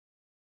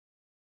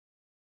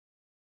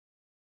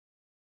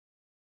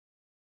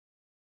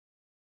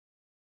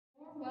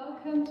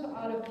Welcome to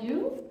all of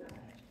you.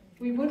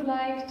 We would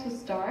like to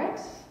start.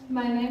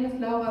 My name is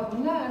Laura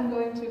Wunder. I'm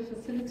going to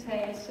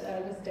facilitate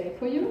this day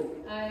for you.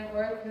 I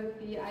work with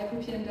the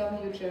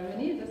IPPNW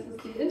Germany. This is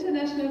the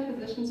International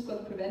Physicians for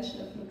the Prevention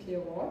of Nuclear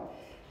War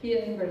here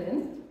in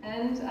Berlin.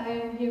 And I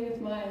am here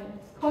with my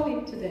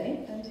colleague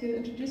today, and he'll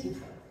introduce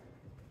himself.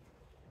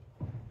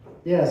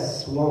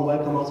 Yes, warm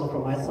welcome also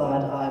from my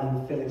side.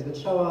 I'm Felix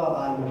Litschauer.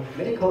 I'm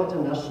Medico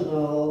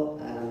International,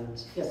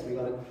 and yes, we're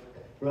going to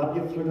run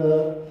you through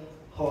the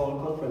whole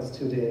conference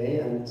today.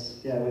 And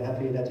yeah, we're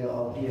happy that you're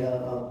all here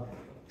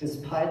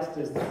despite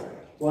this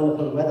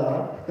wonderful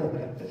weather.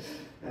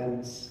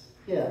 And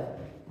yeah.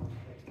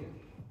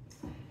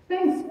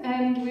 Thanks,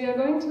 and we are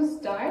going to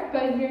start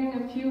by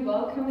hearing a few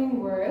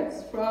welcoming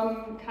words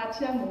from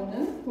Katja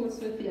Mohnen, who is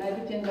with the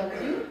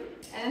IPPNW,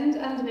 and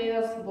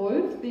Andreas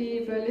Wolf,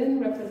 the Berlin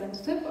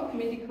representative of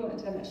Medico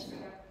International.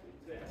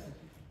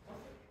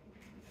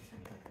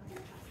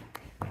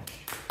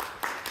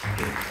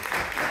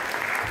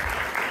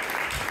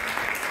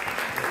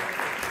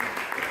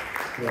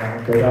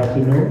 Yeah, good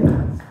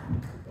afternoon.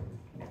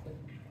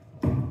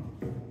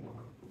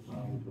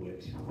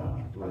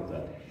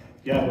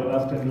 Yeah, good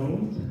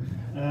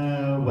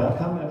afternoon.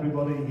 Welcome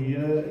everybody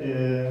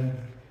here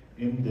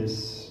in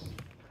this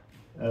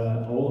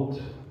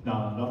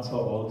not so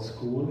old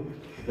school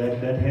that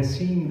has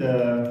seen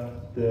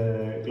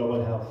the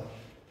Global Health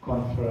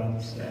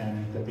Conference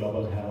and the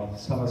Global Health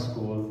Summer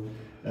School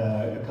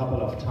a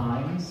couple of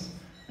times,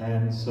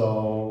 and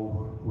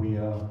so we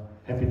are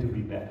happy to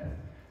be back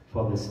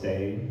for this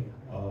day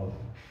of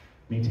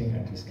meeting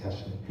and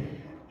discussion.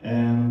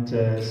 And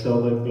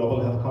so the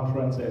Global Health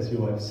Conference, as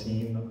you have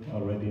seen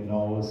already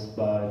knows,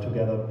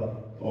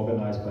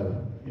 organized by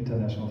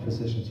International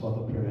Physicians for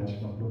the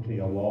Prevention of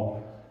Nuclear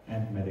War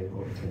and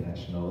Medico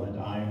International. And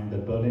I'm the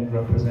Berlin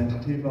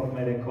representative of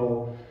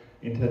Medico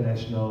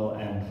International,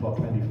 and for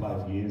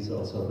 25 years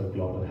also the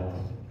Global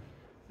Health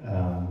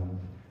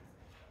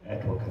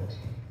advocate.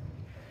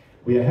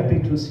 We are happy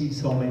to see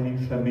so many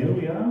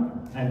familiar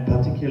and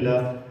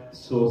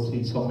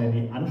see so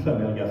many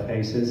unfamiliar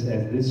faces,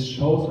 as this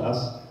shows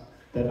us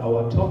that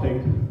our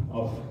topic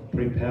of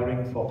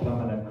preparing for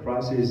permanent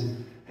crisis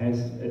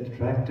has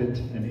attracted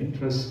an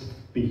interest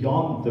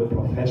beyond the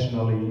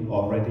professionally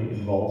already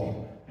involved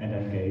and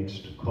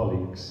engaged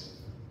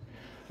colleagues.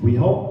 We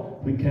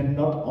hope we can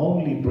not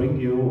only bring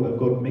you a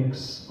good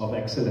mix of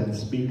excellent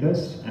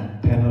speakers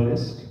and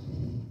panelists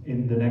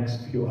in the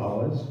next few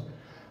hours,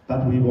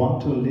 but we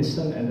want to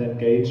listen and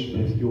engage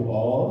with you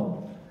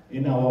all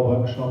in our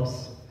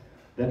workshops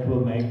that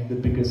will make the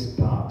biggest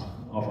part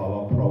of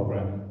our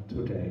program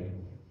today.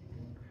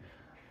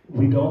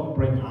 We don't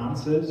bring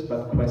answers,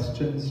 but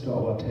questions to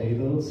our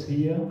tables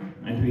here,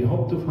 and we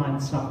hope to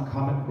find some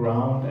common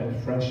ground and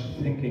fresh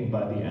thinking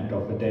by the end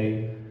of the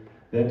day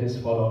that is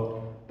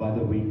followed by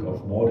the week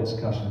of more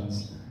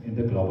discussions in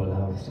the Global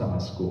Health Summer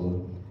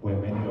School, where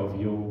many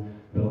of you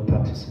will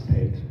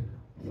participate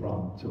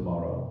from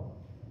tomorrow.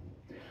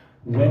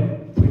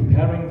 When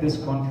preparing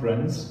this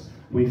conference,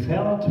 we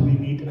felt we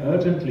need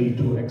urgently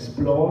to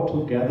explore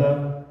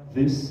together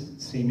this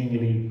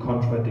seemingly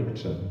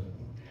contradiction.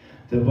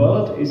 The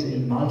world is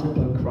in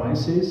multiple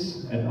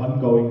crises: an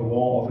ongoing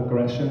war of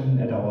aggression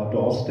at our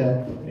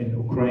doorstep in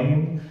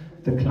Ukraine.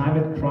 The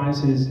climate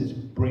crisis is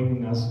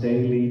bringing us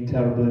daily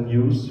terrible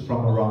news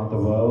from around the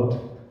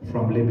world,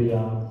 from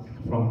Libya,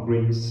 from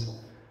Greece,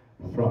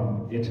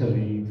 from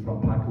Italy,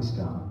 from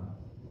Pakistan.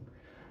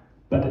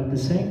 But at the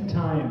same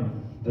time,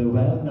 the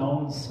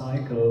well-known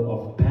cycle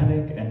of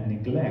panic and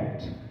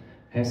neglect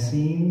has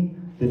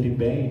seen the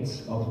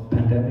debates of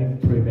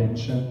pandemic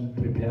prevention,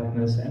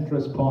 preparedness and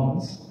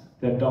response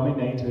that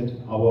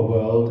dominated our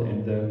world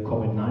in the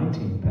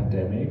COVID-19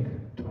 pandemic,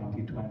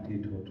 2020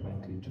 to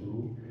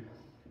 2022,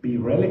 be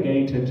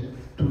relegated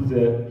to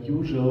the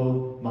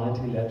usual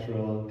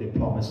multilateral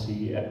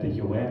diplomacy at the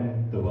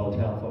UN, the World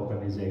Health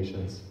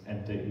Organizations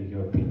and the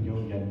European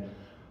Union,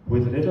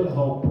 with little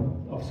hope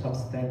of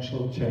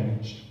substantial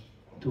change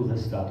to the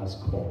status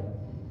quo.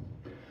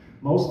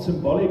 Most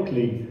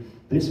symbolically,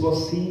 this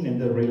was seen in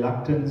the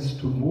reluctance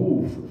to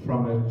move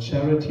from a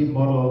charity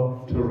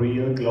model to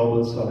real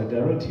global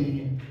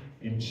solidarity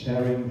in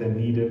sharing the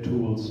needed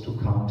tools to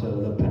counter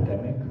the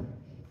pandemic,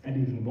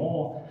 and even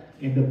more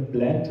in the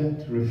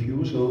blatant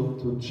refusal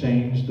to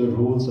change the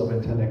rules of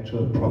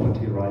intellectual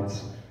property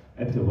rights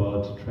at the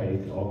World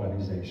Trade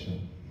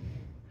Organization.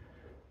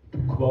 To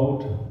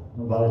quote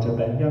Walter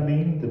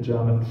Benjamin, the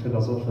German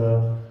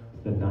philosopher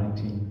of the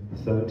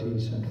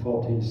 1930s and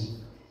 40s,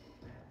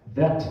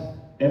 that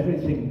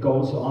everything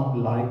goes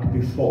on like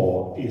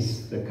before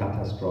is the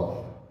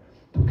catastrophe.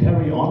 To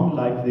carry on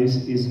like this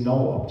is no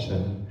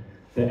option.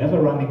 The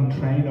ever-running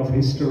train of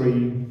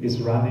history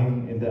is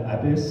running in the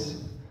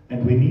abyss,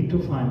 and we need to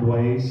find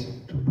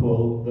ways to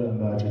pull the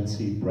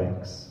emergency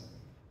brakes.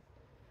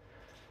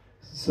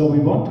 So we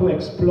want to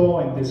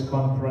explore in this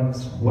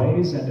conference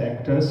ways and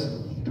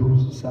actors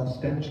to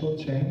substantial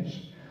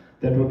change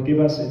that would give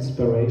us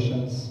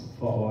inspirations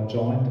for our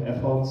joint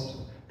efforts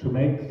to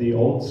make the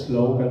old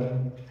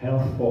slogan,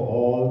 Health for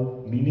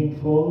All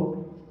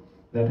Meaningful,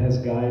 that has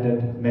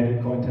guided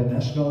Medico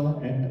International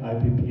and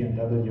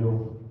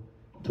IPPNW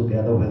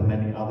together with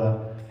many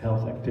other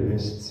health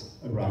activists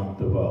around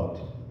the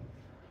world.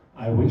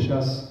 I wish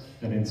us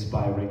an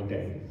inspiring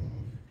day.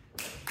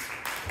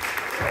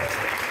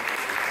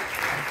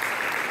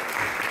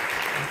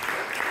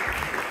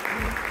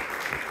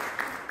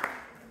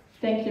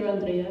 Thank you,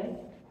 Andrea.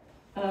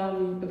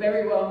 A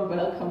very warm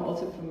welcome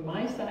also from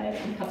my side.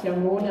 I'm Katja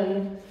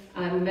Mohnen.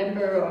 I'm a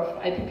member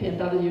of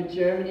IPPNW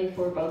Germany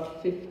for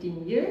about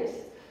 15 years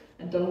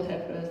and don't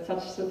have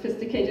such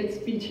sophisticated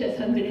speech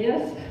as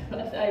Andreas,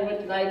 but I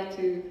would like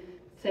to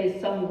say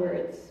some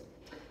words.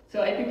 So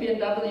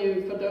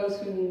IPPNW, for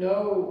those who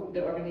know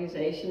the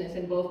organization, is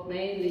involved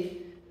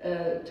mainly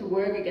to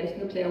work against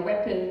nuclear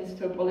weapons,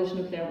 to abolish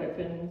nuclear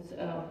weapons,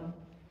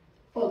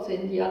 also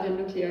in the other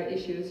nuclear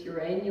issues,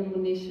 uranium,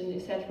 munition,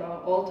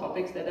 etc., all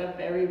topics that are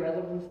very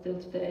relevant still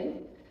today.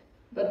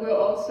 But we're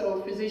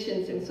also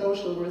physicians in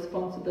social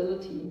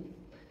responsibility.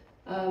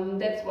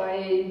 That's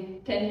why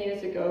 10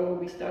 years ago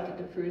we started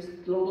the first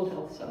Global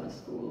Health Summer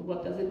School.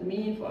 What does it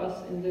mean for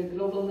us in the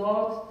Global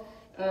North?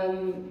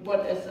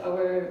 What is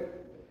our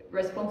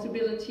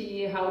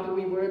responsibility? How do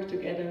we work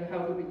together? How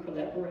do we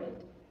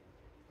collaborate?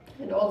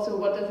 And also,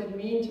 what does it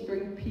mean to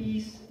bring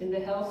peace in the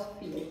health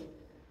field?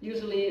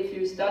 Usually, if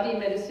you study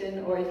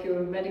medicine or if you're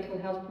a medical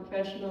health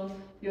professional,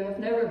 you have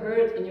never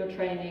heard in your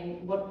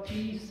training what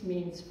peace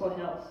means for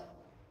health.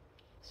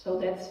 So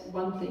that's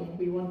one thing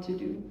we want to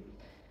do.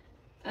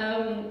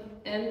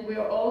 And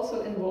we're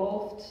also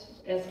involved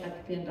as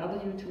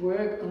IPPNW to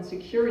work on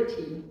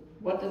security.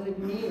 What does it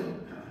mean?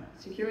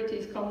 Security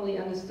is commonly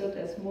understood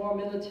as more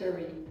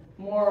military,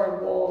 more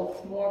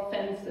walls, more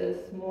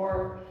fences,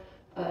 more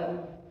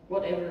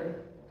whatever,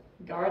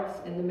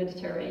 guards in the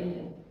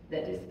Mediterranean.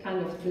 That is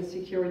kind of the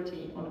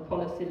security on a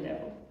policy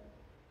level.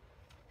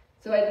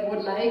 So I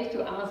would like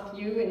to ask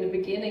you in the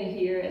beginning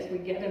here, as we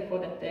gather for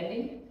that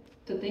day,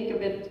 to think a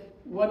bit,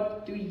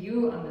 what do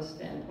you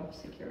understand of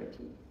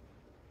security?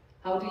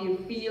 How do you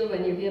feel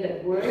when you hear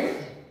that word?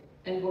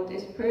 And what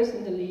is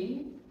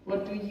personally,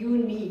 what do you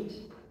need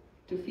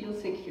to feel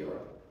secure?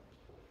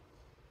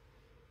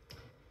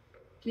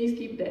 Please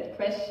keep that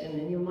question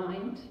in your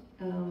mind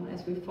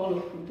as we follow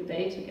through the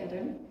day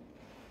together.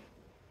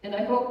 And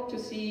I hope to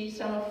see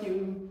some of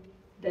you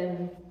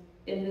then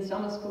in the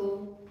summer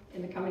school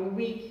in the coming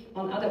week,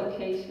 on other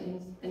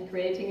occasions, and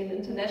creating an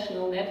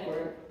international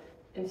network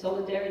in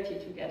solidarity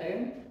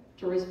together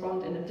to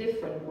respond in a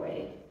different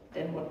way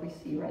than what we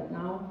see right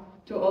now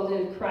to all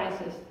the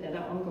crises that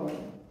are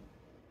ongoing.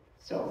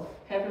 So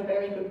have a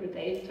very good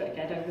day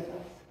together with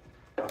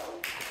us.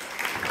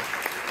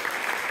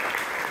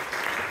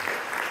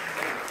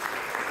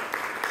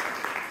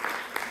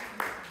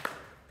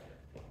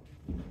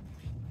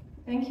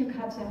 Thank you,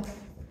 Katja.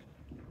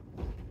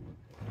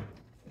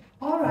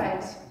 All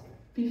right,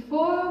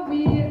 before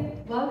we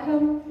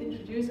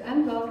introduce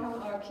and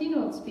welcome our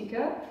keynote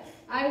speaker,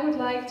 I would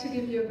like to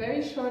give you a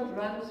very short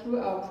run through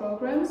our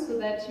program so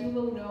that you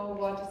will know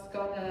what is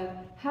going to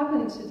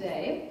happen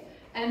today,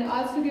 and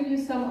also give you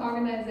some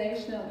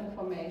organizational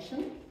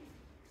information.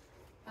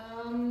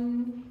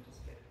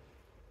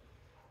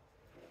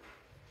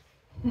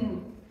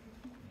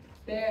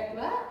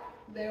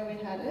 There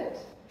we had it.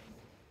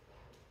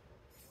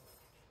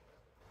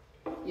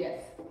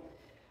 Yes.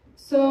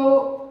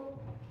 So,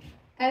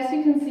 as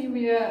you can see,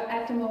 we are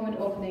at the moment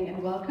opening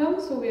and welcome.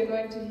 So we are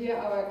going to hear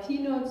our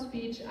keynote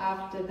speech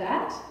after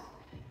that.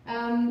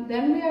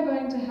 Then we are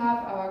going to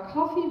have our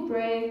coffee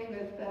break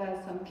with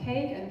some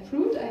cake and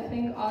fruit. I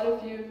think all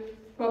of you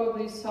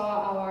probably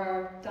saw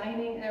our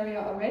dining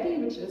area already,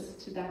 which is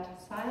to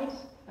that side,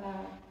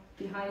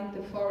 behind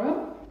the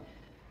forum.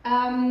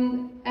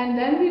 And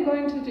then we're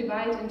going to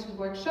divide into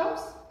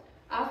workshops.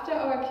 After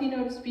our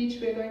keynote speech,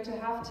 we're going to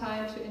have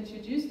time to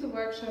introduce the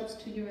workshops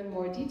to you in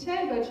more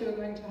detail, but you're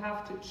going to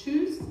have to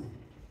choose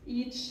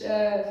each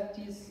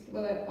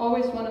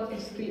always one of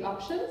these three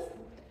options.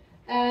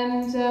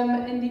 And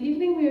in the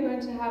evening, we are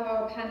going to have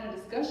our panel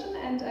discussion,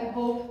 and I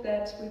hope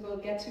that we will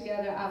get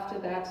together after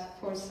that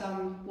for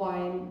some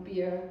wine,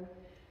 beer,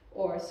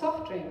 or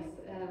soft drinks.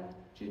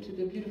 Due to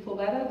the beautiful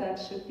weather, that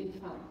should be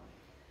fun.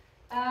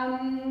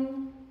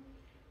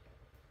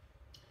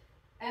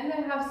 And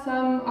I have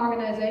some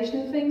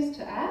organizational things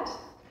to add.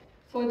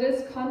 For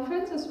this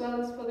conference, as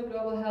well as for the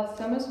Global Health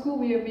Summer School,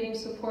 we are being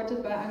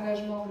supported by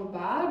Engagement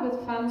Global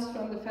with funds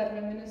from the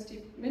Federal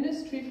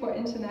Ministry for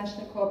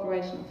International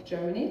Cooperation of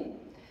Germany.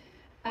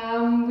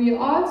 We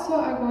also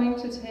are going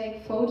to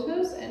take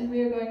photos, and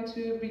we are going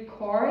to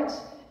record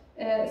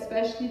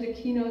especially the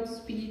keynote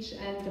speech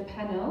and the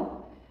panel.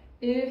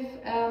 If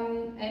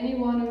any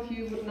one of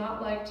you would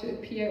not like to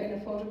appear in a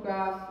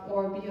photograph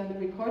or be on the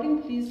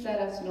recording, please let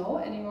us know.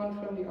 Anyone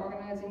from the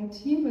organizing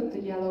team with the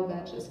yellow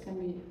badges can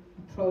be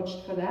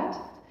approached for that.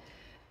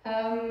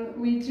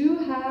 We do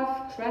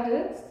have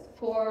credits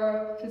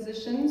for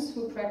physicians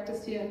who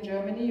practice here in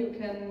Germany. You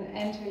can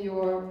enter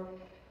your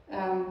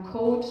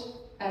code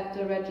at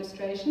the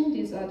registration.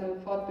 These are the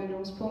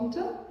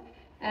Fortbildungspunkte.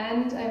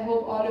 And I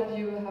hope all of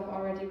you have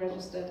already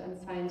registered and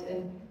signed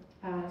in,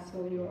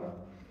 so you're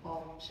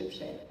all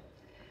shipshape.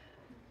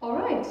 All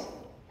right,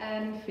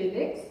 and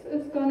Felix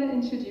is going to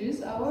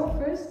introduce our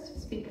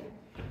first speaker.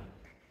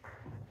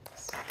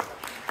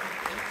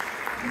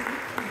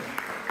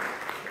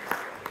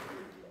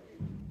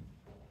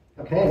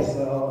 Okay,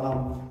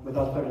 so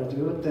without further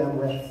ado, then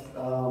let's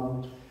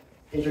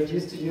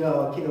introduce to you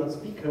our keynote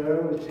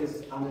speaker, which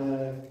is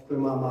Anne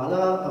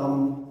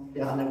Römer-Mahler.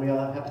 Yeah, Anne, we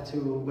are happy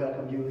to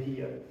welcome you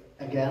here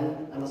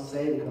again, I must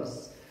say,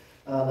 because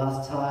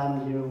last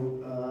time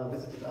you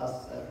visited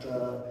us at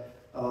the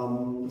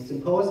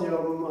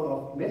symposium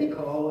of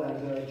medico at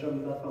the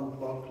German platform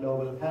for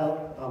global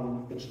health,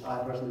 which I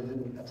personally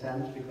didn't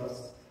attend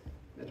because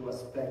it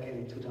was back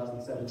in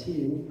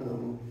 2017,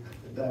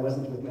 and I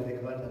wasn't with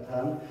medico at that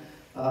time.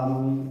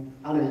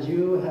 Anne,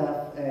 you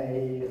have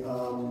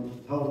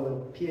hold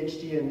a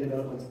PhD in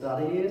development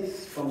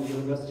studies from the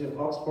University of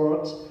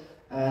Oxford,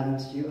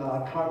 and you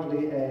are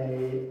currently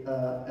an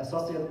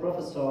associate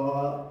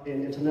professor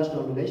in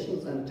international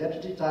relations and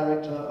deputy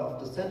director of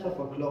the Centre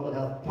for Global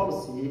Health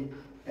Policy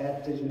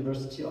at the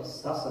University of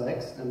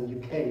Sussex in the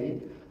UK.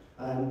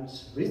 And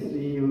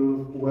recently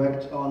you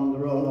worked on the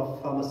role of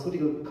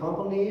pharmaceutical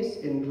companies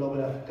in global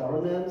health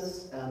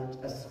governance, and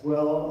as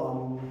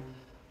well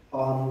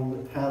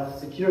on health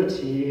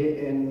security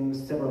in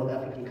several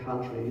African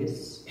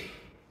countries.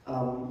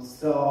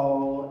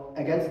 So,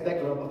 against the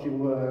backdrop of your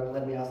work,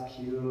 let me ask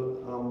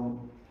you,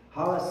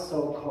 how has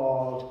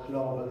so-called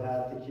global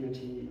health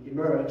security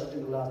emerged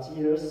in the last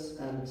years,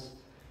 and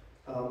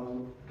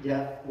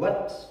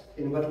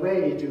in what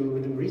way do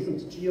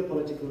recent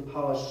geopolitical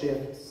power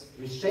shifts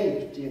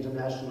reshape the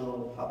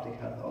international public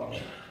health order?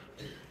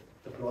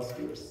 The floor is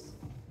yours.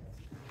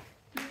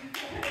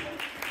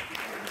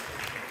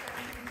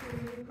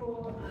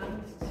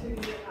 And to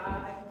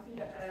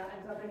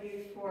IPPNW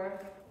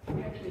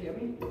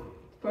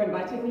for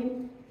inviting me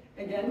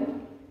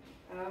again.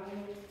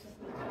 Just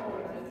need to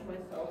organize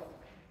myself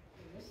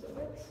a little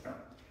bit.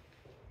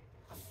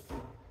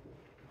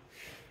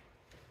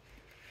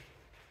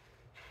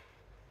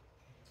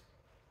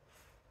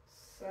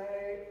 So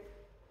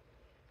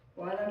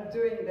while I'm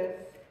doing this,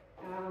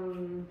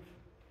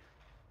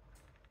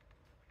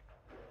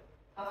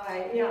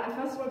 I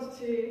first wanted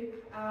to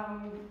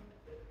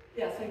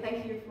say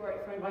thank you for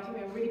inviting me.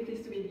 I'm really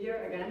pleased to be here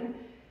again.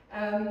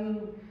 And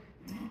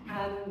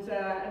as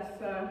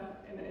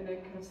in a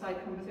kind of side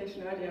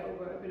conversation earlier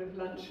over a bit of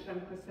lunch,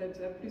 Remco said,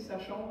 plus ça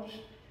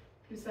change,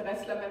 plus ça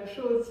reste la même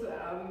chose.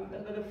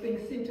 A lot of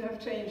things seem to have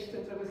changed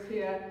since I was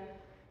here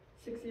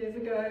 6 years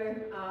ago,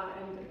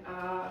 and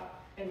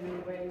in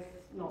many ways,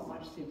 not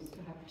much seems to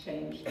have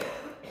changed.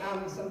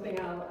 Something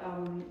I'll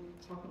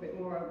talk a bit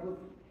more about,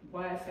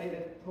 why I say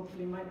that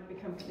hopefully might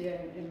become clear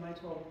in my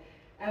talk.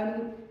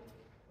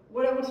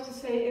 What I wanted to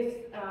say is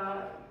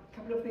a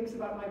couple of things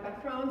about my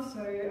background.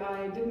 So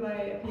I did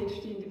my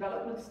PhD in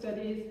development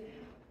studies,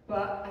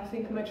 but I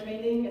think my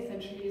training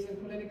essentially is in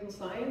political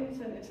science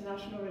and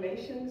international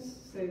relations.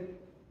 So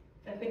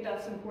I think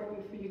that's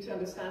important for you to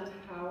understand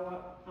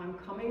how I'm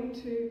coming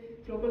to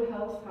global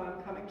health, how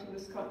I'm coming to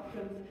this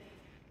conference.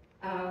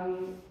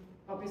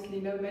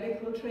 Obviously no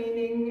medical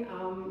training,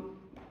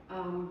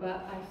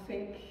 but I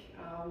think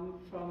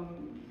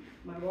from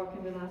my work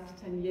in the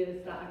last 10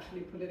 years that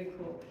actually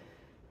political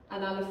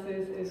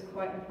analysis is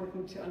quite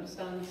important to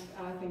understand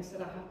things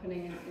that are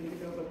happening in the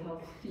global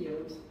health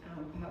field.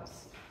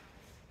 Perhaps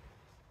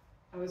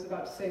I was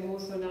about to say more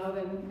so now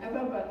than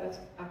ever, but that's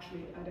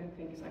actually, I don't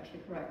think it's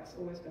actually correct. It's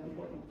always been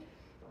important.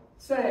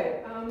 So,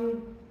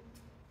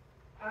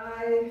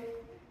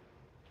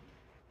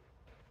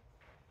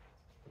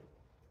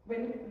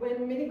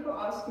 when medico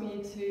asked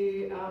me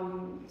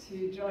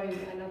to join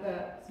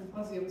another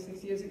symposium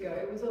 6 years ago,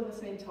 it was on the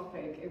same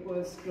topic. It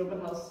was global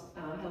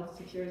health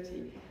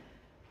security.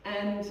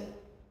 And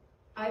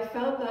I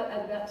felt that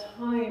at that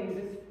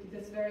time,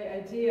 this very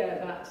idea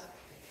that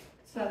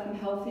certain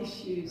health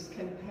issues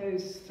can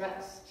pose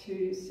threats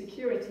to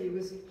security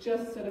was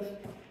just sort of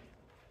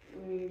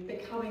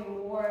becoming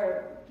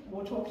more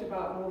talked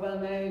about, more well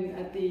known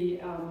at the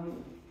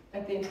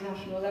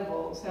international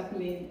level,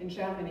 certainly in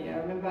Germany. I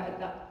remember at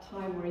that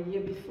time, or a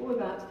year before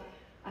that,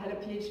 I had a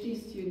PhD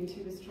student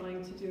who was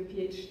trying to do a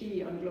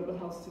PhD on global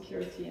health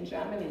security in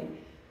Germany.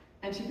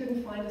 And she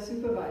couldn't find a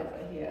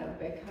supervisor here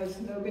because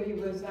nobody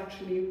was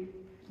actually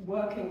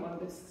working on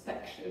this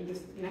section,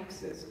 this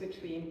nexus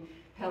between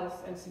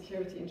health and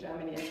security in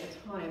Germany at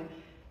the time.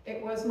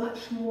 It was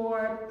much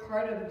more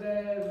part of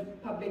the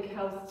public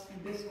health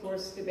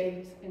discourse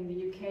debate in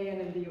the UK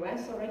and in the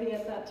US already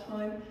at that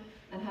time,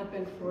 and had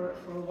been for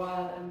a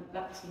while, and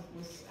that sort of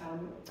was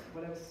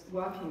what I was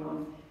working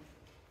on.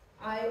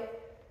 I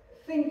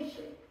think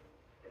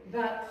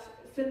that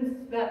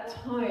since that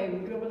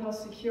time, global health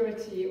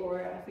security,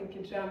 or I think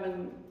in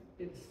German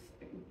it's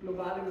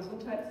globale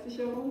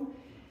Gesundheitssicherung,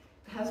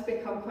 has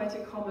become quite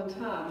a common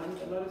term, and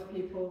a lot of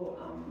people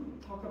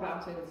talk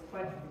about it. It's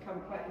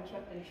become quite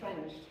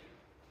entrenched.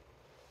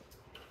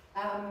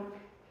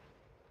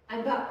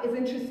 And that is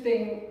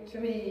interesting to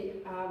me,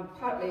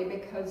 partly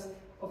because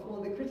of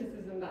all the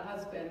criticism that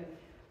has been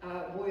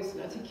voiced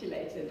and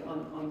articulated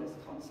on this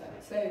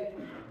concept. So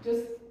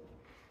just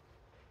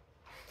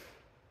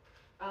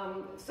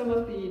some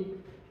of the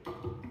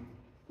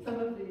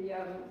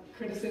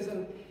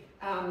criticism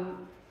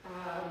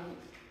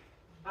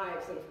I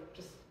sort of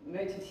just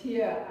noted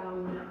here.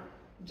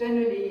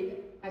 Generally,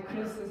 a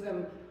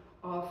criticism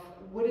of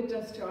what it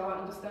does to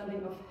our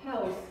understanding of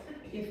health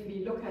if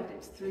we look at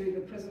it through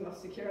the prism of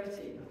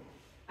security.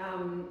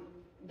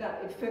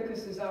 That it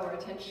focuses our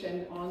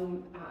attention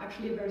on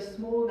actually a very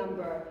small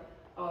number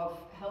of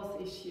health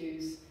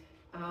issues,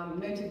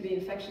 notably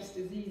infectious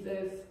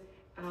diseases,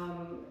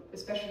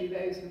 especially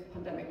those with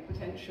pandemic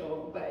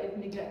potential, but it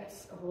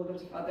neglects a whole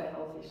lot of other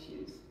health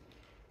issues.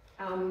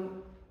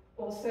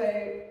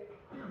 Also,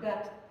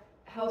 that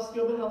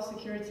global health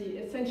security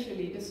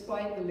essentially,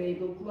 despite the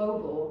label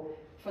global,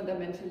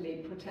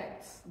 fundamentally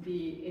protects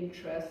the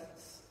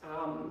interests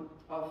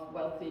of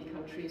wealthy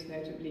countries,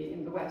 notably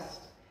in the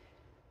West.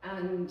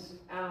 And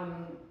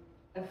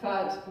a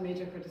third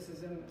major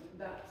criticism,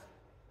 that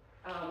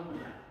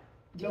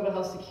global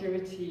health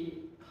security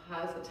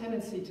has a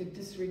tendency to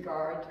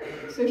disregard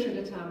social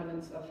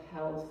determinants of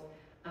health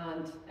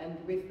and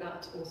with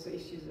that also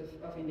issues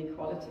of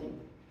inequality.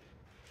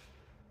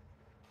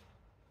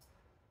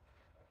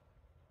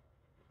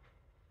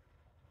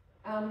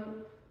 I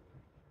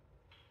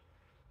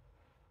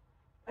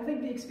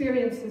think the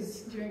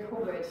experiences during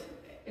COVID,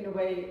 in a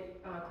way,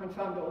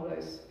 confirmed all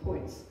those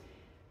points.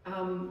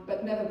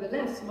 But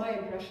nevertheless, my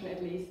impression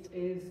at least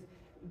is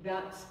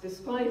that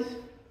despite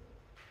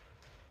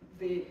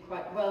the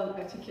quite well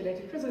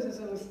articulated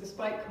criticisms,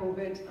 despite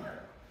COVID,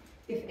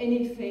 if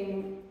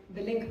anything,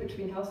 the link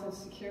between health and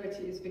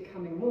security is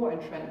becoming more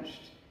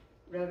entrenched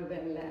rather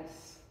than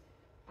less,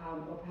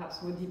 or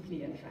perhaps more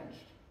deeply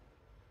entrenched.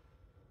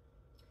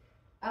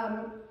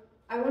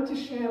 I want to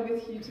share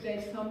with you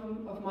today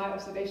some of my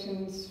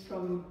observations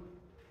from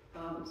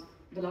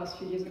the last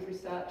few years of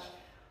research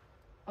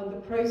on the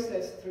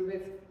process through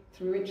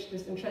which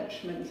this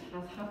entrenchment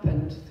has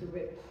happened,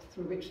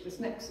 through which this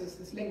nexus,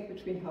 this link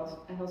between health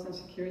and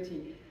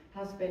security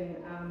has been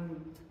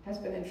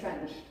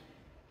entrenched.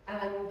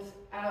 And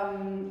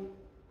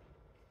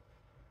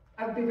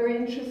I'd be very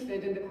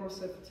interested in the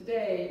course of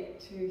today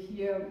to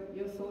hear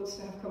your thoughts,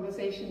 to have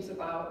conversations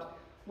about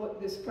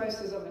what this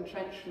process of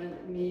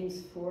entrenchment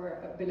means for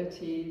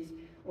abilities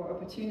or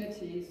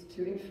opportunities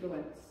to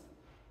influence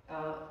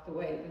the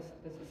way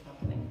this is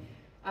happening.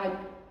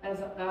 As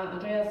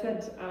Andrea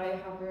said, I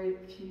have very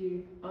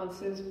few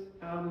answers,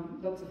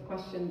 lots of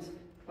questions,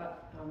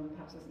 but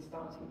perhaps as a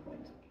starting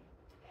point.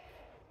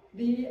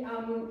 The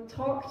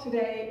talk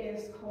today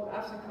is called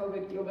After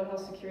COVID, Global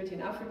Health Security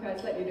in Africa.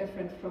 It's slightly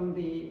different from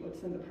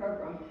what's in the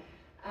program.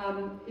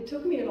 It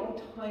took me a long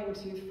time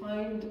to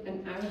find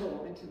an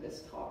angle into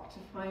this talk, to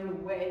find a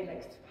way,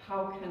 like,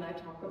 how can I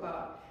talk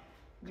about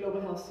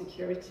global health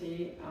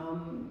security,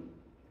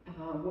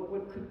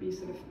 what could be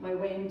sort of my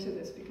way into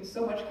this, because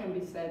so much can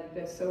be said,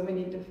 there's so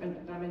many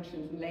different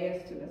dimensions and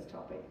layers to this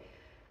topic.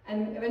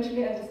 And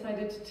eventually I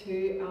decided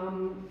to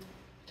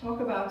talk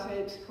about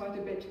it quite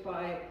a bit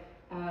by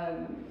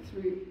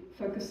through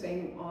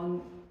focusing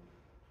on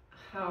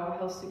how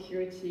health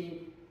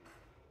security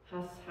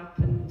has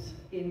happened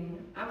in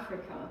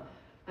Africa.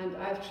 And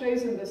I've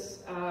chosen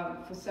this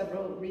for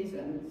several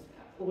reasons.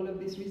 All of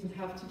these reasons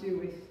have to do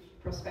with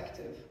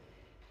perspective.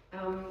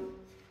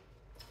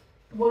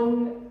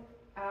 One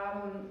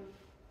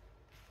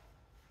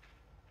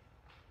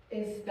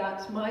is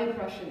that my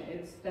impression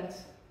is that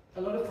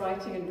a lot of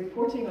writing and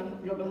reporting on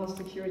global health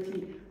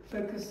security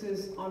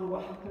focuses on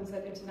what happens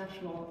at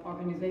international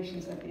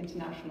organizations at the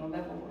international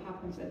level, what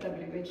happens at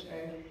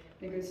WHO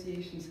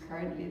negotiations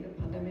currently, the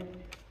pandemic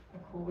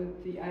accord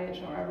with the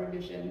IHR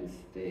revisions,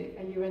 the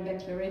UN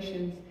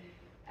declarations,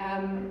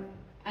 and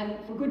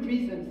for good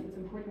reasons. It's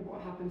important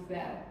what happens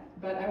there.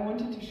 But I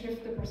wanted to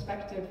shift the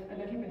perspective a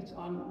little bit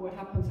on what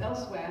happens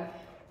elsewhere,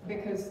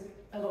 because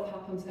a lot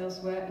happens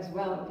elsewhere as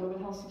well. Global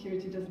health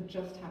security doesn't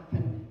just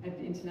happen at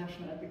the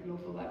international, at the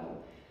global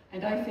level.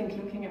 And I think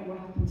looking at what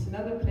happens in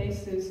other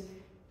places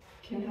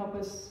can help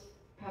us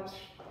perhaps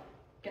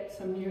get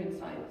some new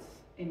insights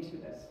into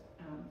this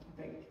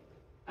topic.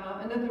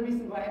 Another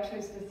reason why I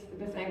chose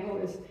this angle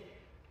is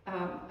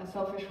a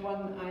selfish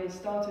one. I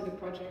started a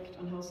project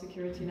on health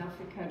security in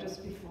Africa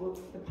just before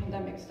the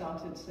pandemic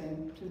started, so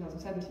in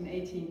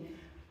 2017-18,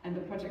 and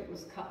the project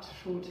was cut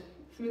short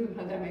through the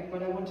pandemic,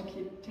 but I want to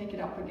take it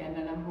up again,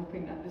 and I'm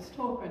hoping that this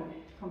talk and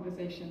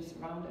conversations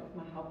around it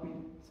might help me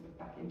sort of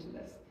back into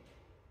this.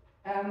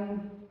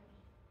 And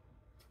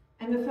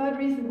the third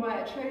reason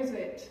why I chose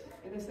this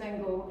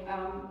angle,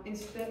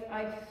 is that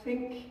I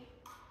think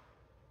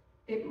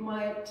it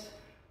might,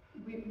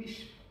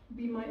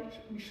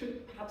 we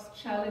should perhaps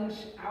challenge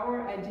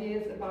our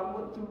ideas about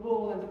what the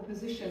role and the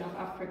position of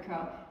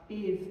Africa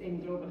is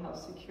in global health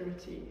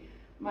security.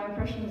 My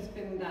impression has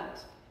been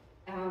that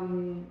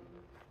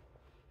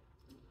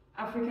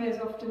Africa is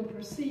often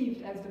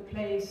perceived as the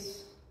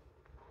place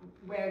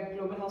where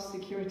global health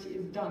security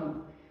is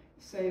done.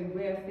 So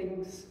where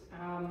things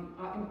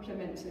are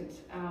implemented.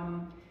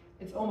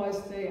 It's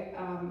almost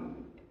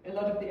a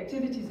lot of the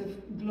activities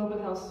of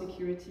global health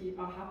security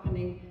are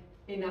happening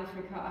in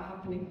Africa, are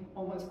happening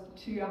almost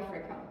to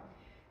Africa.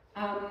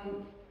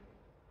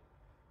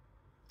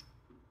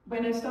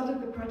 When I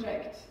started the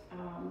project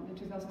in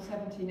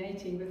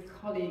 2017-18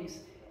 with colleagues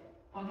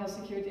on health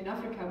security in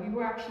Africa, we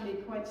were actually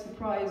quite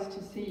surprised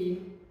to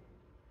see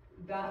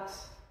that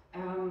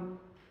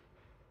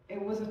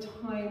it was a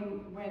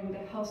time when the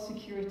health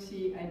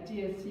security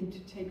idea seemed to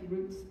take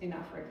roots in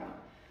Africa,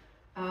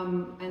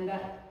 and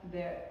that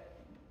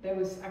there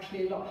was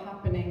actually a lot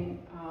happening.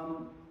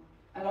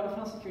 A lot of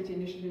health security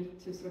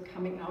initiatives were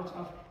coming out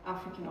of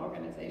African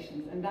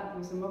organizations, and that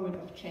was a moment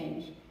of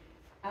change.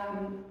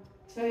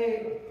 So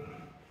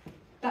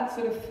that's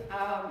sort of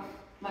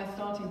my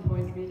starting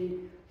point, really,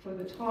 for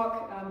the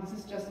talk. This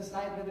is just a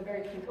slide with a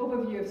very quick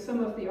overview of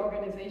some of the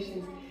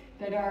organizations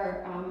that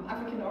are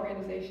African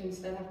organizations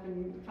that have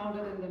been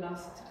founded in the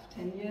last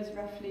 10 years,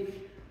 roughly,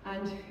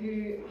 and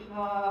who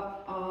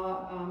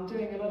are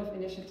doing a lot of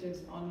initiatives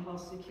on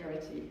health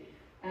security.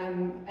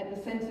 At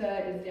the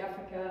center is the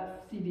Africa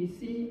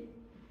CDC.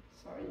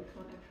 Sorry, you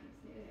can't actually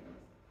see it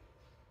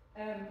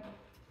anyways.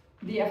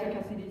 The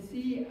Africa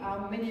CDC.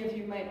 Many of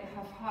you might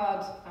have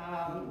heard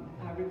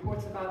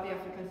reports about the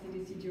Africa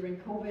CDC during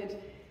COVID.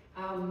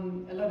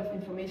 A lot of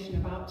information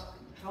about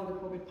how the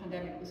COVID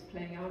pandemic was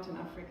playing out in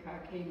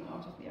Africa came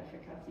out of the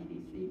Africa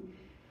CDC.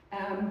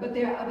 But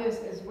there are others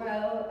as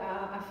well.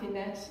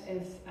 AFINET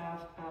is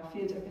a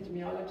field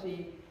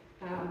epidemiology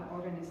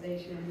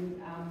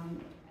organization.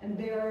 And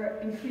there are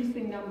an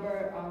increasing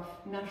number of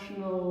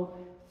national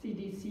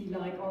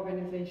CDC-like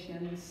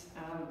organizations.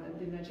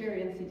 The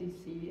Nigerian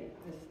CDC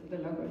is the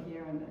logo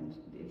here, and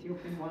the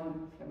Ethiopian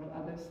one, several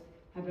others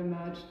have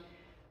emerged.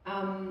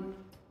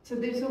 So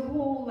there's a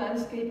whole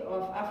landscape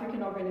of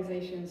African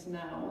organizations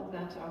now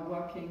that are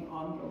working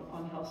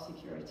on health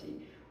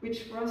security,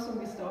 which for us when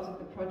we started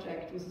the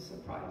project was a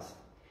surprise.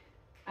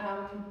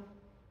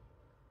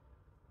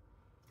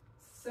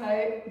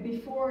 So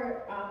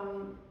before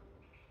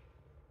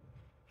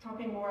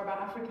talking more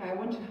about Africa, I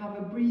want to have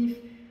a brief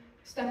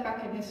step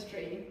back in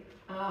history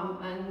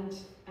and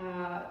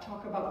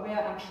talk about where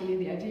actually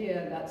the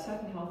idea that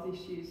certain health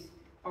issues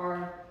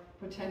are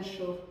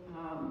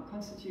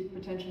constitute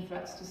potential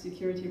threats to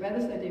security, where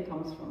this idea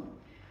comes from.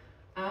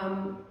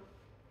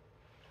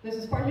 This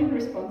is partly in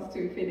response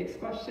to Felix's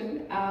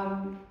question.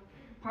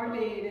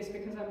 Partly it is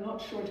because I'm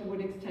not sure to what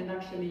extent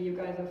actually you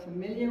guys are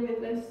familiar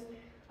with this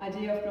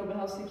idea of global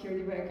health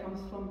security, where it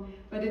comes from,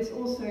 but it's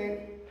also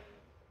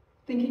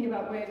thinking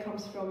about where it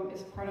comes from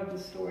is part of the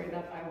story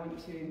that I want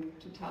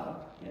to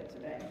tell here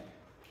today.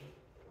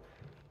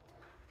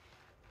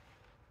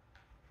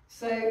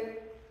 So,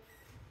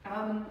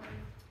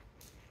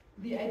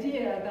 the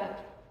idea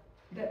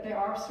that there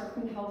are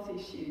certain health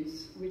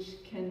issues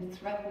which can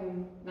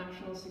threaten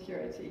national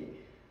security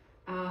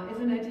is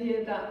an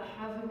idea that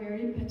has a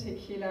very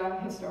particular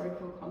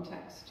historical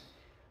context.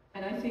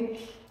 And I think,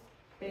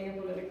 being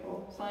a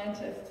political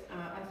scientist,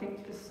 I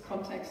think this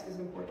context is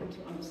important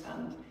to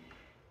understand.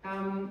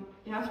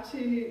 You have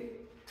to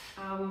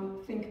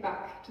think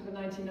back to the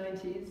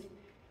 1990s,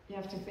 you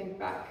have to think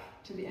back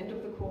to the end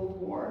of the Cold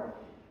War,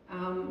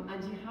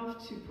 and you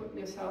have to put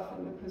yourself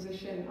in the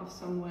position of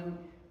someone,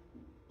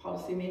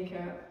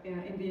 policymaker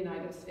in the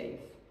United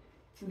States.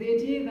 So the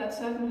idea that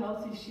certain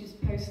health issues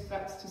pose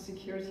threats to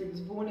security was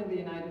born in the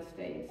United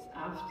States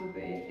after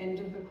the end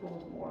of the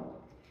Cold War.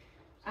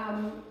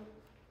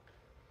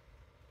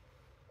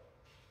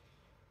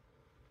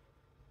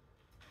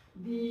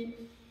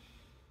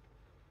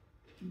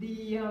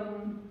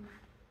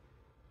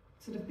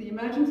 Sort of the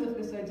emergence of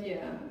this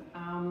idea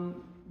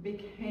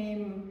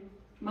became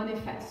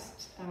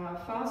manifest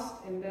first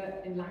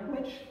in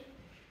language,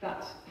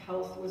 that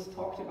health was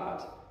talked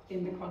about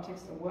in the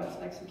context of words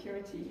like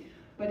security,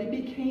 but it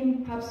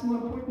became perhaps more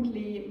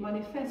importantly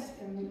manifest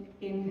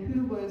in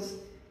who was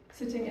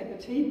sitting at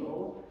the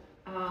table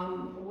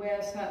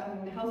where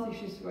certain health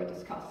issues were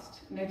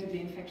discussed,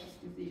 notably infectious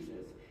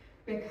diseases.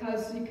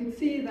 Because you could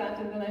see that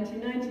in the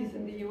 1990s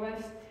in the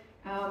US,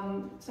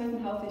 certain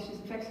health issues,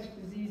 infectious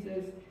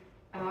diseases,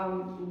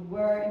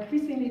 were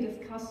increasingly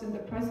discussed in the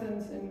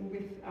presence and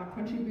with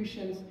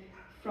contributions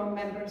from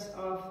members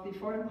of the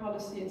foreign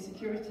policy and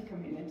security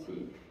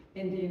community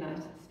in the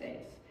United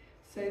States.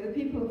 So the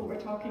people who were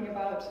talking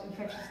about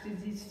infectious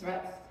disease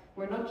threats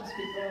were not just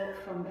people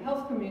from the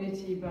health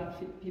community, but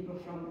people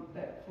from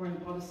the foreign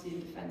policy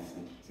and defense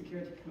and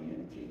security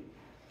community.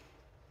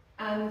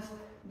 And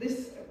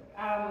this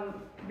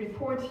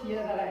report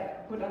here that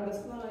I put on the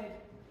slide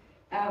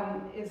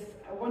is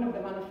one of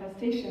the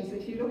manifestations.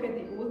 If you look at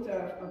the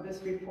author of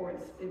this report,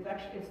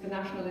 it's the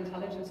National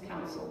Intelligence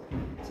Council.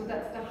 So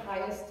that's the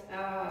highest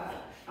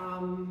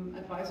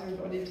advisory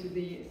body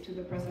to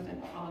the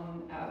president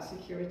on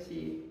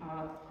security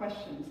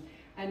questions.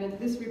 And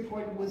this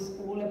report was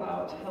all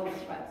about health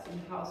threats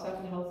and how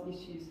certain health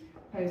issues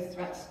pose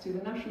threats to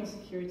the national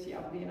security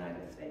of the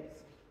United States.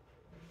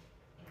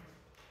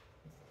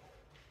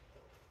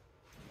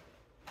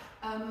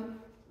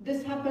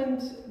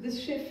 This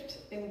shift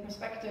in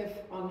perspective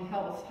on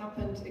health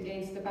happened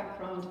against the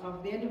background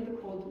of the end of the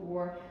Cold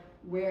War,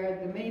 where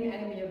the main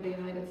enemy of the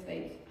United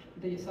States,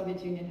 the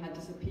Soviet Union, had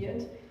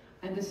disappeared,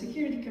 and the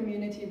security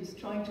community was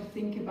trying to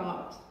think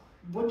about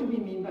what do we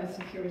mean by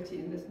security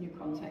in this new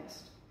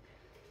context.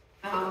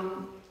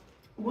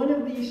 One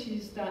of the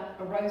issues that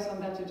arose on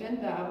that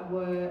agenda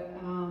were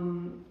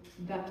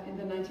that in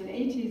the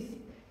 1980s,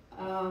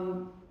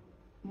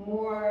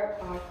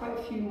 quite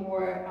a few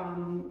more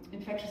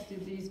infectious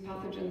disease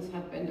pathogens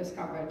had been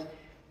discovered.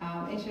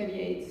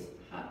 HIV/AIDS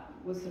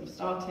was sort of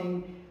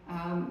starting,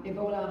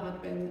 Ebola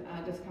had been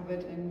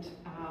discovered, and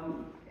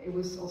it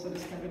was also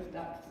discovered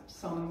that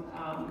some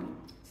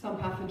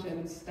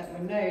pathogens that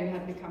were known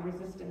had become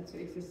resistant to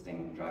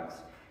existing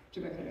drugs,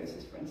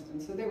 tuberculosis, for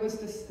instance. So there was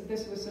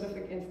this was sort of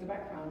against the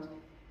background.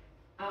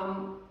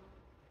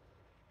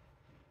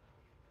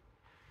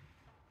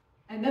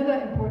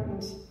 Another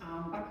important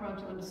background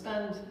to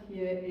understand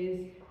here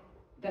is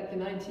that the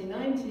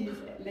 1990s,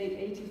 late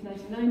 80s,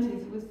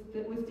 1990s, was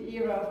the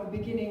era of the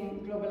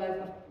beginning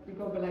of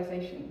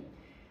globalization.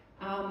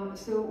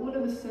 So all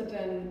of a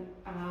sudden,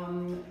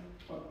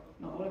 well,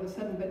 not all of a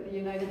sudden, but the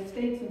United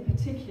States in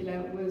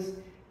particular was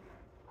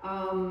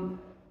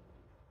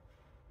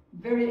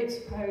very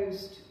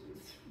exposed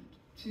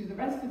to the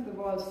rest of the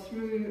world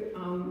through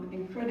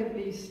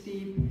incredibly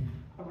steep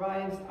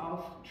rise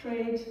of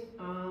trade,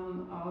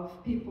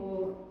 of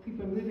people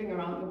moving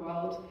around the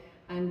world,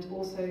 and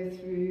also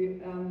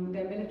through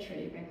their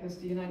military, because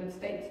the United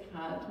States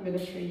had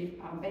military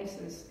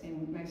bases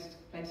in most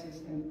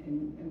places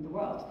in the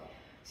world.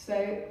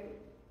 So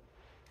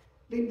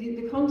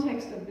the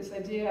context of this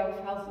idea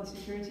of health and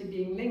security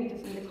being linked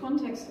is in the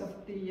context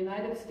of the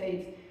United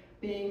States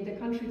being the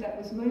country that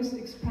was most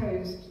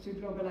exposed to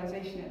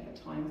globalization at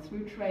the time,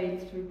 through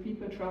trade, through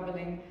people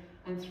traveling,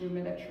 and through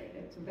military,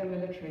 so their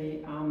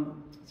military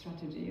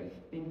strategy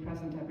of being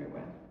present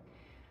everywhere.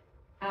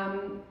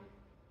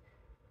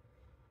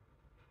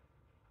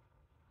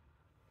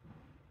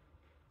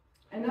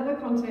 Another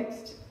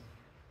context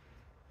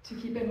to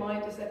keep in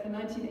mind is that the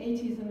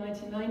 1980s and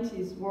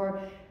 1990s were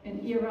an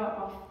era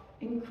of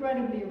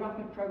incredibly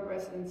rapid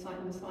progress in the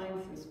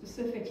sciences,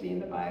 specifically in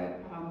the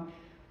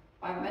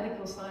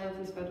biomedical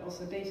sciences, but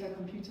also data,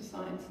 computer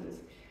sciences.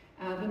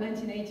 The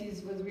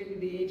 1980s was really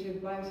the age of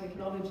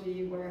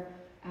biotechnology, where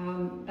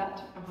that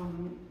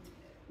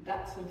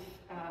sort of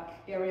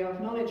area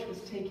of knowledge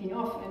was taking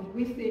off, and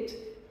with it,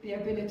 the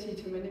ability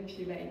to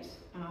manipulate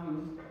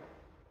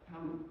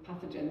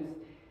pathogens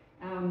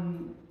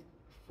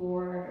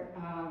for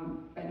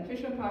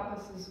beneficial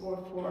purposes or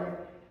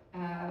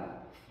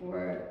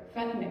for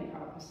threatening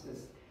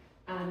purposes.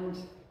 And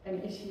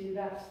an issue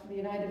that the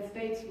United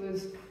States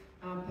was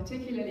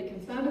particularly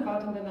concerned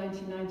about in the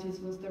 1990s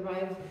was the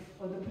rise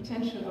or the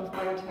potential of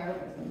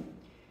bioterrorism.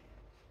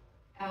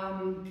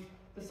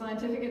 The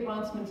scientific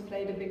advancements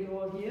played a big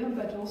role here,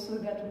 but also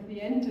that with the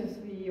end of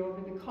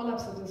with the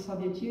collapse of the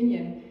Soviet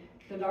Union,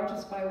 the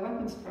largest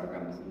bioweapons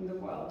programs in the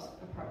world,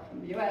 apart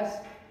from the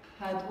US,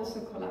 had also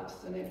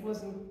collapsed, and it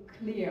wasn't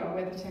clear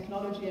where the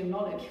technology and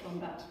knowledge from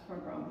that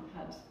program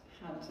had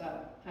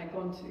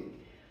gone to,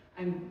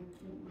 and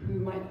who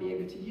might be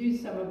able to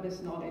use some of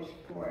this knowledge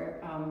for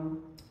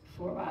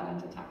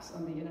violent attacks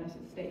on the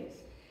United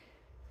States.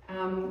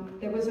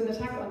 There was an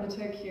attack on the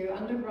Tokyo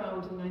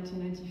Underground in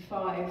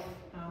 1995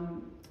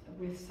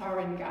 with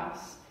sarin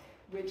gas,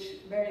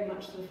 which very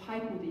much sort of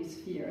heightened these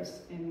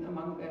fears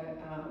among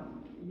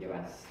the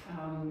US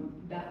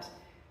that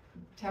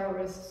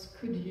terrorists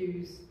could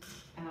use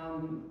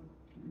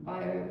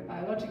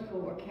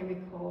biological or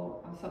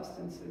chemical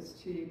substances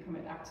to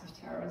commit acts of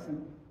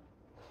terrorism.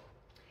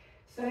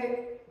 So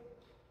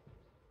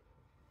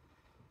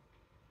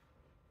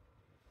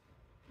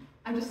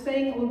I'm just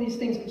saying all these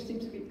things which seem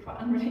to be quite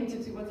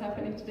unrelated to what's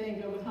happening today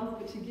in global health,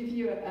 but to give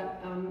you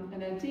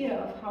an idea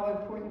of how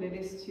important it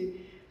is to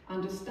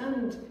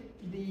understand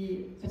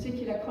the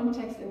particular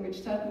context in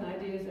which certain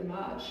ideas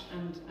emerge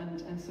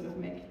and sort of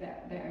make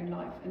their own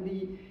life. And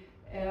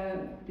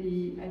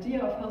the idea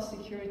of health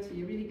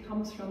security really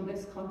comes from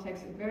this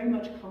context. It very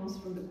much comes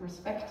from the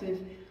perspective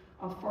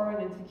of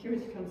foreign and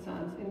security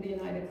concerns in the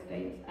United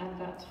States at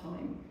that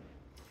time.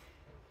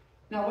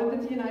 Now, what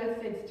did the United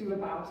States do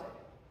about it?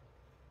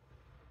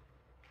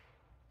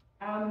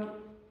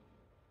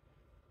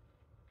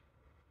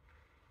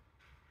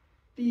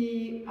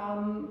 The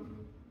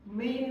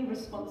main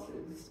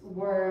responses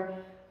were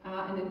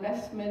an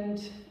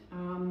investment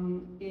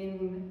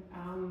in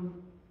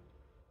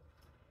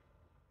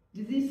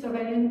disease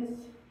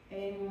surveillance,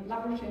 in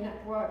laboratory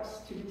networks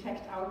to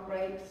detect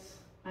outbreaks,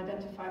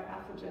 identify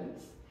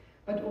pathogens,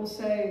 but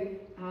also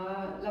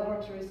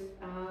laboratories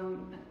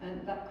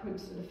and that could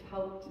sort of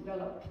help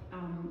develop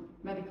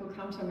medical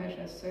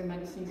countermeasures, so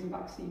medicines and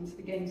vaccines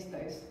against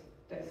those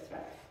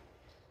threats.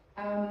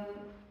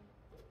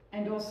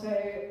 And also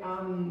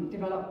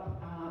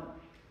develop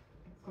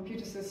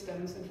computer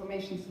systems,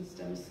 information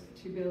systems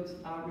to build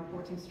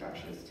reporting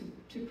structures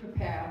to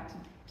prepare,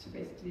 to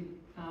basically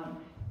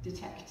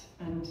detect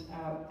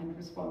and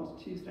respond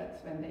to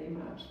threats when they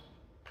emerge.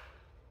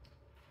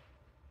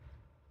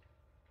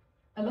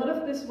 A lot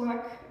of this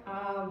work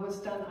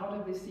was done out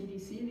of the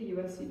CDC, the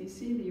US CDC,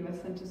 the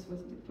US Centers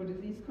for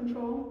Disease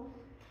Control,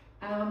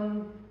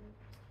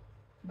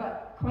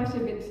 but quite a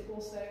bit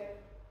also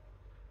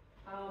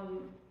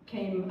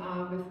came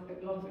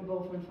with a lot of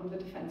involvement from the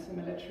defense and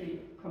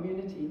military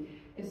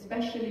community,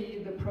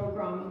 especially the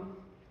program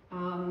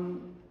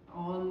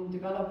on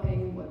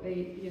developing what the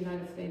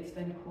United States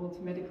then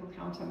called medical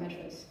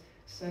countermeasures.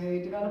 So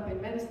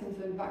developing medicines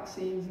and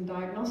vaccines and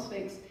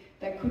diagnostics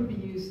that could be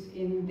used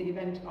in the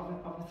event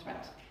of a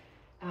threat.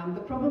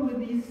 The problem with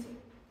these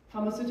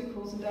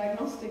pharmaceuticals and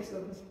diagnostics,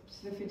 or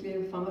specifically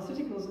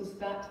pharmaceuticals, is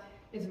that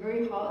it's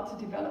very hard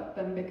to develop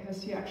them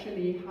because you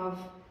actually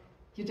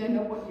you don't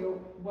know what you're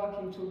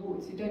working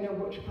towards. You don't know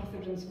which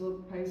pathogens will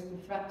pose the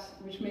threat,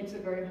 which makes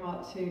it very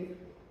hard to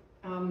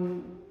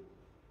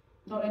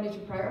not only to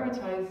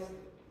prioritize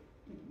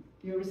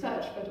your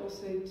research, but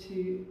also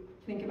to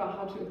think about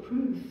how to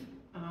improve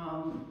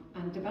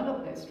and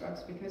develop those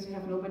drugs, because you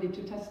have nobody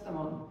to test them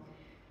on.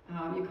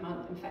 You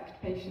can't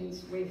infect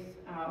patients with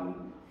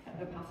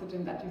a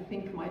pathogen that you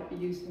think might be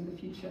used in the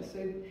future.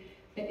 So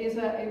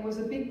it was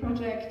a big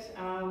project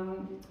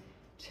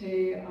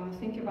to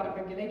think about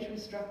regulatory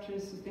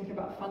structures, to think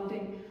about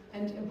funding,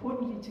 and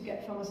importantly to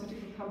get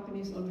pharmaceutical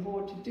companies on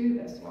board to do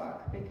this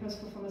work, because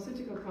for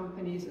pharmaceutical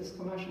companies as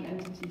commercial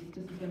entities,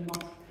 this is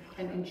not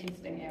an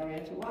interesting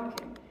area to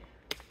work in.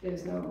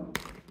 There's no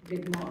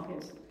big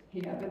market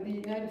here, but the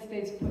United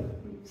States put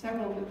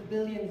several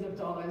billions of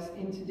dollars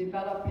into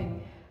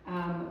developing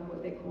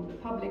what they call the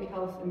Public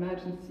Health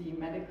Emergency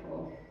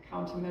Medical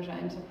Countermeasure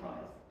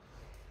Enterprise.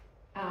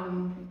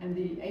 And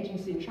the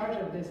agency in charge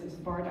of this is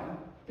BARDA.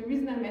 The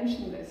reason I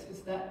mention this is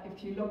that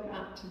if you look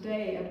at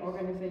today at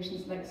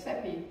organizations like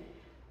CEPI,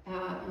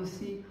 you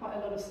see quite a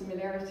lot of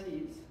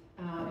similarities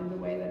in the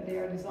way that they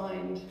are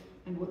designed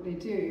and what they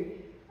do,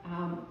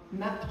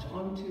 mapped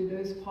onto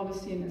those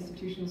policy and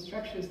institutional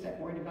structures that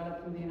were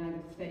developed in the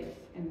United States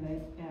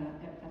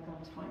at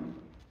that time.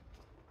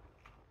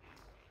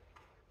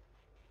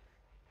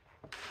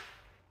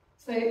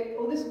 So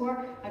all this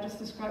work I just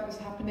described was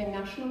happening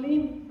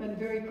nationally, but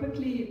very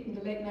quickly in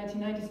the late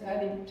 1990s,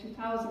 early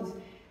 2000s,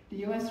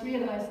 the US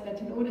realized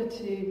that in order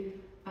to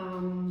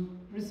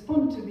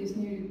respond to these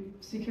new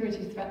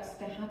security threats,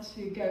 they had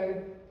to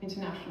go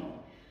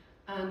international.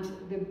 And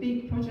the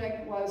big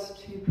project was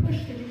to push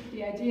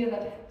the idea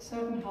that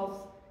certain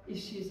health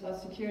issues are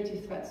security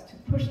threats, to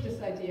push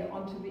this idea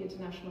onto the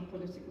international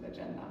political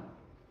agenda.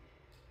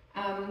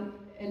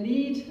 A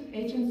lead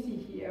agency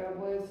here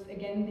was,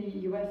 again,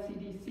 the US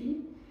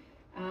CDC.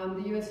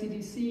 The US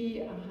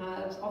CDC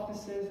has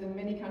offices in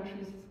many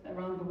countries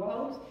around the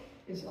world,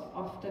 is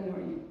often, or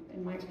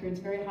in my experience,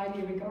 very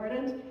highly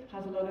regarded,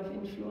 has a lot of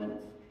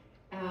influence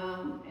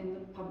in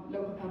the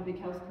local public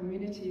health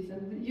communities.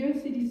 And the US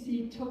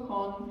CDC took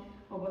on,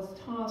 or was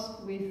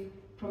tasked with,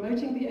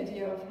 promoting the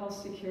idea of health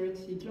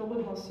security,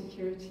 global health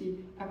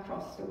security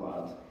across the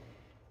world.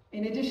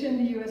 In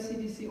addition, the US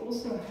CDC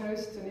also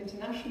hosts an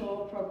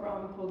international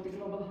program called the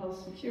Global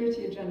Health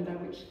Security Agenda,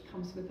 which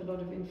comes with a lot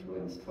of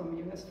influence from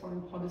US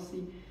foreign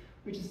policy,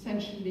 which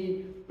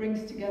essentially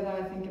brings together,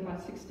 I think,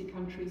 about 60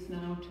 countries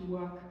now to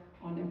work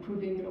on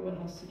improving global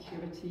health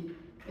security,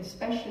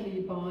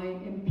 especially by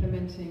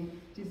implementing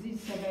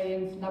disease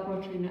surveillance,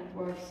 laboratory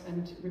networks,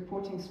 and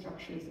reporting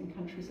structures in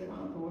countries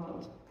around the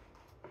world.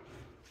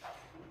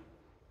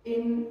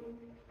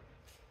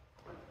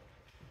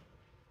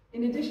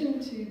 In addition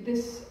to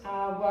this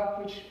work,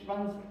 which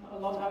runs a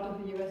lot out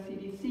of the US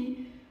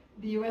CDC,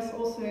 the US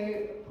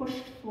also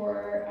pushed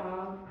for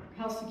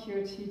health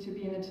security to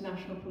be an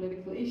international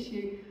political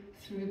issue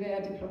through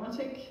their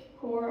diplomatic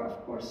corps,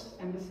 of course,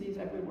 embassies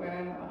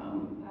everywhere,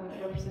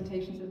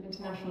 representations of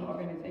international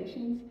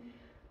organizations.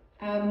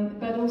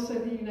 But also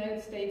the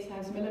United States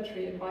has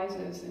military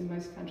advisors in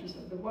most countries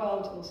of the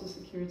world, also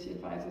security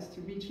advisors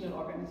to regional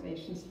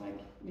organizations like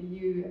the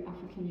EU,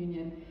 African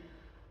Union.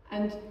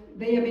 And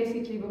they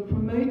basically were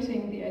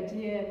promoting the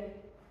idea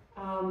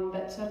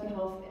that certain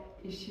health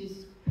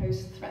issues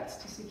pose threats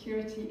to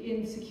security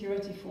in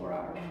security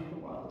fora around the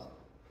world.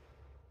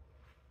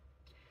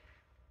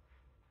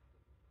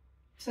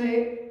 So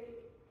it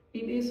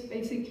is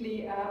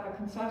basically a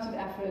concerted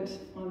effort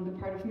on the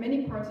part of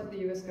many parts of the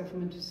US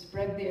government to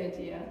spread the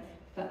idea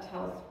that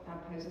health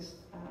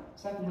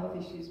certain health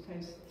issues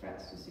pose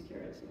threats to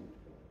security.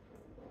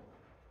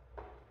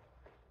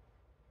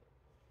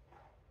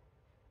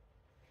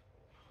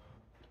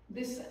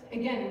 This,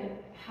 again,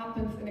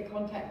 happens in a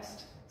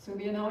context. So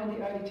we are now in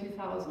the early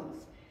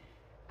 2000s.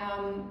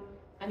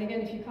 And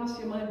again, if you cast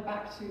your mind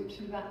back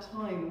to that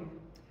time,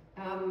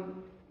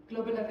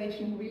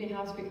 globalization really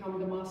has become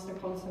the master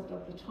concept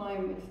of the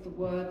time. It's the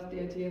word,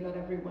 the idea that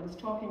everyone's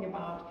talking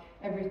about.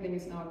 Everything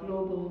is now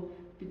global.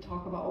 We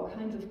talk about all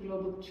kinds of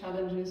global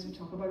challenges. We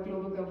talk about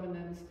global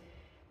governance.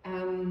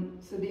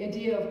 So the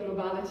idea of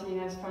globality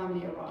has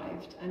firmly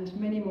arrived, and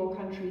many more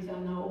countries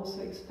are now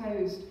also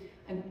exposed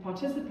and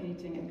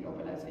participating in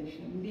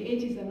globalization. In the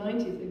 80s and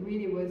 90s, it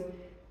really was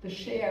the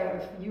share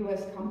of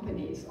US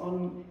companies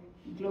in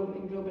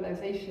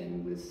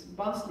globalization was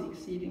vastly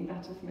exceeding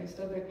that of most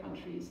other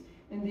countries.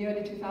 In the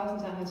early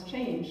 2000s, that has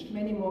changed.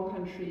 Many more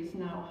countries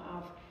now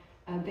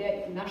have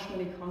their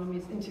national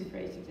economies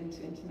integrated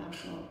into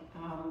international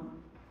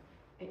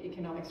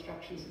economic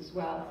structures as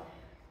well.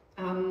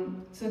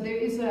 So there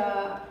is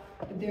a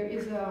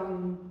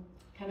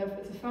kind of,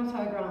 it's a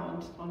fertile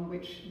ground on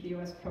which the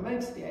US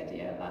promotes the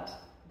idea that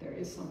there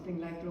is something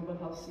like global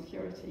health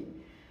security.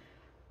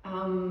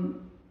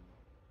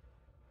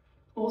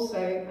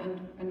 Also,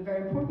 and a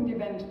very important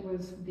event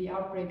was the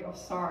outbreak of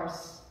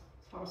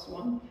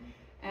SARS-1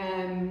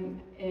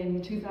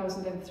 in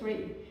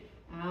 2003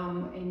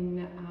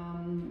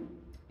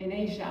 in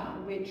Asia,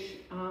 which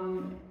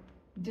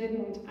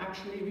didn't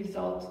actually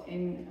result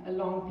in a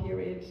long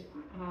period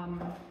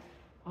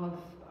of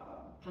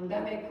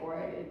pandemic, or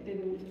it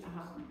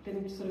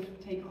didn't sort of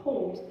take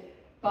hold,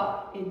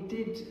 but it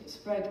did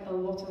spread a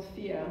lot of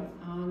fear.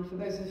 And for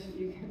those of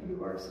you who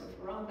were sort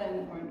of around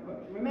then or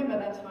remember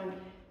that time,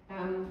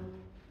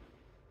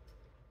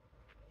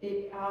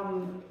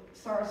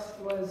 SARS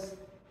was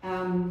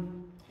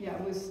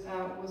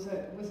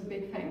a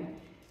big thing,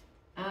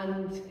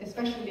 and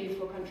especially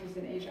for countries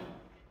in Asia.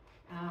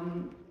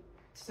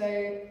 So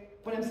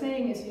what I'm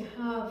saying is you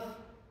have,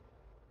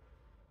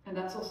 and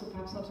that's also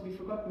perhaps not to be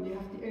forgotten, you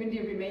have the only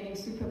remaining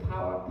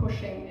superpower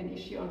pushing an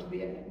issue onto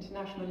the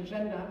international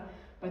agenda,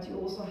 but you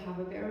also have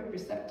a very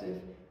receptive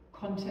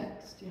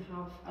context. You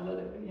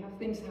have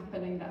things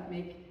happening that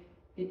make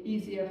it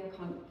easier for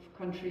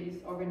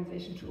countries,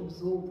 organizations to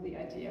absorb the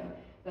idea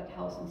that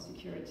health and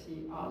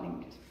security are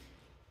linked.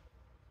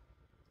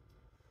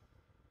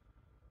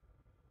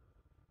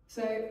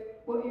 So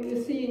what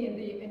you're seeing in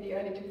the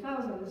early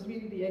 2000s is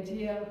really the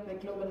idea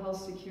that global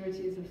health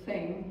security is a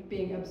thing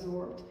being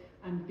absorbed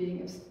and being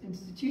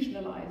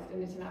institutionalized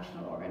in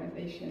international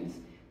organizations.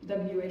 The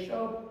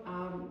WHO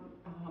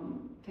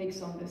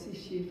takes on this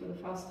issue for the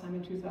first time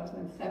in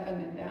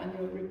 2007 in their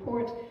annual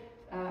report,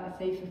 A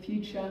Safer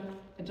Future,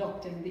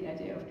 adopting the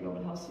idea of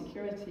global health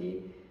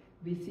security.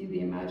 We see the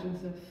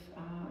emergence of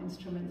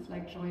instruments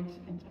like joint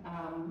and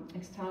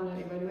external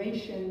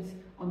evaluations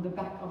on the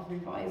back of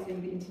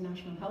revising the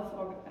international health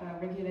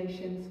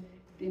regulations.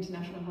 The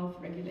international health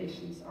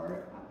regulations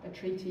are a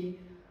treaty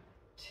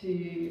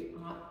to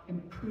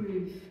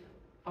improve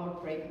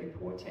outbreak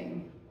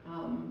reporting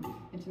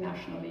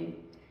internationally.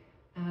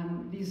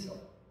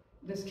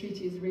 This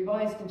treaty is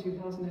revised in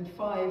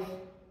 2005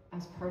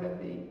 as part of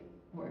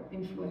or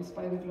influenced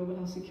by the global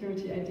health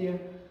security idea,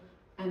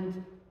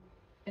 and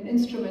an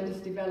instrument is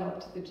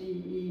developed, the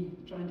GEE,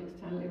 Joint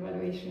External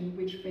Evaluation,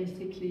 which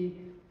basically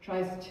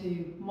tries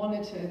to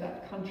monitor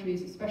that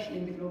countries, especially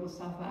in the Global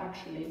South, are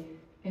actually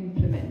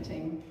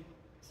implementing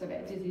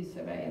disease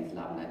surveillance,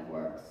 lab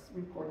networks,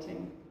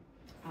 reporting.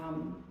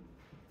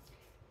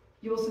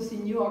 You also see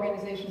new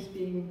organizations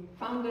being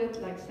founded,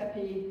 like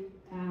CEPI,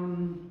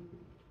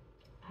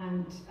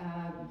 and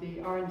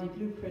the R&D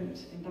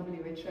blueprint in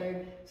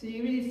WHO. So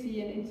you really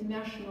see an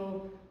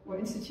international, or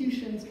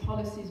institutions,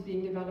 policies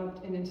being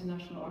developed in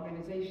international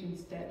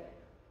organizations that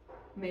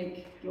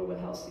make global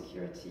health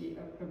security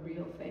a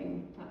real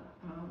thing,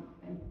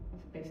 and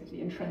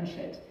basically entrench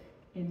it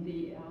in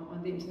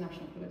on the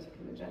international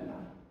political agenda.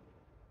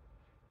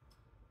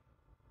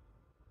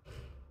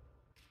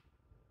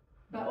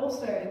 But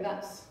also, and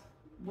that's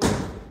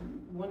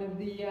one of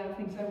the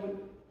things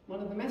one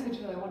of the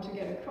messages I want to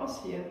get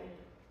across here,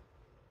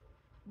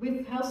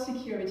 with health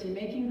security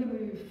making the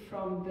move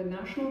from the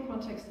national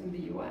context in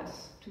the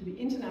US to the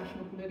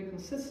international political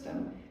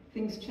system,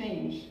 things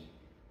change.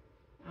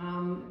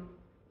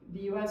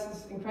 The US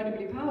is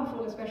incredibly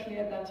powerful, especially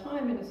at that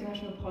time in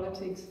international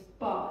politics,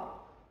 but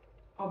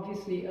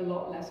obviously a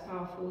lot less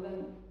powerful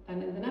than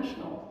in the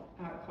national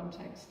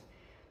context.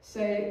 So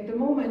the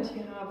moment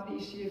you have the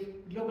issue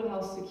of global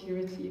health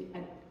security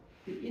at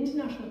the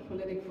international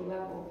political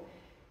level,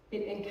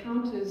 it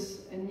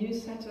encounters a new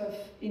set of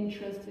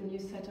interests, a new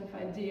set of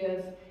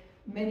ideas,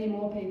 many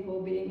more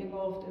people being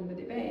involved in the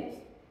debates.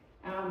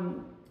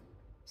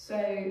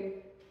 So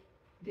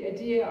the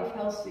idea of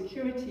health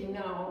security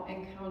now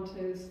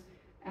encounters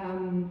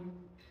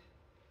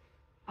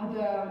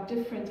other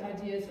different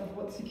ideas of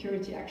what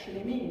security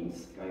actually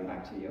means, going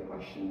back to your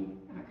question,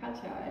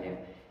 Katja, earlier.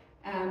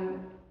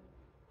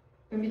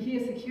 When we hear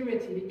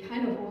security, we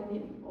kind of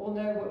all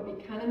know what we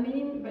kind of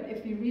mean, but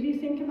if we really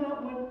think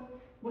about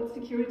what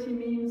security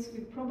means, we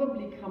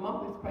probably come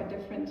up with quite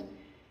different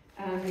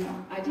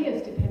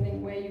ideas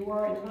depending where you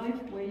are in life,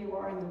 where you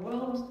are in the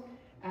world,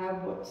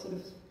 what sort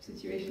of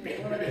situation the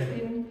world is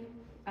in.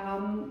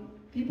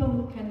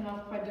 People can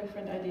have quite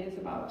different ideas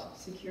about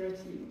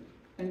security.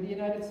 When the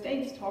United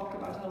States talked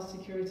about health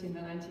security in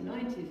the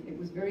 1990s, it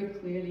was very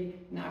clearly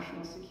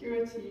national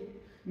security,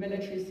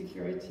 military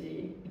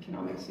security,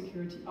 economic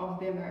security of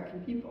the American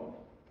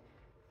people.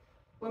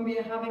 When we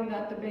are having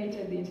that debate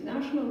at the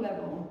international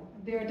level,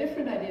 there are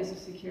different ideas of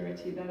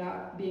security that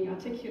are being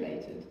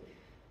articulated.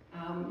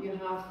 You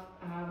have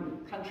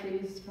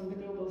countries from the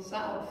global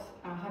south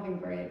having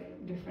very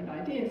different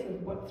ideas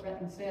of what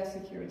threatens their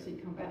security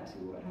compared to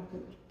what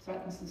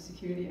threatens the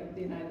security of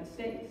the United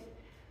States.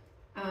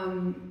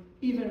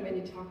 Even when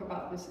you talk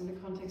about this in the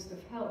context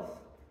of health,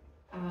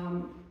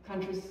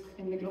 countries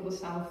in the global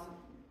south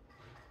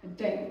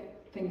don't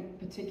think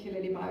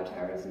particularly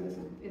bioterrorism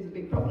is a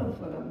big problem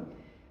for them.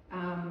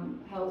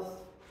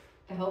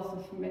 The health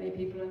of many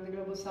people in the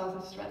global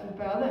south is threatened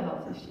by other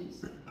health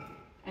issues,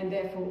 and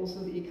therefore also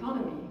the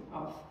economy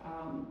of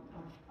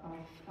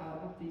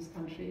these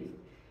countries.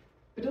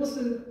 But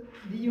also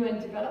the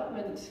UN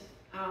Development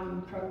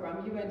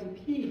Program,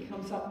 UNDP,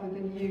 comes up with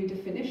a new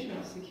definition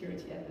of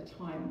security at the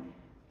time.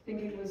 I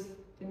think it was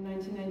in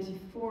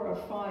 1994 or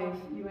 5,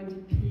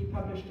 UNDP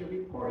published a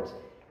report,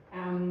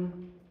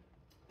 and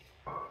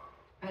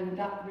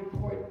that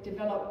report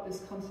developed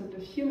this concept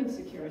of human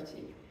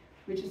security,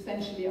 which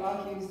essentially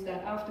argues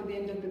that after the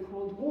end of the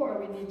Cold War,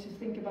 we need to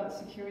think about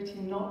security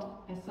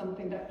not as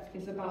something that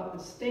is about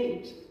the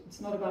state.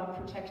 It's not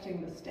about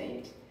protecting the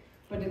state,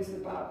 but it's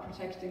about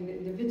protecting the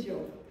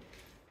individual.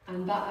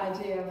 And that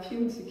idea of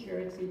human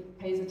security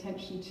pays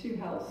attention to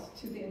health,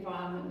 to the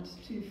environment,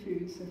 to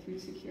food, so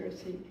food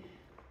security.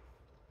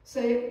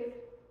 So,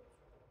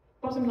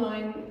 bottom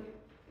line,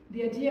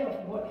 the idea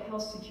of what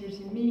health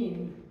security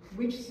means,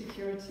 which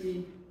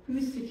security,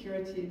 whose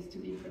security is to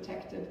be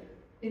protected,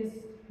 is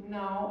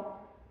now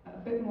a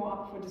bit more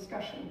up for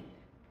discussion,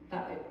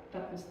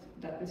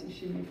 that this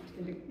issue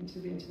moved into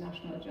the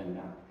international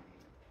agenda.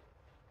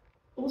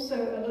 Also,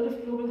 a lot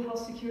of global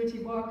health security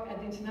work at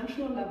the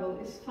international level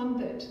is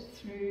funded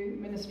through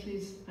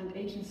ministries and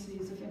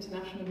agencies of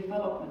international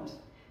development.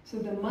 So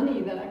the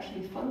money that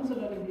actually funds a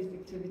lot of these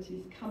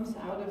activities comes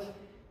out of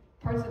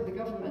parts of the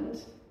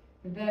government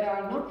that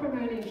are not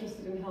primarily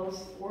interested in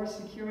health or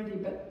security,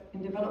 but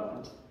in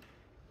development.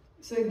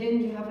 So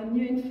again, you have a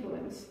new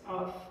influence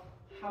of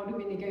how do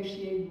we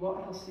negotiate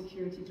what health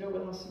security,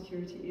 global health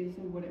security is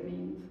and what it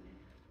means.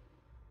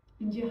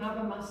 And you have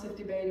a massive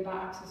debate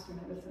about access to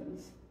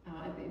medicines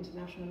at the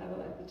international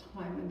level at the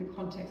time in the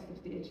context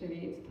of the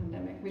HIV/AIDS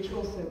pandemic, which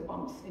also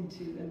bumps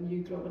into the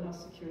new global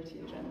health security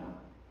agenda.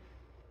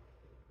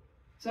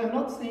 So I'm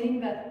not saying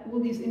that all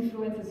these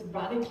influences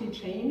radically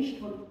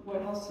changed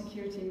what health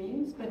security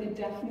means, but it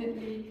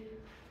definitely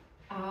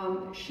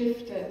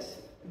shifted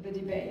the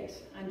debate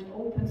and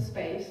opened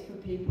space for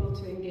people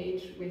to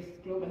engage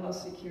with global health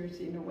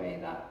security in a way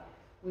that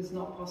was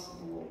not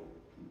possible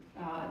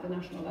at the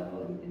national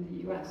level in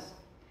the US.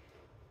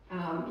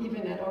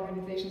 Even at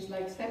organizations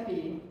like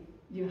CEPI,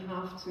 you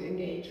have to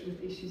engage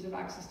with issues of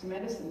access to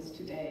medicines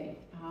today.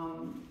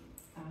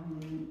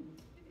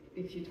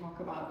 If you talk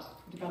about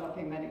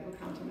developing medical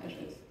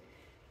countermeasures,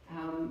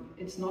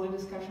 it's not a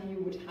discussion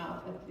you would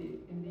have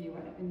in the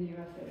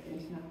US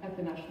at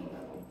the national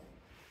level.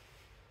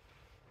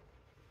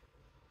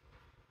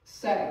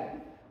 So,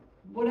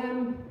 what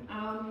I'm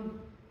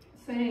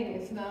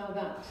saying is now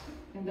that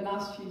in the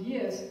last few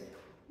years,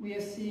 we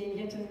are seeing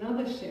yet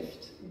another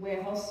shift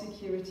where health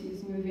security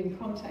is moving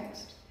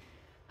context,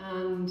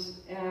 and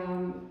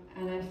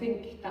I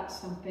think that's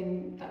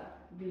something that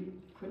we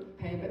could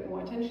pay a bit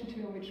more attention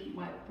to, which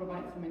might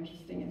provide some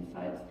interesting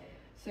insights.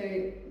 So,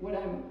 what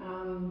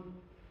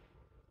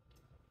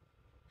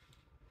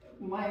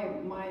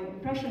my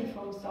impression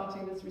from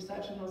starting this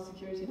research in health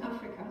security in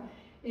Africa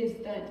is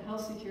that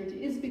health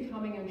security is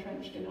becoming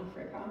entrenched in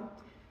Africa,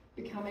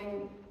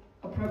 becoming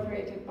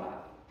appropriated by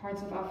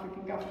parts of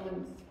African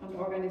governments and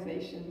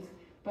organizations.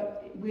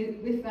 But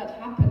with that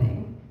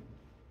happening,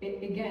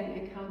 it again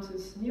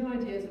encounters new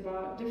ideas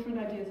different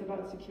ideas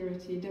about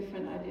security,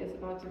 different ideas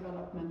about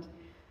development,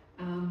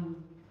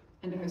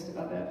 and a host of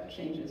other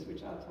changes,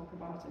 which I'll talk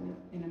about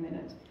in a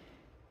minute.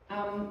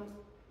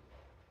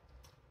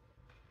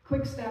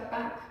 Quick step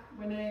back.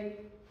 When I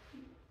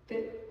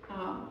did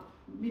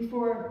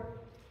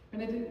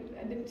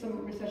I did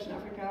some research in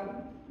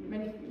Africa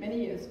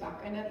many years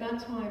back, and at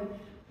that time,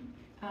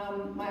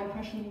 my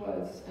impression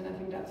was, and I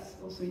think that's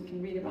also, you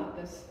can read about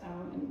this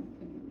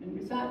in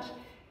research,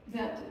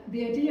 that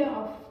the idea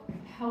of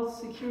health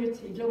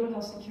security, global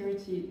health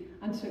security,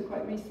 until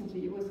quite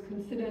recently, was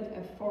considered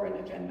a foreign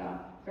agenda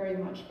very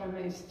much by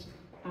most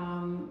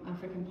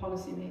African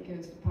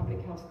policymakers, the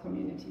public health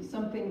community,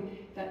 something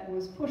that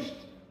was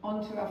pushed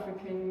onto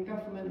African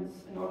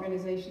governments and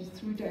organizations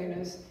through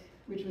donors,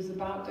 which was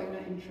about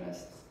donor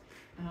interests.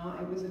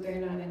 It was a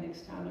donor and an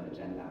external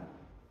agenda.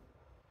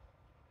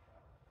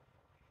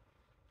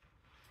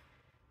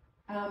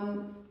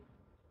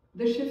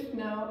 The shift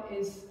now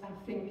is,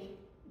 I think,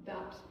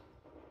 that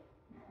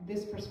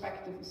this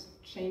perspective is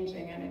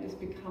changing, and it is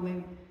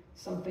becoming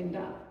something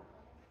that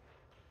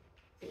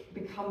it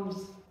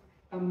becomes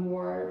a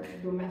more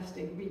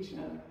domestic,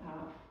 regional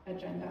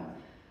agenda.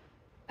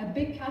 A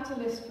big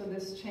catalyst for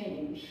this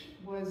change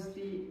was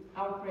the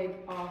outbreak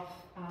of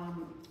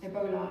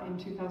Ebola in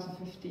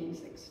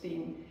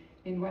 2015-16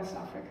 in West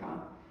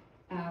Africa,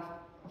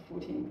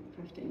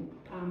 14-15,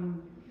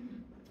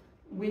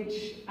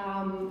 which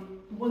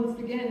once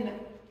again,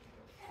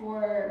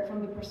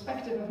 from the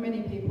perspective of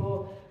many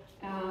people,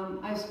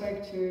 I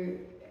spoke to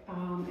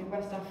in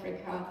West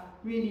Africa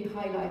really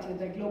highlighted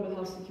that global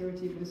health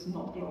security was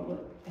not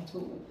global at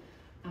all.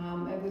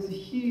 It was a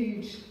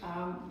huge,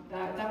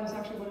 that was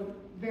actually one of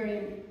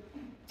very,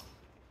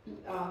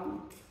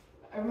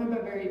 I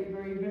remember very,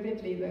 very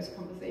vividly those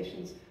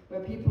conversations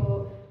where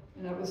people,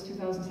 and that was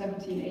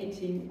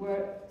 2017-18,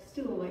 were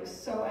still like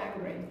so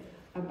angry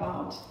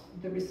about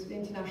the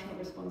international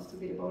response to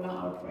the Ebola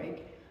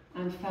outbreak,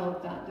 and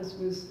felt that this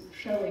was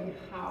showing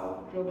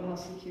how global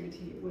health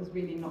security was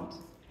really not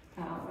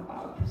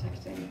about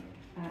protecting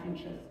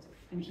interests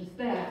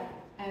there.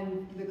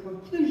 And the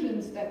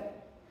conclusions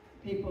that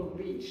people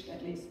reached,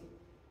 at least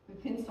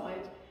with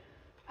hindsight,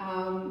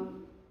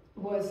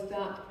 was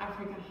that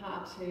Africa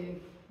had to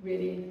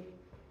really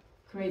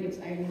create its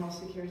own health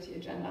security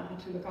agenda, had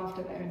to look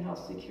after their own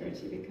health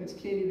security, because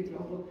clearly the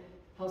global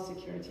health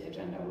security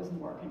agenda wasn't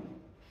working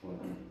for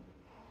them.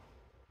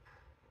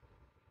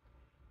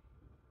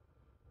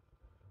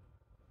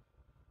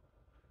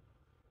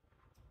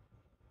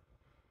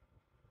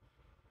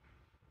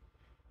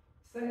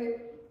 So,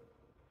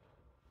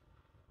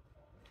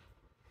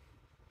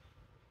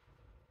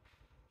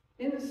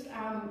 in this,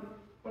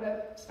 what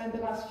I've spent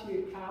the last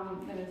few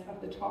minutes of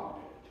the talk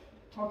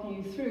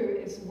talking you through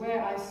is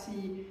where I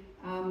see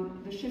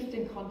the shift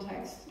in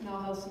context, now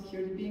health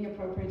security being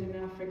appropriate in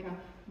Africa,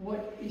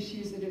 what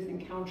issues it is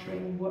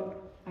encountering,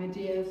 what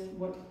ideas,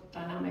 what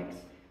dynamics,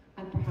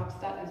 and perhaps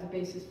that as a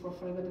basis for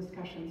further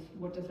discussions.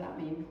 What does that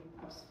mean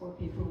perhaps for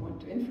people who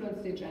want to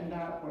influence the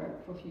agenda or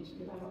for future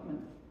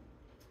development?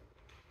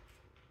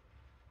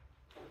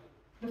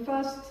 The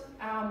first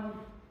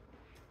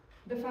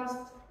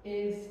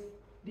is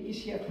the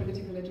issue of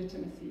political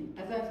legitimacy.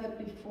 As I said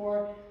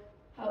before,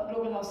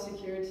 global health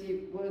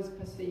security was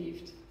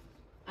perceived,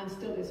 and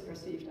still is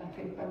perceived, I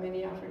think, by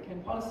many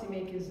African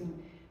policymakers and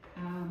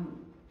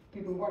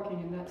people working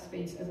in that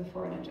space as a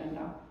foreign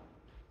agenda.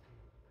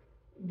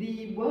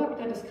 The work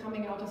that is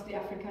coming out of the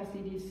Africa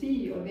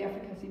CDC, or the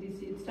Africa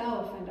CDC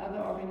itself and other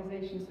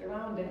organizations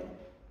around it,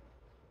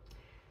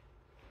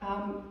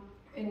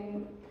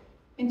 in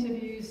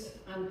interviews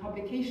and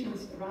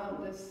publications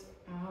around this,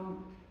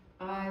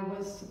 I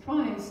was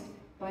surprised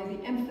by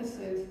the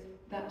emphasis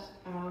that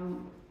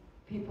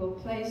people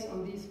place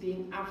on these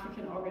being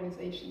African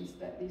organizations,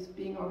 that these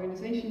being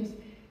organizations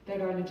that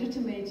are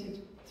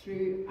legitimated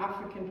through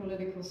African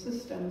political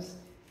systems,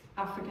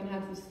 African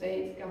heads of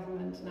states,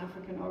 government, and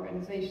African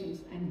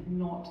organizations, and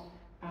not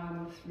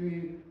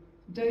through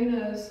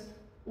donors,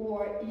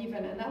 or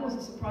even, and that was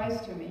a surprise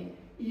to me,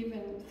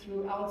 even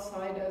through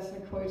outsiders,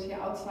 and quote here,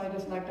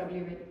 outsiders like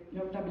WHO.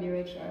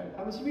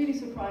 I was really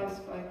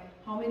surprised by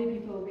how many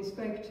people we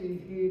spoke to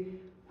who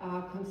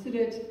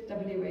considered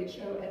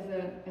WHO as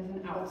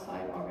an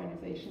outside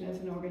organization, as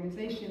an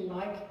organization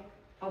like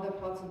other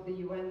parts of the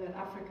UN that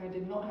Africa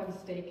did not have a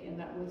stake in,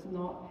 that was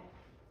not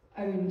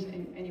owned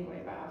in any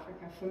way by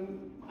Africa.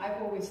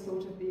 I've always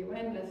thought of the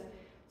UN as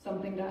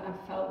something that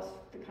I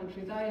felt the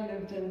countries I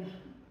lived in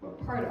were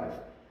part of,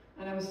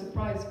 and I was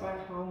surprised by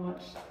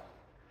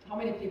how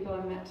many people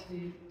I met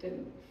who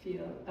didn't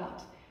feel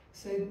that.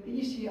 So the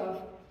issue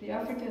of the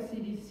Africa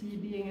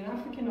CDC being an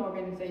African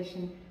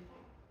organization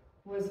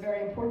was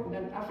very important,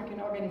 and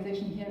African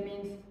organization here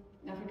means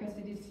Africa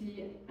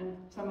CDC and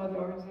some other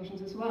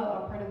organizations as well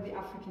are part of the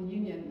African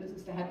Union. This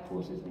is the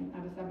headquarters in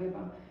Addis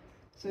Ababa.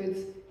 So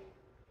it's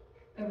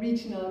a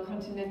regional,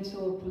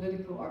 continental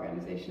political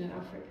organization in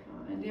Africa,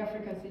 and the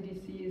Africa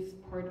CDC is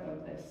part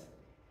of this.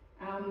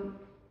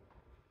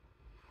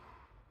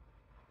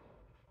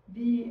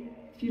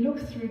 If you look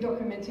through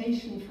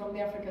documentation from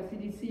the Africa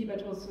CDC,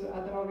 but also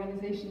other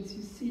organizations,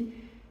 you see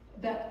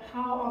that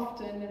how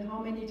often and how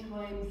many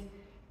times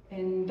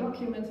in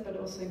documents, but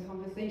also in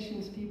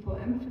conversations, people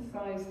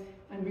emphasize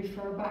and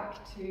refer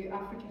back to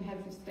African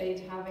heads of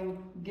state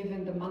having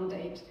given the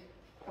mandate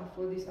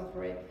for these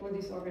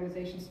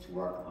organizations to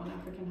work on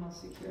African health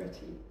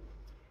security.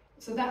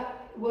 So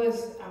that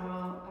was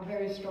a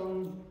very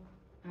strong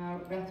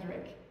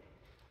rhetoric.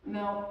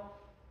 Now,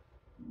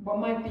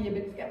 one might be a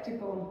bit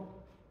skeptical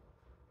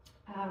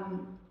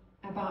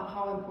about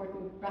how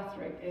important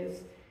rhetoric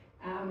is,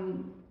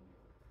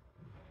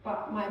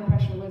 but my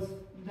impression was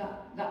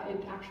that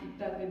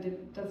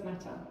it does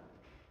matter.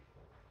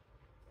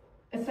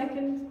 A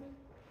second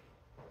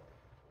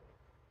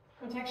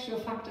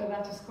contextual factor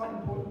that is quite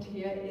important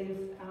here is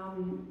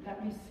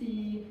that we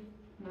see,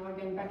 now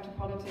again back to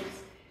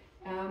politics,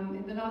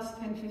 in the last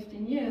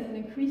 10-15 years, an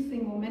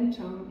increasing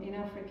momentum in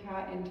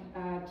Africa and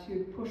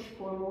to push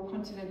for more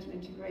continental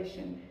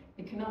integration,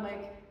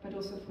 economic but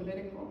also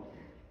political.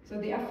 So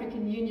the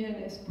African Union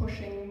is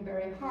pushing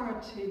very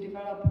hard to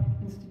develop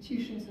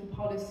institutions and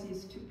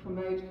policies to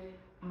promote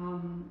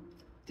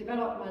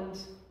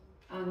development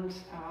and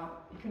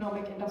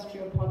economic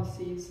industrial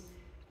policies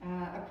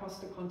across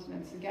the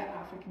continent to get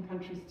African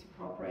countries to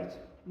cooperate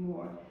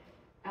more.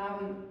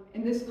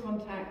 In this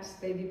context,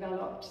 they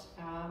developed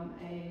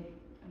a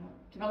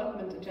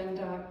development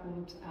agenda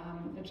called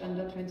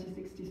Agenda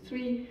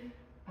 2063,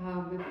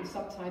 with the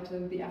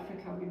subtitle "The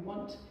Africa We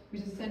Want,"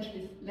 which is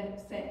essentially,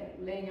 let's say,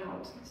 laying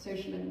out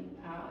social and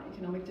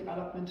economic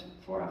development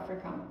for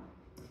Africa.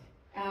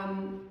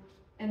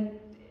 And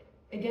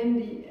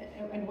again,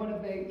 and one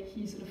of the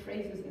key sort of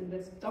phrases in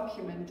this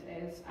document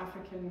is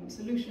African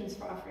solutions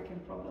for African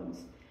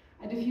problems.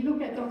 And if you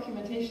look at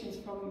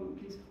documentations from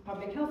these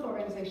public health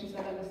organizations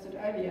that I listed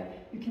earlier,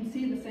 you can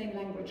see the same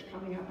language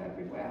coming up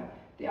everywhere.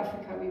 The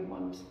Africa we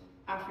want,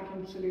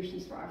 African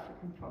solutions for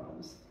African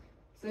problems.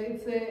 So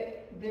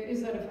there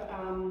is sort of,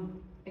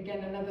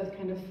 again, another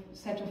kind of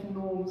set of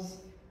norms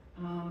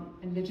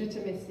and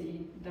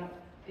legitimacy that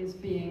is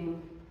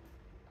being,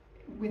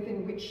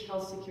 within which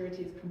health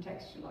security is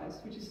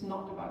contextualized, which is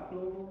not about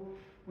global,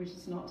 which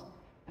is not,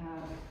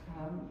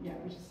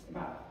 which is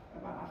about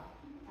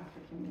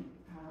African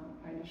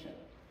ownership.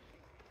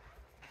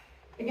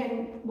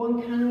 Again,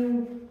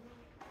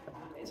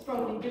 it's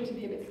probably good to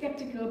be a bit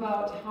skeptical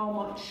about how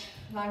much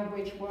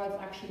language words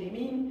actually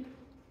mean.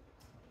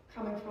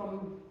 Coming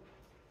from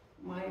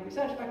my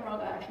research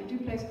background, I actually do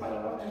place quite a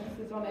lot of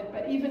emphasis on it,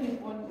 but even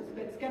if one is a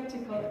bit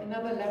skeptical,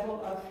 another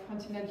level of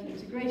continental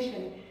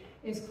integration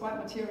is quite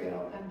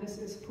material, and this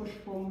is push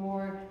for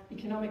more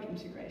economic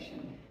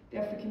integration. The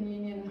African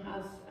Union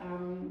has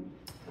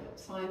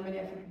signed, many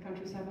African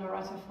countries have now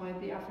ratified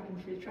the African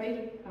Free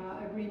Trade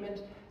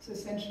Agreement, so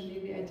essentially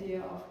the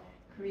idea of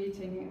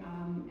creating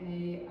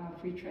a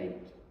free trade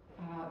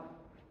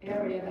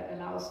area that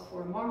allows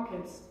for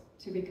markets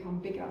to become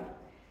bigger.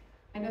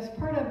 And as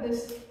part of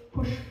this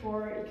push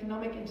for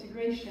economic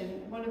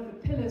integration, one of the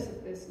pillars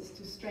of this is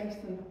to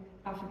strengthen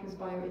Africa's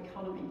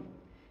bioeconomy.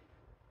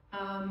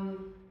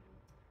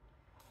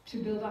 To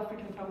build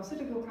African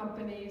pharmaceutical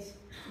companies,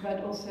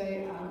 but also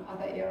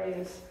other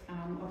areas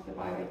of the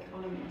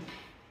bioeconomy.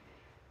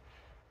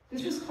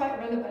 This is quite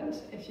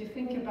relevant if you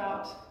think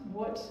about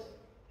what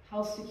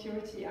health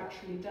security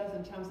actually does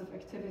in terms of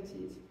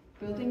activities.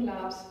 Building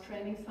labs,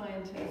 training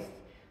scientists,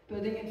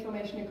 building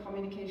information and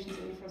communications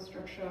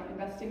infrastructure,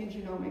 investing in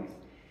genomics.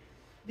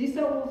 These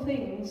are all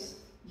things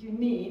you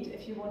need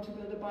if you want to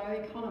build a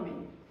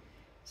bioeconomy.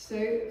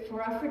 So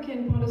for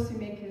African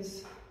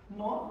policymakers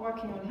not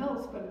working on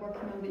health, but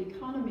working on the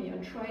economy,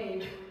 on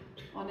trade,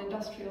 on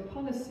industrial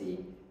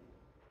policy,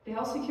 the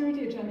health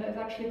security agenda is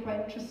actually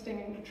quite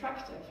interesting and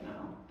attractive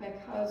now,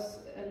 because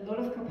a lot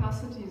of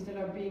capacities that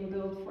are being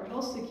built for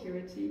health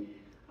security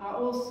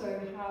also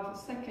have a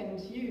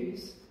second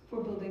use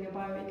for building a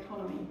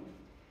bioeconomy.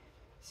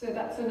 So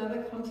that's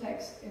another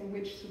context in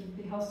which sort of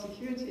the health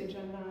security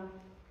agenda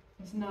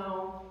is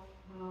now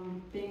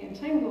being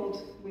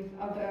entangled with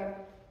other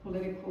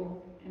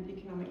political and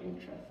economic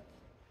interests.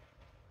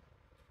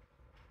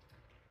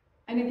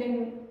 And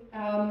again,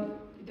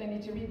 you don't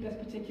need to read this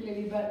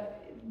particularly,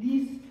 but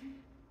these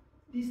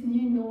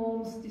new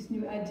norms, these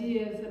new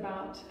ideas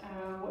about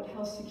what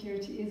health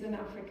security is in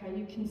Africa,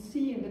 you can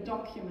see in the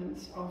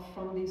documents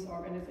from these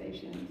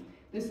organizations.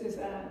 This is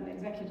an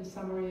executive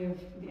summary of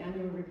the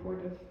annual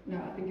report of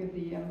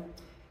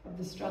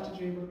the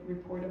strategy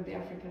report of the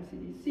Africa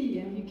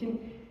CDC, and you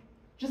can,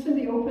 just in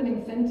the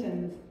opening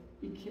sentence,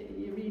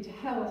 you read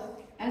health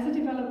as a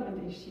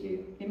development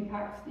issue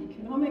impacts the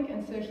economic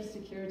and social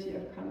security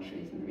of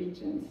countries and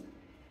regions.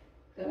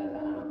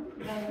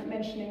 Then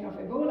mentioning of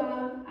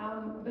Ebola,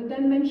 but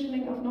then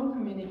mentioning of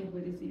non-communicable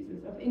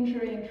diseases, of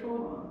injury and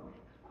trauma,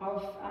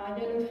 of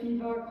yellow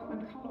fever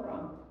and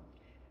cholera.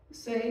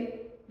 So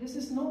this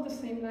is not the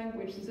same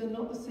language, these are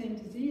not the same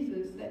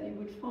diseases that you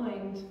would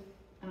find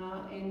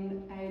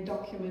in a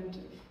document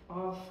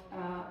of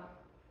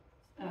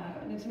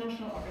an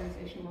international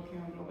organization working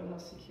on global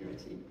health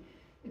security.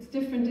 It's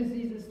different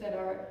diseases that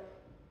are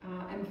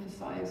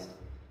emphasized,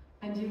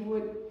 and you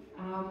would,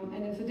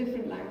 and it's a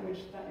different language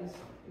that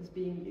is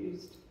being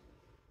used.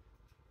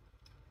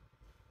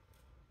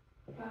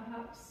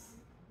 Perhaps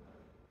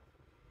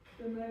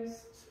the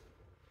most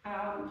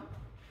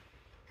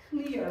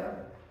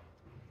clear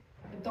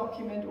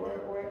document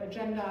or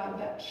agenda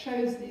that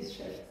shows these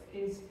shifts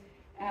is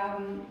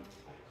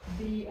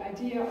the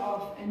idea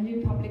of a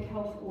new public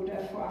health order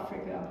for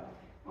Africa,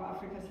 or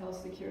Africa's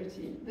health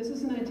security. This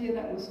is an idea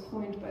that was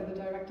coined by the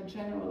Director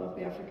General of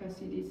the Africa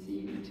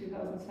CDC in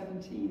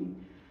 2017.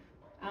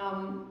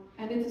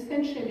 And it's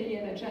essentially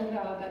an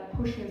agenda that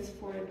pushes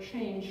for a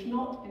change,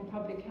 not in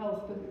public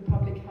health, but in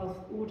public health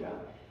order.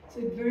 So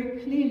it very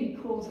clearly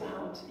calls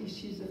out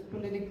issues of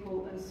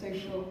political and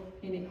social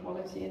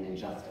inequality and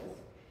injustice.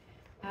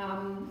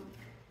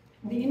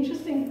 The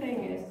interesting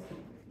thing is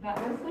that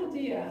this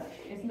idea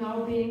is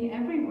now being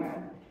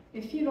everywhere.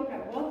 If you look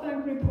at World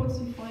Bank reports,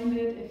 you find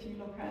it. If you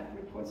look at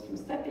reports from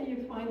CEPI,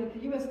 you find it,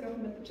 the US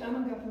government, the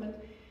German government.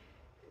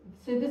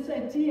 So this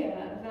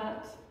idea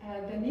that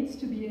there needs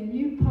to be a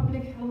new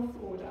public health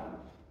order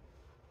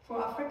for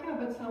Africa,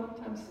 but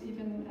sometimes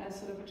even as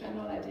sort of a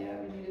general idea,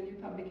 we need a new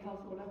public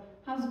health order,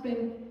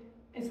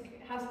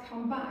 has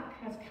come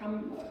back,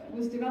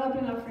 was developed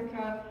in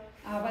Africa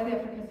by the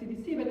Africa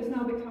CDC, but is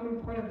now becoming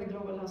part of the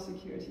global health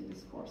security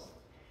discourse.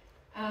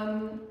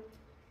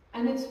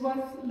 And it's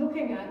worth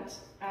looking at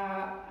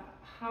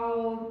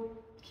how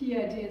key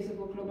ideas of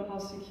what global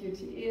health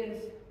security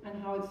is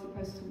and how it's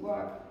supposed to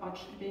work are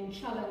being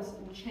challenged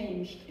and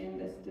changed in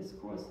this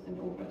discourse and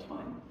over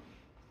time.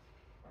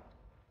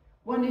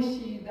 One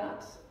issue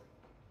that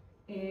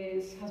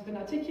has been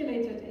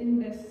articulated in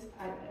this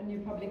new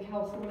public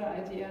health order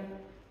idea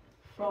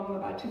from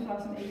about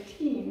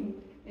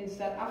 2018 is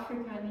that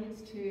Africa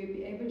needs to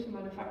be able to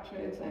manufacture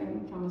its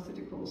own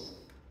pharmaceuticals.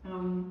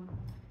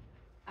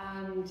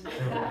 And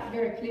that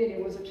very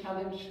clearly was a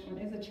challenge,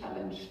 and is a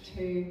challenge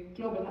to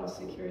global health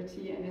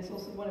security, and it's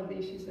also one of the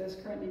issues that is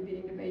currently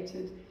being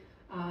debated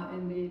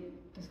in the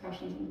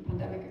discussions in the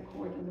Pandemic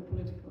Accord and the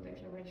Political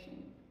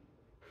Declaration.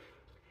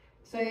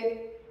 So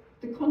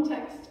the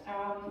context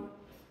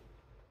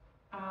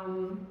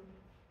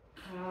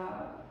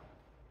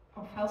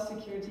of health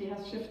security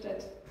has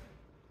shifted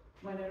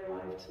when it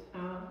arrived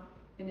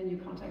in a new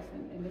context,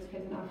 in this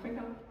case in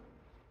Africa.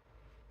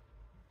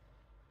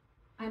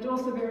 And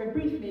also very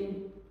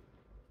briefly,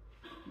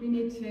 we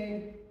need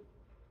to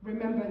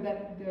remember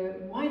that the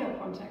wider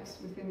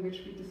context within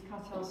which we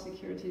discuss health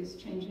security is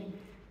changing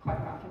quite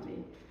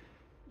rapidly.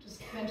 Just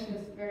to mention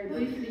this very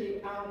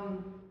briefly,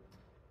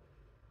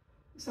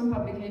 some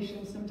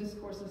publications, some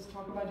discourses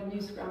talk about a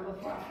new scramble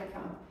for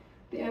Africa.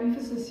 The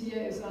emphasis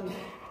here is on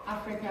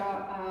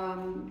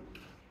Africa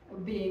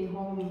being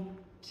home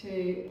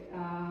to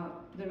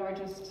the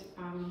largest,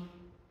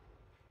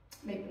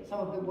 some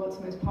of the world's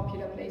most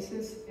popular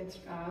places. It's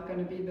going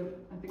to be,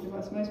 I think, the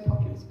world's most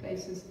populous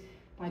places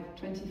by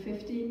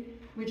 2050,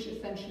 which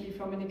essentially,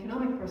 from an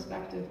economic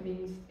perspective,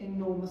 means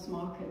enormous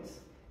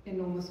markets,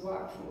 enormous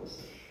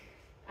workforce.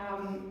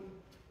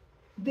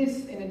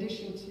 This, in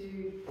addition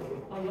to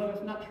a lot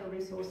of natural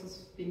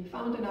resources being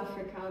found in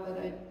Africa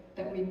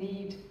that we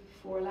need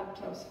for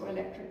laptops, for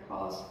electric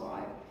cars,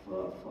 for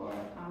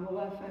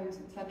mobile phones,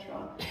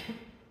 etc.,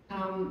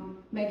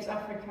 makes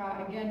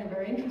Africa, again, a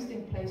very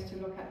interesting place to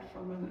look at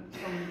from an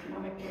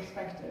economic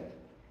perspective.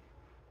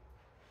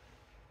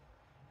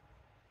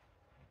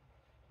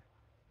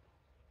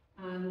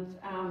 And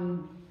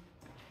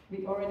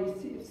we've already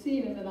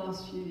seen in the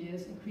last few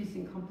years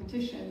increasing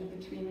competition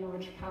between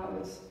large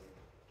powers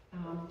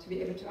to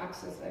be able to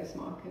access those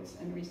markets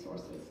and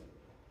resources.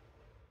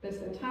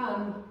 This, in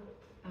turn,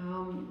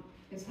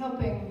 is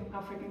helping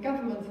African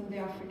governments and the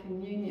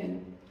African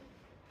Union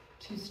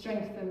to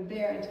strengthen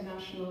their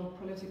international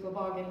political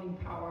bargaining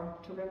power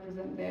to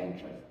represent their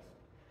interests.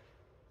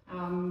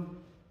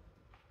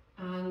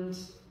 And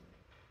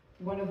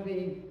one of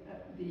the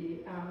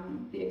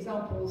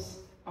examples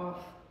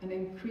of an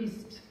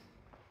increased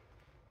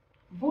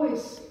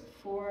voice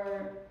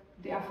for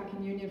the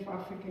African Union, for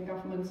African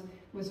governments,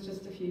 was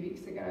just a few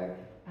weeks ago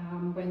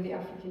when the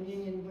African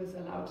Union was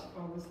allowed,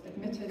 or was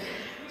admitted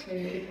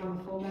to become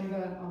a full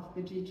member of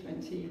the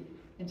G20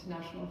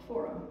 International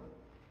Forum.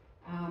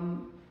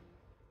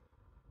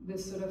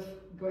 This sort of,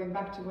 going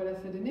back to what I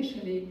said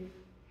initially,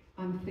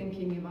 I'm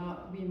thinking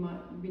about we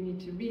need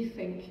to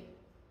rethink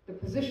the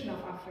position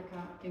of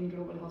Africa in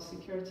global health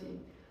security.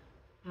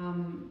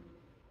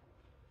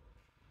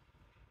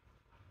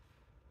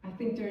 I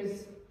think there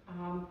is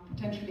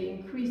potentially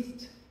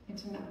increased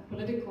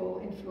political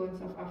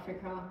influence of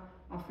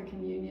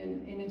African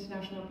Union in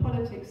international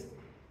politics.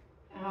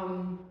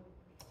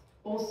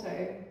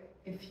 Also,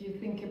 if you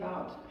think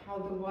about how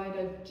the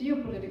wider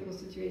geopolitical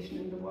situation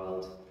in the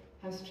world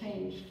has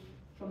changed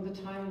from the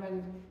time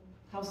when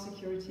health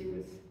security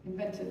was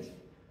invented.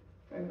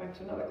 Going back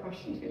to another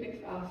question Felix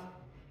asked.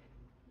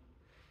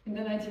 In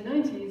the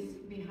 1990s,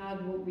 we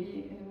had what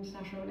we in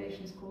international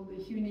relations call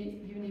the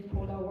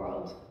unipolar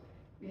world.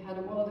 We had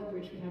a world in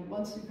which we had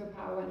one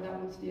superpower, and that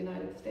was the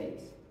United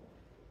States.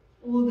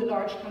 All the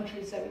large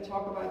countries that we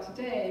talk about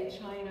today,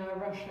 China,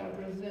 Russia,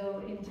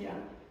 Brazil, India,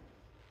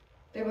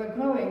 they were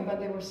growing, but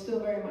they were still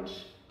very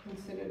much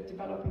considered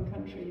developing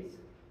countries.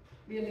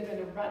 We live in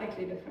a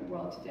radically different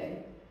world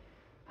today.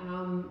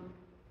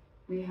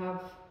 We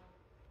have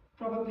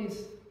probably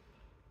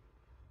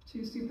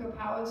two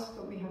superpowers,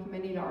 but we have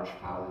many large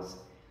powers.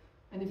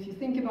 And if you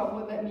think about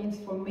what that means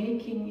for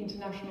making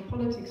international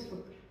politics, for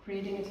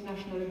creating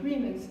international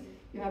agreements,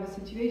 you have a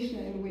situation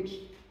in which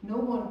no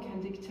one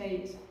can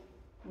dictate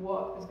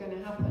what is going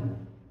to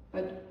happen.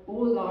 But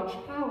all large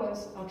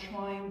powers are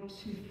trying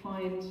to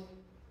find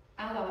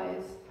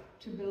allies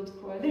to build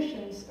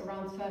coalitions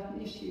around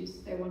certain issues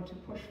they want to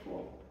push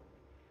for.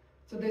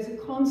 So there's a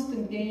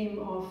constant game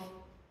of,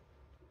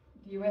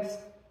 the US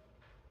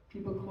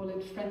people call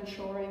it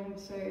friendshoring,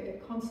 so a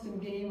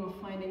constant game of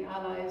finding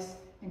allies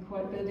and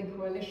building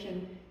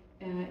coalition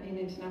in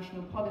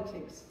international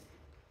politics.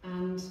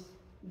 And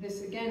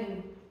this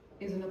again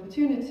is an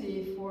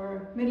opportunity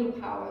for middle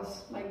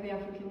powers like the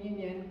African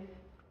Union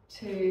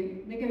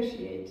to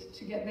negotiate,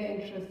 to get their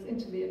interests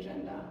into the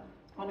agenda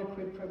on a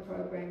quid pro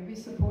quo going. We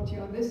support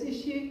you on this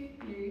issue,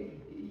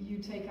 you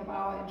take up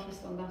our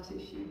interest on that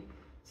issue.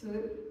 So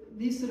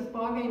these sort of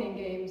bargaining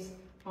games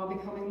are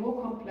becoming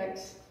more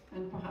complex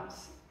and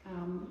perhaps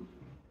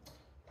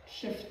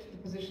shift the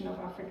position of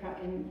Africa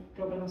in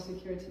global health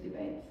security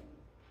debates.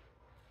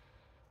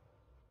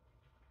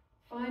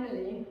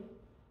 Finally,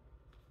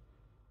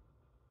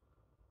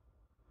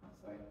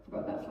 sorry,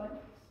 forgot that slide.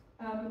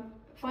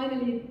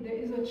 Finally, there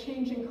is a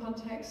change in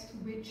context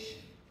which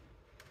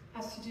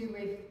has to do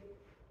with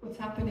what's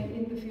happening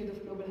in the field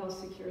of global health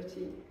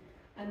security,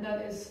 and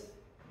that is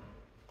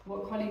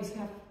what colleagues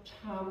have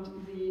termed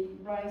the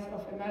rise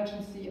of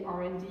emergency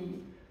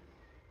R&D.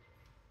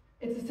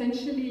 It's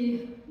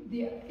essentially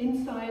the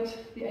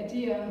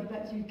idea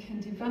that you can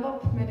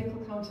develop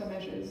medical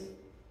countermeasures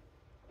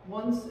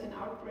once an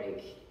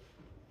outbreak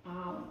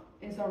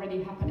is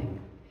already happening.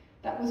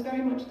 That was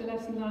very much the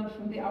lesson learned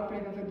from the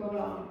outbreak of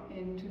Ebola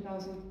in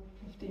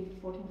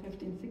 2014,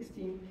 15,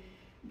 16,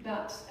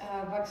 that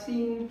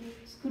vaccines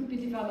could be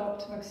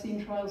developed,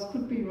 vaccine trials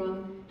could be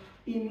run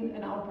in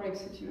an outbreak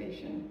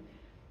situation.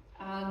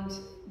 And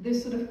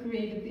this sort of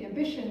created the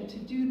ambition to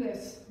do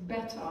this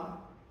better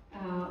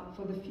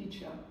for the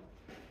future.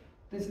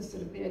 This is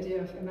sort of the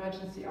idea of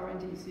emergency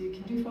R&D. So you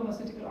can do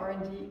pharmaceutical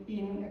R&D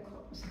in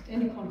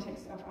any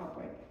context of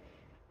outbreak.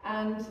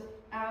 And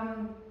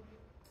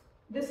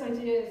this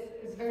idea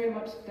is very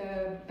much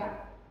the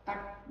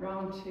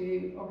background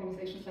to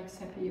organizations like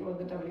CEPI or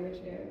the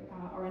WHO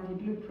R&D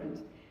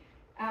blueprint.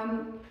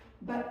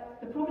 But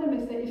the problem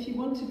is that if you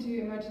want to do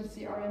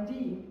emergency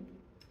R&D,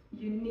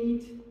 you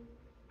need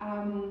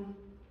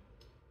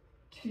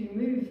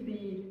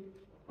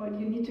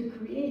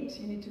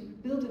you need to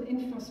build an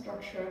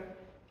infrastructure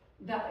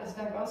that is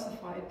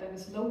diversified, that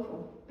is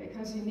local,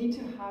 because you need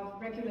to have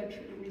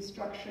regulatory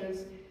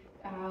structures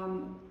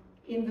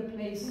in the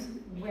place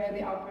where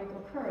the outbreak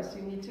occurs.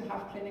 You need to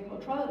have clinical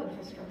trial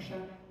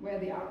infrastructure where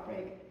the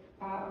outbreak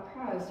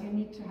occurs. You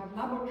need to have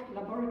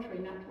laboratory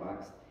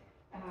networks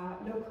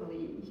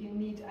locally. You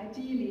need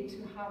ideally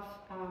to have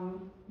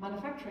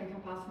manufacturing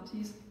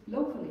capacities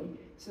locally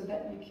so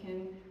that you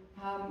can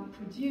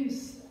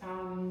produce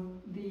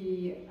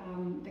the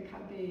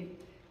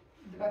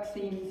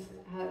vaccines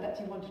that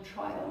you want to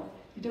trial.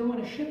 You don't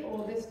want to ship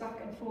all this back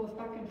and forth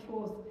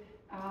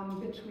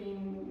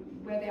between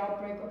where the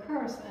outbreak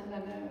occurs and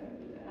then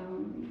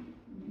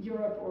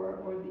Europe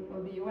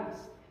or the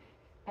US.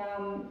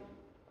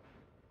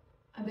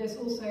 And there's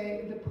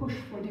also the push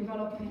for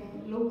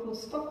developing local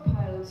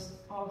stockpiles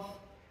of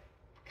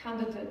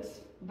candidate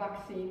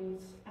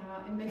vaccines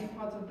in many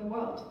parts of the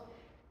world.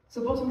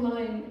 So bottom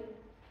line,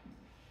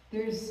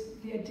 there's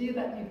the idea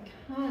that you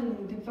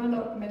can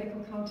develop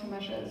medical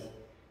countermeasures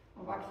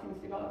or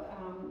vaccines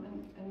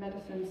and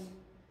medicines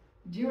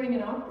during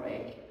an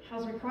outbreak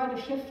has required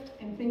a shift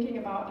in thinking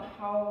about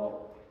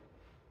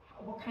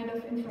what kind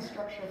of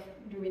infrastructure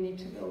do we need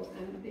to build,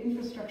 and the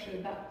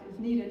infrastructure that is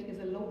needed is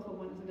a local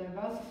one, is a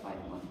diversified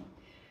one.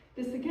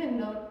 This again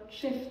now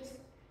shifts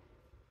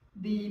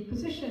the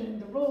position,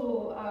 the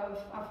role of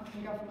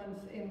African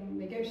governments in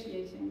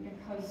negotiating,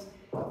 because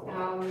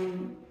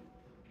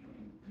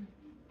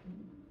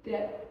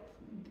that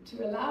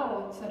to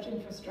allow such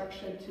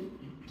infrastructure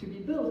to be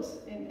built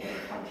in a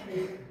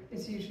country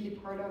is usually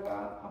part of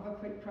a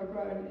quid pro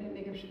quo in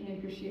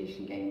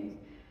negotiation games,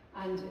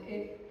 and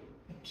it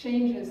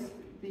changes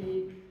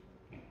the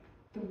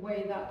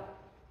way that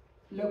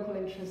local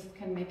interests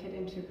can make it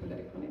into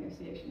political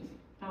negotiations.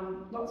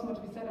 Lots more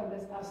to be said on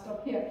this, I'll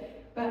stop here.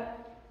 But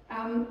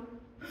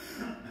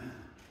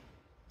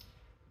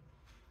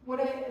what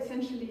I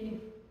essentially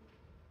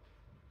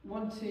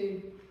want to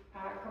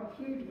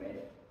conclude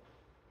with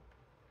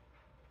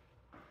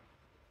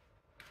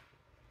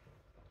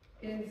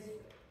is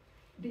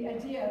the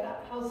idea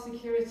that health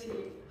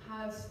security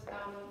has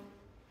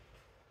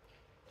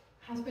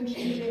been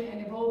changing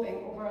and evolving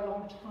over a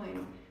long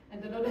time,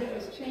 and a lot of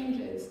those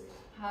changes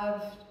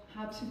have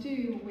had to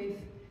do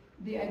with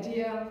the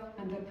idea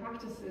and the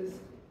practices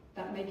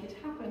that make it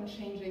happen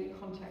changing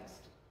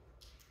context.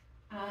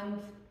 And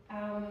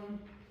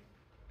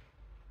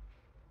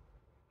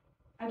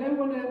I don't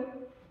want to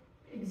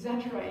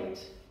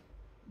exaggerate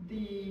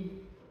the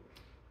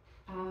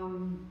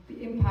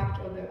impact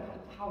or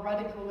how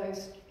radical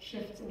those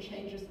shifts and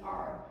changes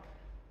are.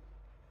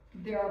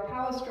 There are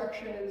power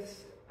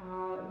structures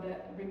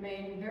that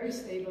remain very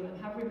stable and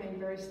have remained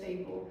very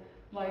stable,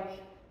 like,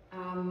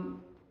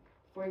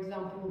 for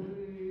example,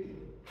 who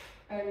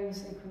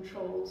owns and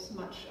controls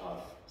much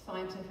of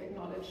scientific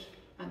knowledge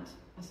and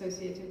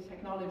associated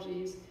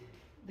technologies,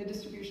 the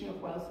distribution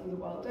of wealth in the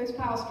world. Those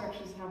power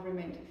structures have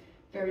remained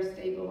very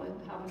stable and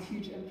have a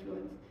huge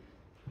influence.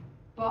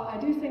 But I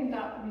do think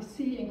that we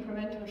see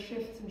incremental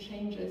shifts and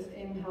changes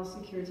in health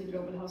security,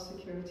 global health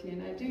security,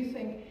 and I do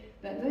think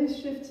that those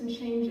shifts and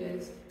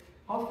changes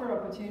offer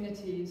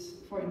opportunities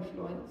for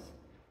influence.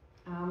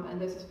 And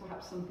this is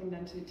perhaps something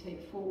then to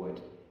take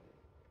forward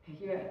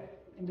here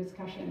in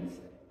discussions.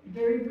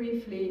 Very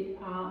briefly,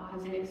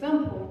 as an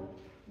example,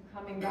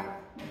 coming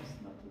back,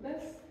 not to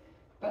this,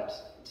 but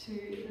to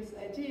this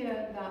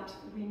idea that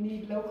we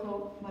need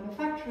local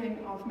manufacturing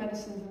of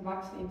medicines and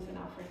vaccines in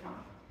Africa.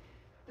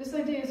 This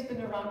idea has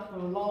been around for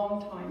a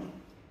long time,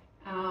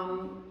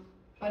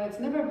 but it's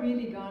never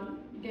really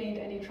gained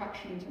any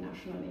traction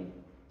internationally.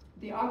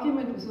 The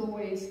argument was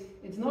always,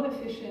 it's not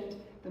efficient,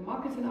 the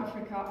markets in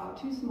Africa are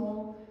too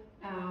small,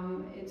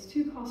 it's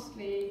too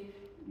costly,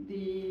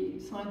 the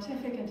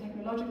scientific and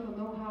technological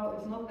know-how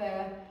is not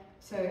there,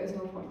 so there's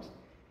no point.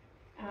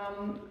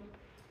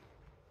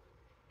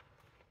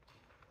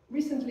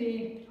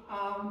 Recently,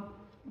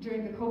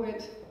 during the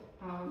COVID,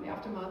 the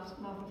aftermath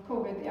of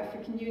COVID, the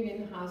African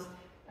Union has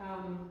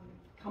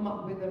come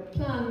up with a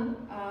plan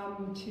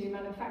to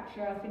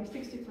manufacture, I think,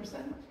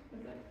 60%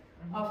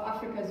 of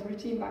Africa's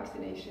routine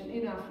vaccination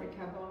in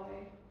Africa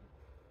by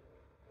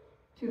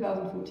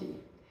 2014.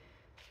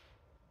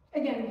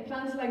 Again,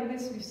 plans like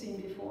this we've seen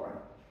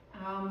before.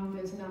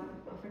 There's an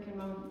African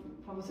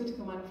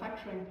pharmaceutical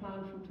manufacturing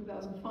plan from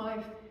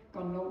 2005,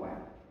 gone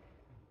nowhere.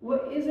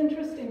 What is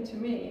interesting to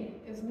me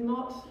is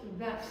not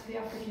that the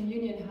African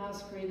Union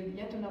has created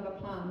yet another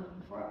plan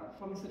for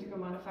pharmaceutical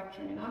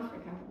manufacturing in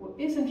Africa. What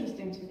is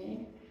interesting to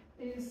me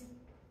is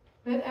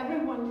that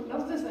everyone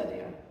loves this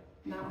idea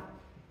now.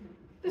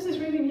 This is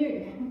really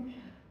new.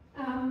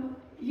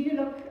 You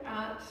look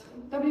at,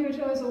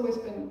 WHO has always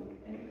been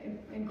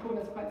in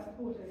corners quite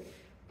supportive,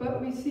 but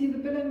we see the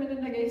Bill and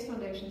Melinda Gates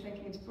Foundation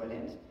thinking it's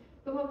brilliant.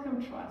 The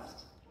Wellcome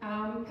Trust,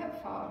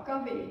 PEPFAR,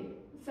 Gavi,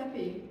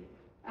 CEPI,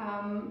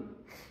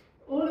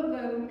 all of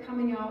them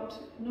coming out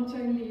not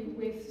only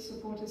with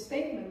supportive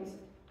statements,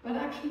 but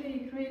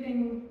actually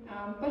creating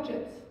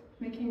budgets,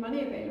 making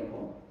money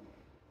available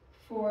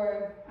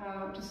for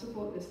to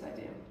support this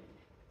idea.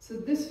 So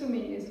this for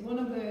me is one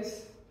of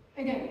those,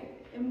 again,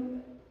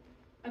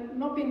 I'm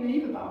not being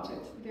naive about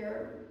it. There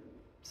are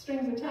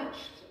strings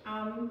attached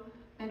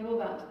and all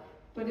that,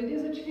 but it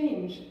is a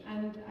change,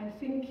 and I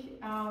think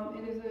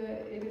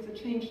it is a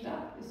change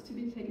that is to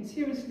be taken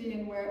seriously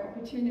and where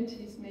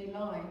opportunities may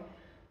lie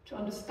to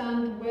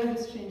understand where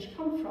this change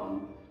comes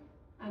from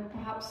and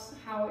perhaps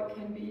how it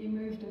can be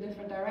moved in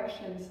different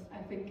directions. I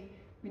think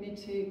we need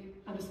to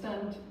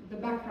understand the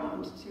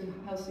background to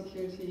how health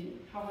security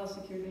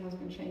has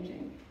been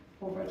changing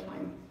over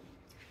time.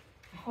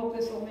 I hope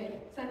this all made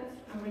sense.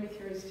 I'm really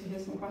curious to hear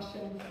some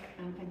questions,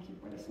 and thank you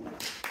for listening.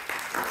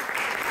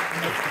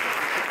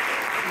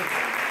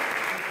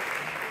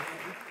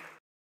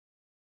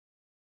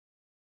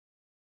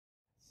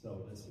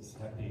 So this is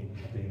happy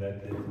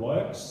that it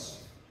works,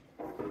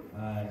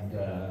 and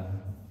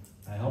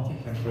I hope we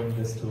can bring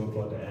this to a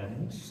good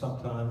end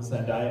sometimes.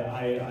 And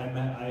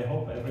I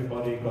hope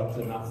everybody got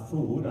enough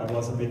food. I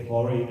was a bit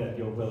worried that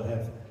you will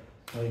have,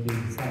 maybe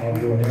some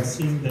of you have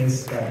seen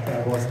this, that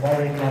I was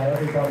worried not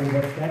everybody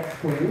would get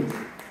food,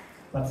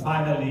 but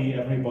finally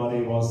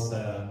everybody was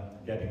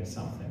getting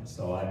something.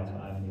 So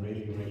I'm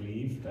really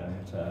relieved,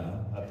 and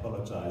I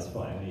apologize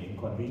for any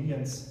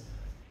inconvenience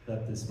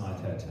that this might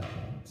have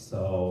happened.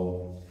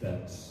 So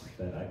that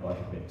I got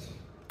a bit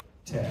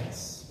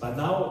tense. But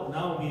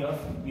now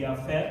we are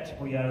fed.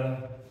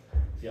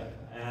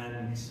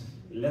 And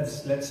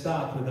let's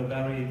start with a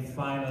very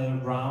final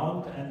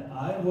round. And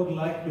I would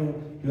like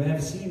you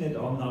have seen it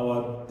on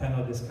our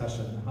panel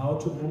discussion, how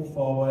to move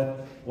forward,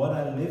 what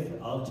are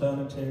lived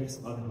alternatives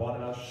and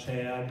what are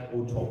shared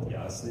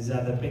utopias. These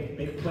are the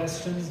big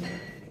questions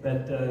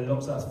that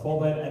looks us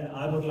forward. And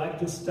I would like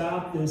to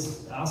start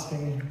this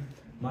asking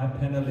my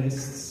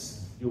panelists.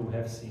 You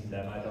have seen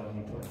them, I don't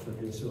need to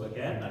introduce you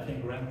again. I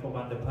think Remco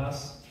van der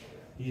Pas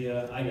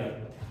here,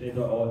 they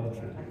were all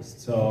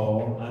introduced.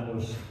 So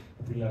Anush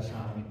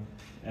Vilashami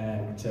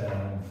and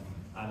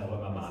Anna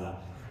Mamala.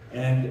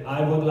 And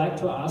I would like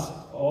to ask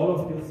all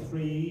of you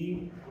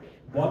three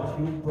what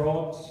you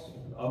brought,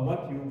 or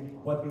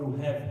what you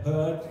have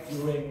heard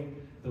during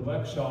the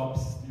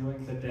workshops,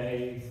 during the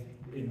day,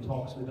 in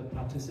talks with the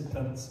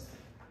participants,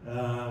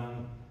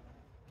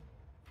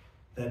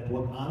 that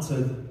would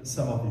answer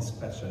some of these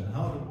questions.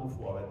 How to move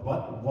forward?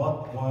 What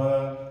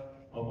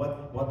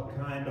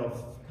kind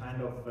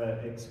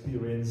of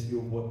experience you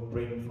would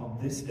bring from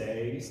this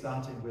day,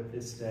 starting with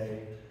this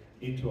day,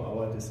 into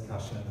our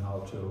discussion,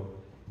 how to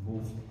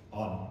move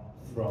on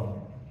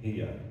from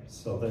here.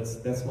 So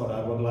that's what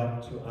I would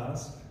like to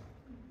ask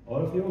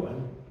all of you,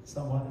 and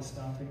someone is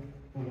starting.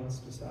 Who wants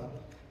to start?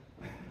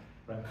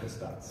 Remco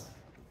starts.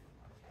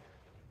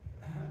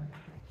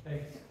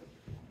 Thanks.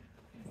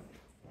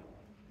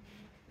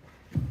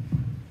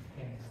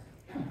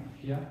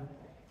 Yeah.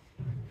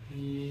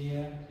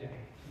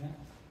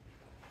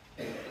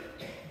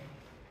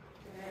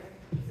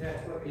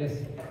 Yes.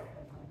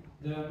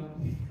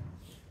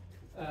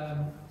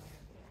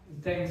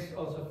 Thanks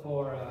also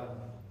for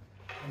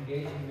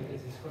engaging with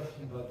this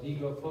discussion about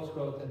degrowth,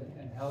 post-growth,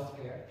 and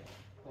healthcare.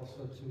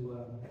 Also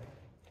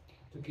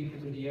to keep it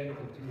to the end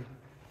and to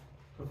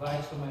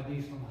provide some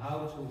ideas on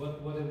how to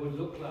what it would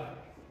look like,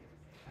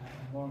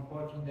 and more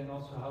important than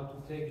also how to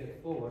take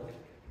that forward.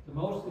 The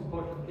most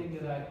important thing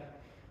that I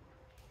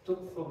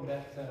took from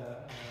that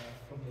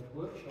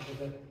workshop is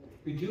that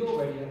we do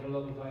already have a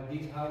lot of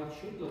ideas how it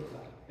should look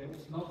like.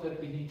 It's not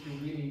that we need to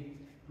really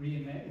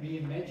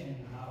reimagine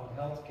how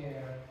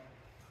healthcare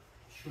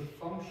should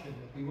function.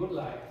 We would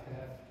like to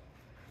have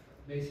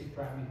basic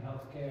primary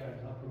healthcare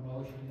and health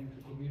promotion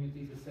into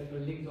communities, etc.,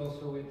 linked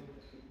also with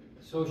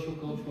social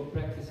cultural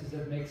practices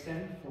that make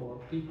sense for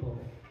people,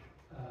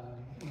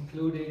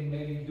 including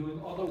maybe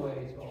doing other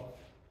ways of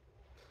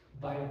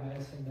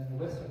biomedicine than the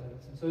Western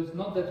medicine. So it's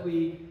not that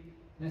we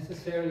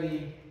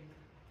necessarily,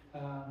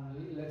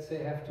 let's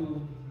say, have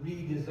to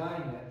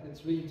redesign that.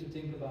 It's really to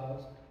think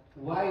about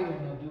why we're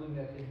not doing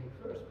that in the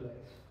first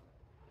place.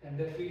 And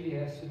that really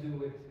has to do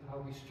with how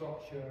we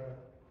structure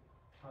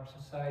our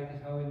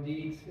societies, how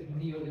indeed in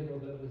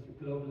neoliberal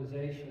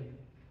globalization,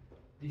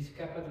 these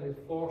capitalist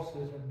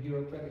forces and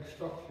bureaucratic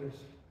structures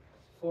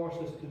force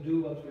us to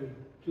do what we're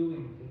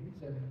doing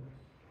things. And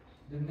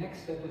the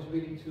next step is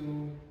really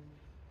to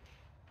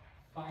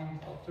find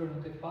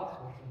alternative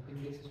pathways. I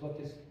think this is what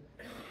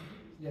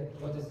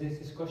this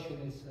discussion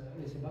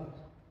is about.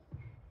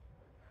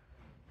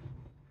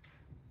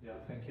 Yeah,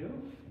 thank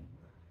you.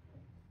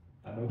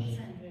 Anush?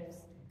 Andreas.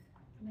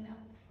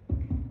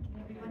 Can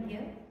everyone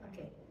hear?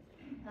 Okay.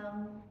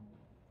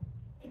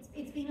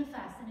 It's been a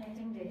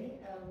fascinating day,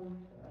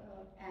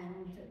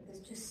 and there's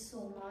just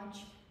so much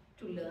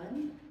to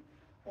learn,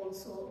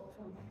 also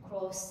from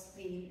across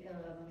the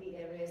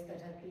areas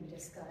that have been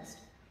discussed.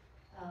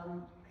 I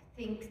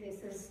think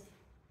this is.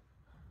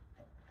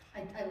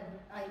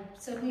 I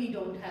certainly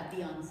don't have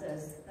the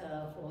answers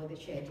for the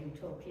shared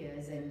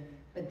utopias,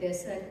 but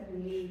there's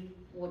certainly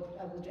what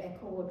I would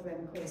echo what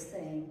Remco is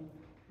saying,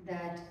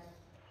 that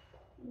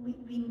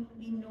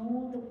we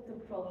know the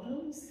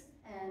problems,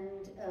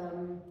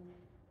 and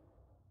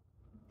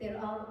there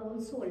are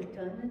also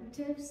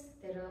alternatives.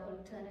 There are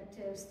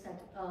alternatives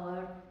that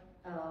are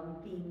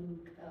being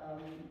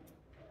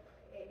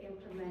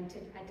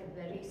implemented at a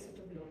very sort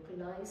of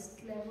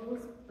localized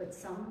levels, but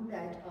some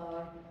that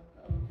are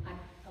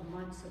at a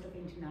much sort of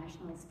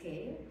international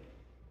scale.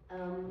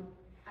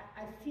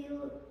 I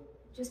feel,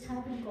 just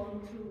having gone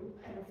through,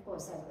 and of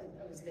course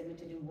I was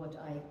limited in what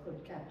I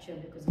could capture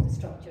because of the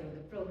structure of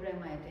the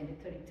program. I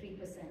attended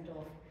 33%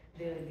 of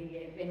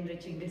the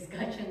enriching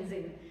discussions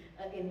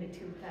in the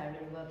two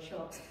parallel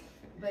workshops.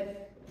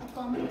 But a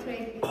common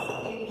thread is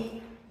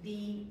clearly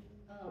the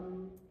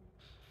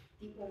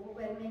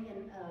overwhelming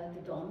and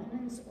the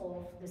dominance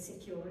of the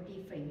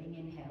security framing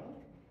in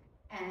health.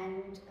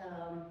 And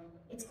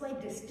it's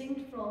quite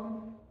distinct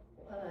from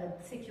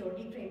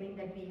security framing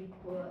that we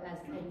were, as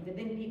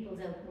within People's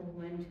Health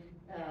Movement,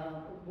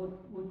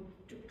 would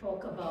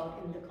talk about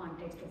in the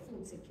context of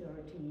food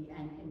security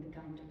and in the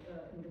kind of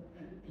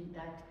in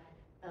that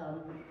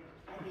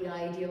the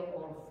idea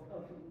of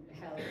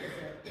health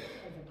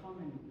as a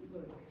common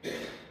good.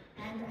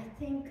 And I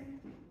think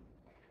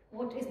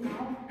what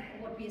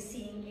we are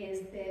seeing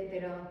is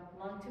there are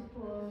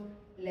multiple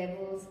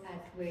levels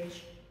at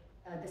which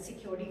the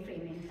security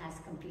framing has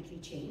completely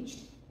changed,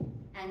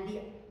 and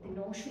the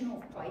notion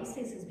of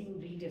crisis is being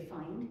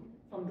redefined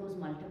from those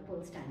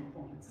multiple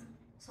standpoints.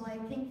 So I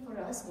think for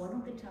us, one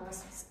of the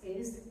tasks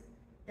is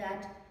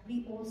that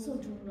we also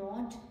do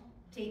not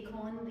take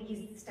on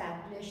these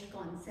established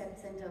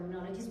concepts and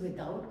terminologies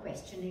without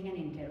questioning and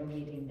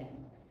interrogating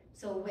them.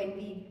 So when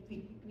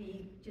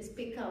we just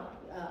pick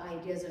up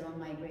ideas around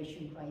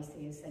migration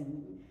crisis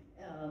and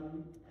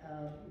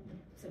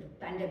sort of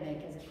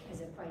pandemic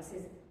as a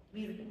crisis,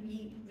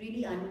 we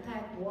really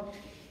unpack what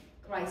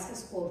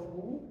crisis for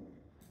who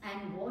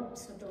and what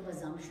sort of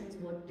assumptions,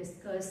 what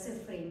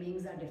discursive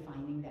framings are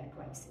defining that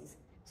crisis.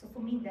 So for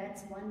me,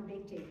 that's one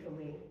big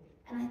takeaway.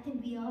 And I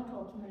think we are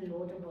talking a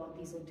lot about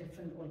these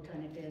different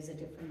alternatives, a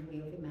different way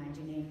of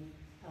imagining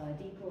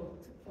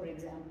degrowth, for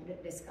example,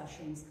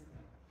 discussions.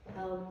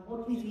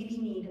 What we really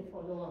need a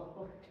follow-up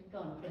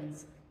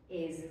conference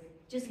is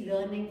just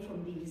learning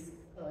from these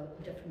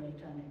different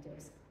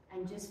alternatives.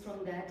 And just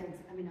from that,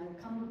 I'll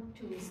come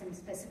to some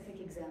specific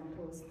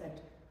examples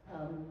that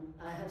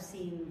I have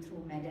seen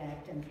through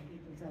MedAct and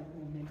People's Health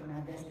Movement and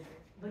others.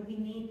 But we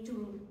need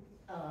to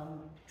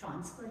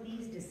transfer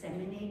these,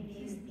 disseminate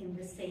these in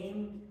the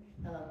same,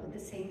 with the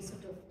same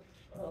sort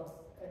of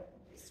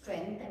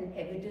strength and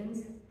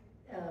evidence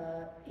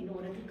in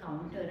order to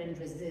counter and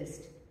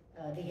resist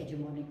the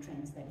hegemonic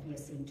trends that we are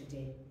seeing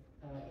today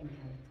in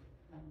health.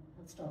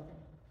 I'll stop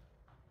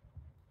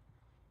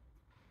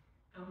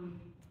there.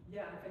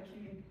 Yeah, thank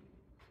you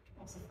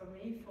also for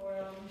me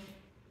for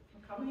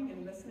coming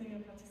and listening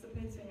and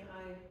participating.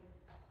 I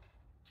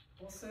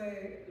also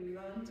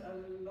learned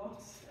a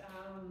lot,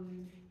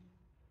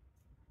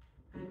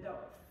 and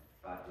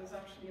I was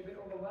actually a bit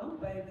overwhelmed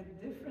by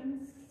the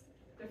different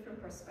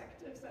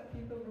perspectives that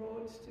people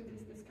brought to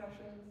these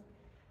discussions.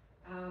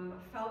 I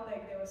felt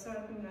like there were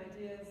certain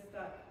ideas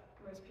that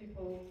most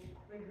people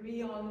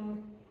agree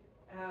on,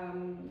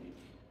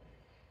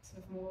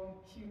 sort of more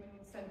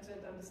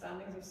human-centered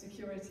understandings of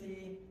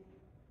security,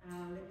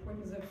 the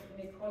importance of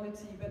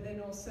inequality, but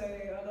then also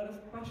a lot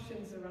of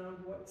questions around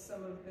what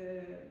some of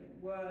the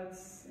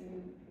words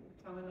in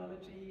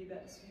terminology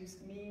that's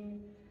used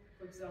mean.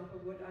 For example,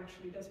 what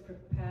actually does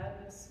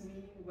preparedness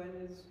mean? When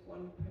is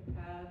one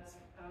prepared?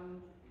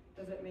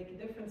 Does it make a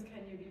difference?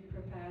 Can you be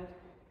prepared?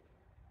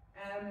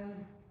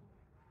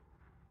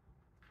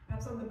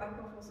 Perhaps on the back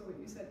of also what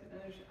you said,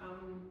 Anush,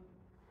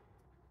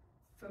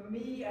 for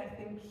me, I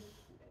think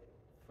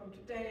from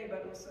today,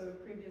 but also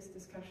previous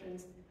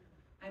discussions,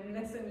 I'm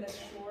less and less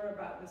sure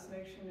about this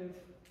notion of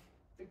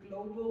the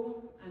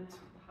global and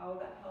how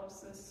that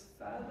helps us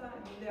further. I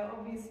mean, there are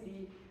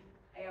obviously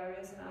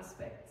areas and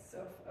aspects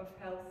of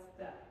health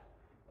that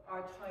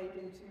are tied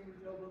into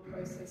global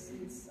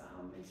processes,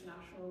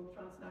 international,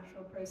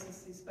 transnational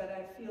processes, but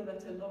I feel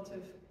that a lot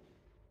of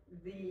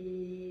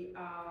the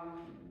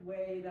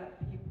way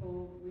that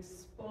people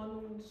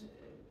respond is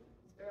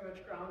very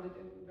much grounded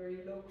in very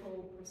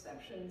local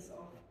perceptions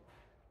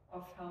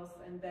of health,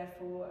 and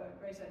therefore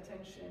greater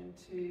attention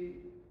to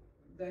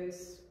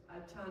those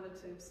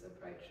alternatives,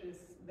 approaches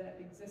that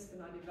exist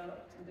and are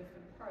developed in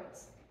different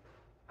parts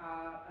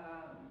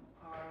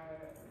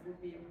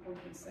would be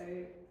important.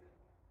 So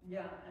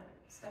yeah,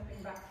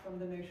 stepping back from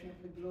the notion of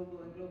the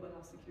global and global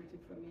health security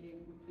for me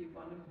would be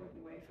one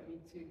important way for me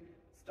to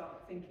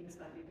start thinking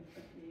slightly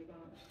differently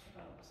about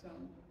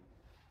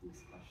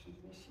these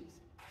questions and issues.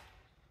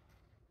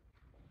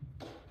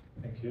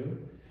 Thank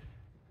you.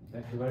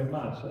 Thank you very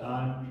much.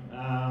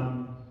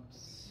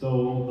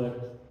 So that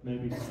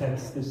maybe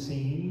sets the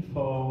scene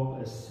for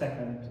a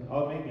second,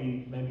 or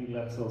maybe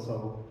let's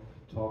also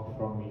talk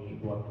from me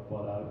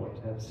what I would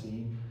have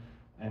seen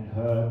and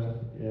heard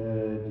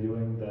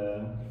during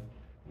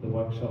the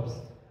workshops.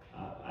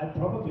 I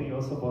probably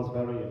also was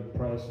very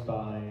impressed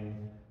by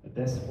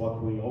that's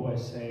what we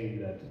always say,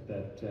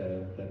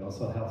 that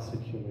also health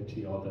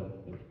security or the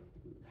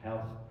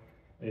health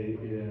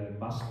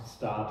must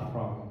start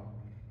from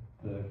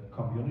the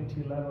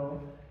community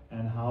level,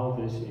 and how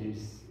this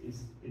is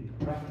in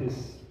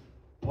practice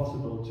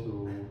possible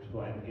to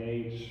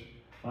engage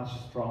much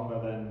stronger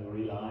than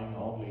relying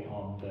only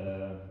on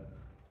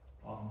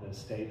the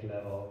state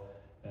level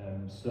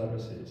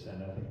services.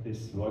 And I think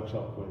this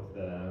workshop with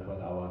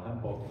our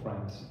Hamburg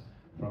friends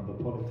from the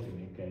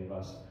Polyclinic gave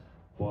us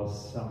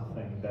was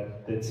something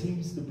that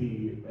seems to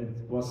be,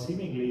 it was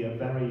seemingly a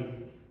very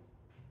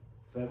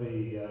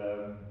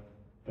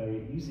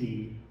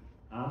easy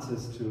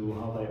answers to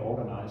how they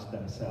organized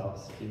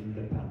themselves in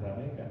the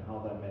pandemic and how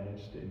they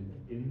managed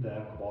in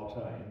their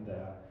quarter, in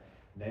their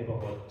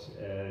neighborhood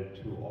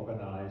to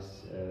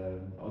organize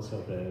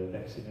also the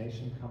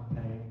vaccination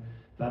campaign.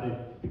 But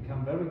it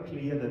became very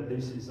clear that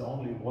this is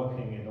only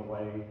working in a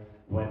way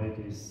when it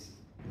is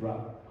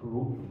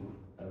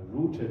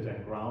rooted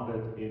and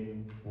grounded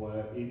in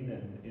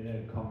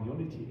a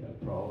community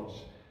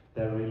approach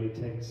that really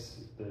takes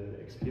the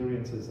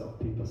experiences of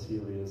people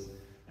serious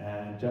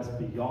and just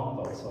beyond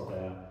also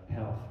their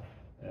health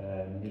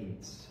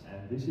needs.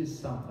 And this is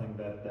something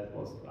that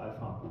was, I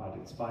found, quite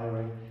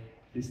inspiring.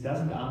 This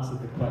doesn't answer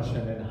the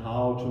question in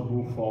how to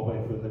move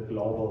forward with the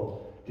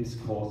global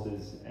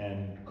discourses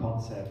and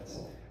concepts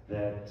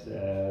that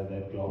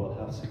global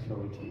health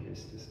security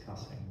is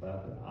discussing.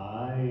 But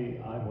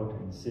I would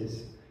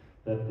insist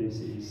that this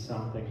is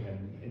something,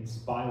 an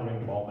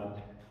inspiring moment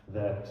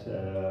that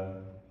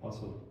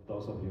also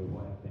those of you who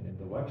have been in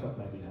the workshop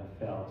maybe have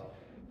felt,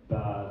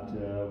 but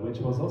which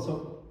was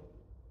also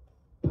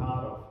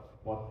part of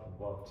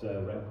what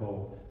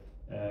Remco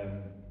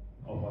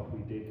or what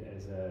we did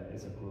as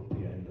a group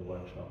here in the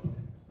workshop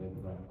with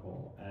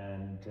Remco.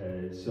 And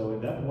so in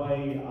that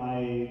way,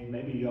 I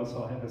maybe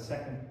also have a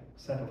second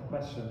set of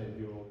questions if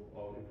you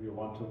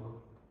want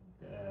to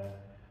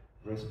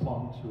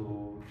respond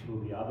to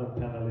the other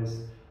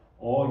panelists,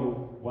 or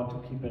you want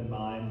to keep in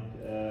mind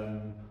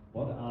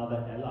what are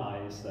the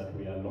allies that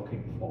we are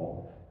looking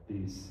for,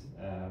 these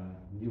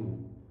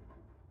new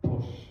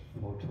push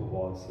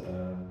towards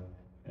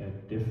a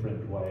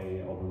different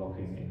way of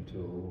looking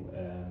into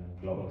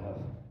global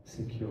health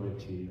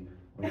security,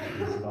 which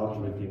is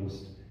not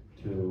reduced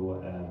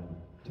to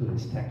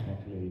this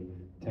technical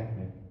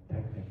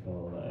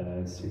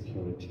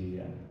security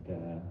and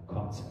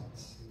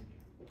concepts.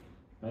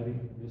 Maybe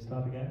you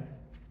start again?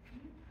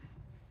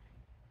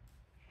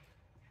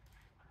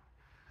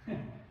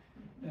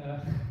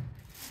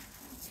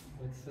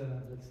 That's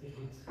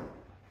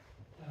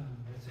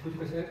a good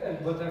question.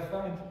 And what I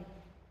find,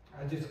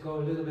 I just go a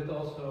little bit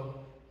also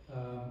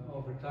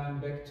over time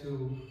back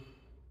to,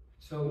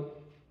 so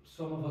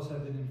some of us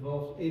have been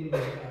involved in the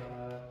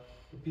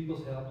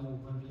People's Health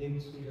Movement,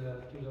 linked to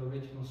the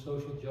original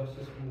social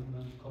justice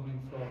movement,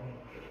 coming from,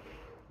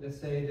 let's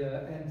say,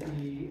 the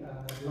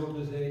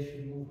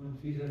anti-globalization movement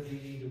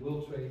vis-a-vis the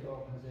World Trade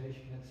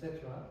Organization,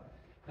 etc.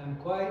 I'm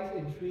quite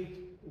intrigued,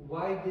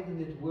 why didn't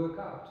it work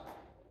out?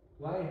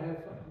 Why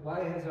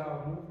has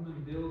our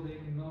movement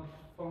building not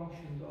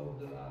functioned over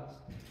the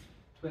last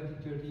 20,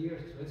 30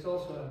 years? So it's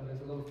also,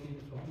 there's a lot of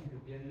people from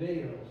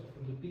IPPNW, also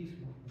from the peace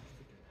movement.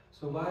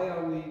 So why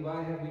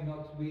have we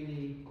not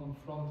really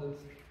confronted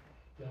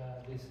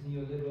this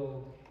neoliberal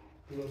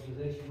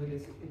globalization with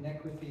its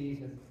inequities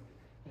and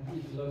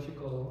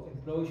ecological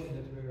implosion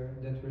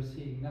that we're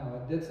seeing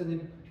now? That's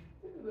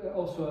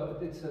also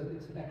it's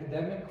an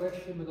academic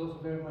question, but also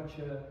very much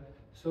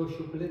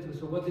socio-political.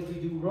 So what did we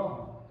do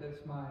wrong?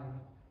 That's my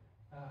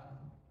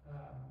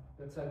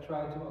that's I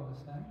try to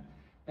understand,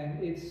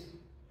 and it's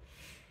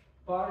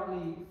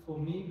partly for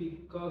me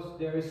because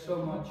there is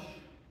so much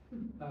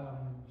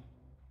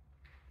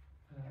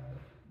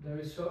there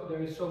is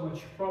so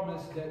much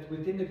promise that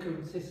within the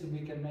current system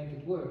we can make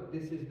it work.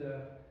 This is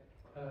the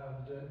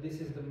This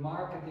is the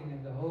marketing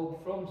and the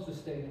hope from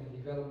Sustainable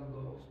Development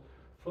Goals,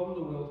 from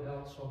the World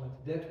Health Summit,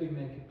 that we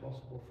make it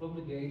possible, from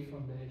the Gates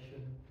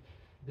Foundation,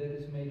 that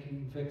is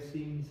making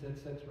vaccines,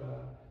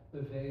 etc.,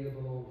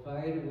 available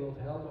via the World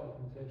Health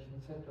Organization,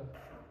 etc.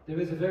 There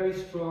is a very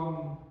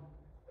strong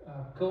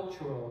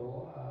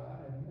cultural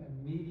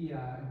and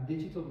media and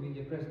digital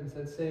media presence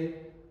that say,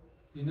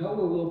 you know,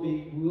 we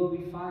will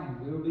be fine,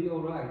 we will be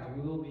all right,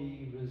 we will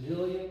be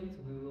resilient,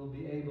 we will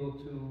be able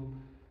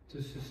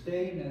to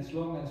sustain as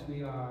long as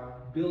we are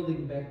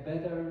building back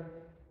better,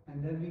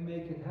 and then we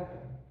make it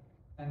happen.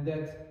 And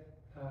that,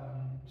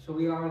 so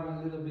we are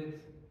a little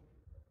bit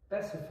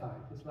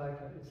pacified. It's like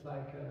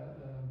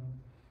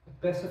a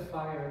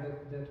pacifier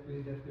that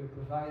we're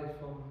provided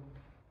from,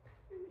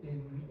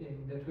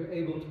 in that we're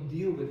able to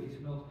deal with these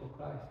multiple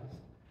crises.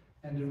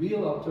 And the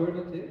real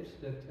alternatives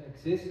that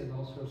exist, and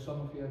also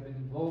some of you have been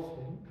involved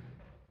in,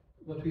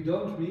 what we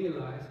don't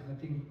realize, and I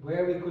think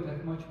where we could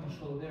have much more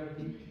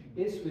solidarity,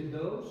 is with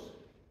those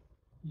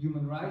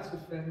human rights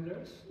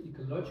offenders,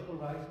 ecological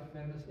rights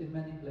offenders in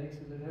many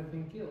places that have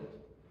been killed.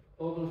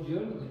 All those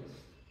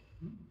journalists.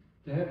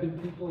 There have been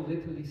people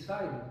literally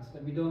silenced,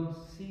 and we don't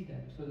see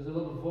them. So there's a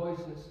lot of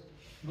voices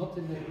not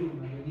in that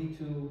room, and we need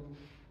to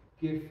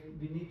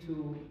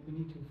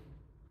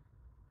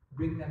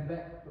bring them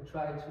back, or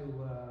try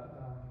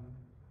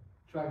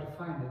to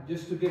find it.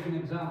 Just to give an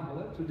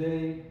example,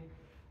 today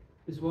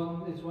is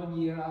one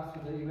year after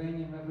the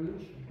Iranian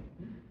Revolution.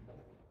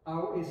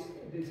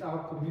 Is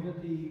our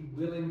community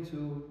willing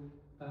to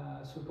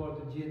support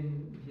the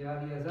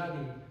Jihadi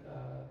Azadi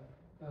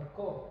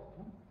call?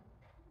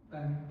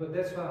 But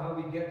that's how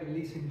we get, at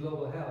least in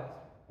global health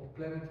or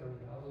planetary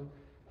health,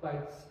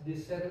 quite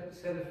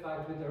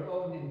dissatisfied with their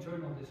own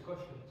internal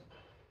discussions.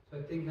 So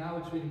I think now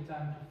it's really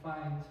time to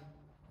find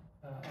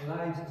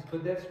alliances,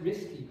 but that's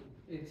risky.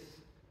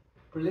 It's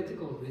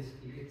political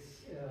risky.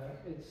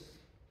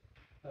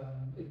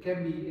 It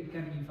can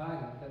be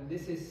violent, and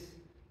this is.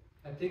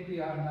 I think we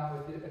are now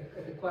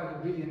at quite a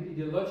really an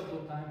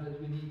ideological time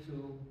that we need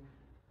to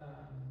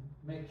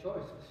make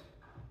choices.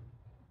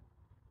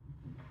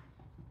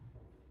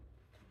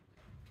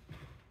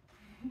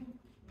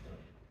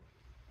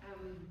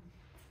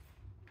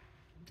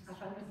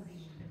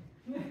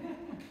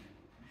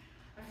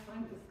 I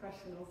find this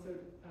question also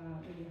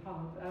really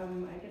hard.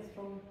 I guess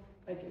from,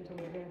 like you're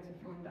talking about to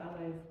find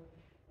allies,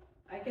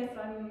 I guess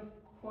I'm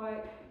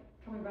quite,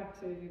 coming back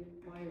to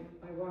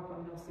my work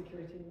on health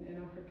security in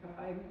Africa,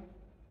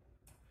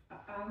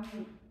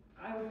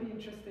 I would be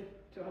interested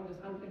to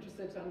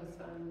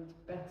understand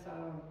better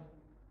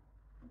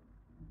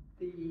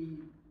the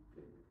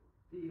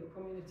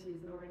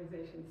communities and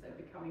organizations that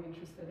are becoming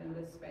interested in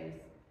this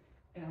space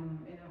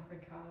in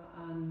Africa,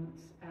 and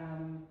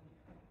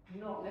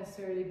not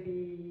necessarily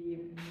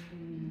be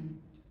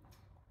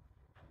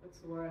what's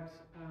the word,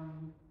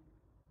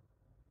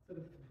 sort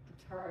of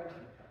deterred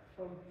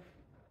from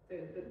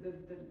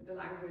the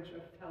language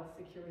of health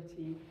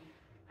security,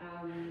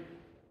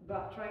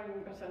 but trying to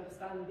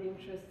understand the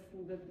interests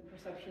and the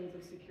perceptions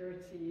of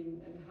security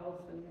and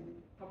health and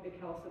public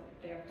health that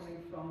they are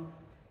coming from,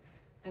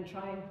 and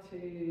trying to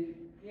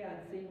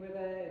see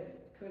whether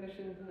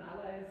coalitions and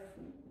allies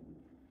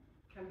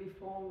can be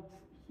formed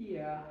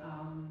here,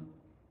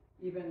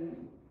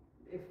 even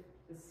if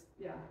this,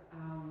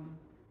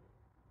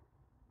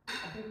 I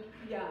think,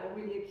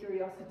 really a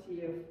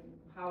curiosity of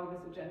how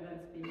this agenda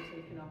is being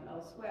taken up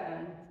elsewhere,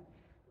 and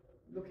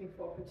looking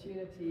for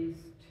opportunities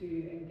to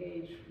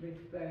engage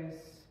with those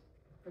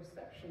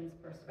perceptions,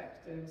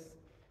 perspectives,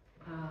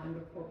 and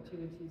look for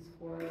opportunities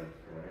for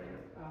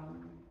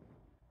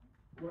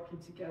working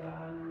together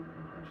and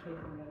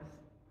shaping this,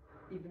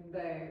 even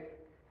though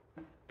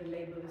the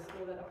label is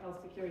still that of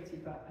health security,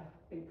 but I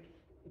think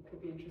it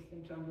could be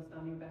interesting to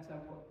understanding better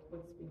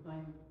what's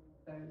behind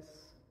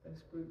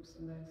those groups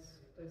and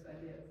those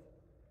ideas.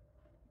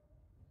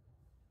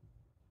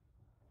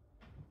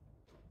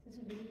 It's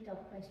a really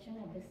tough question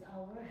at this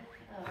hour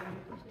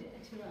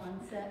to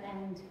answer,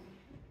 and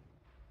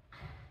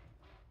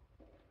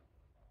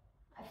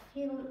I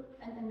feel,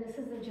 and this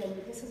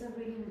is a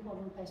really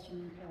important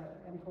question,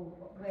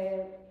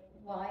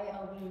 why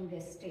are we in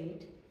this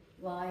state?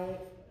 Why,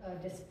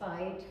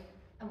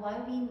 why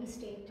are we in the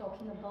state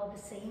talking about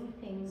the same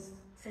things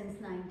since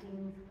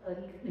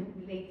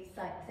late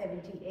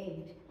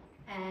 78,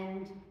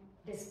 and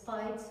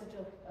despite sort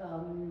of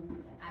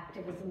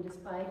activism,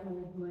 despite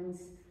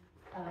movements,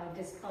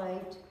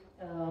 despite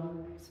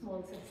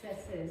small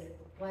successes,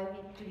 why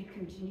do we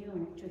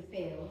continue to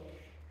fail?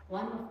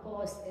 One, of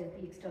course, is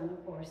the external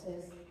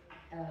forces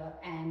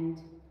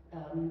and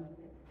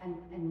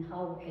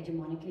how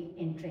hegemonically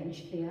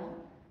entrenched they are.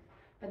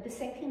 But the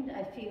second,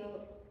 I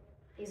feel,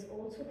 is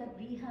also that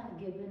we have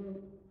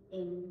given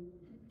in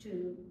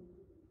to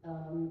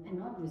and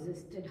not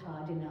resisted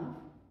hard enough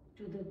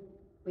to the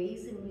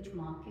ways in which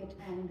market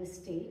and the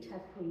state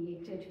have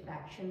created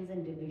factions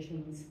and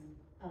divisions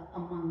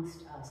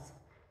amongst us.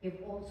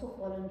 We've also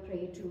fallen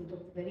prey to the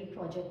very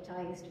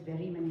projectized,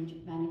 very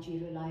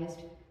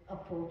managerialized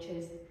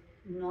approaches,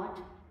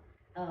 not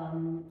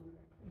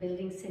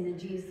building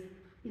synergies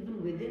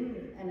even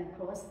within and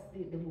across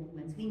the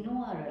movements. We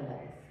know our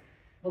allies,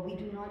 but we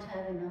do not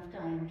have enough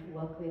time to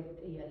work with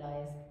the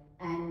allies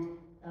and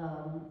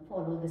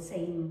follow the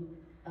same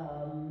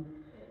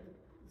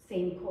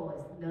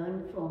cause,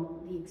 learn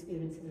from the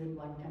experiences in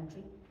one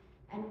country,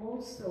 and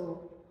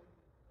also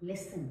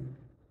listen.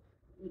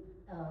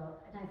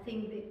 And I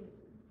think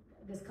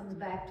this comes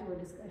back to a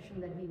discussion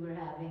that we were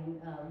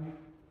having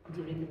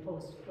during the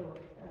post-growth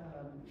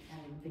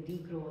and the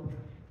degrowth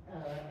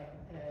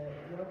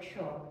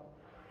workshop,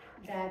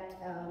 that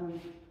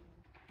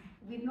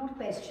we've not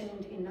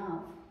questioned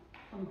enough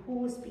on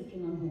who is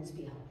speaking on whose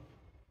behalf.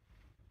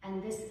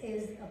 And this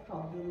is a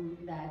problem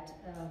that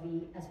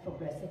we as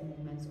progressive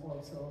movements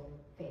also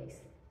face.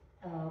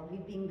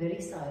 We've been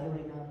very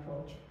siloed in our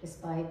approach,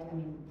 despite,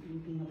 me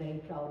being a very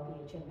proud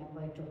PHL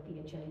member. It took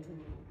PHL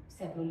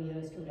several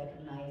years to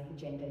recognize the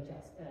gender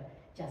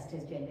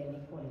justice, gender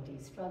inequality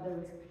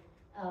struggles.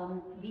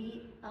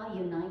 We are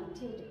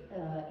united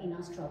in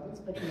our struggles,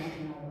 but not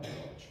in our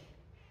approach.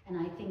 And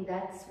I think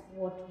that's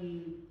what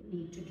we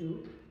need to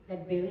do,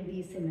 that build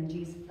these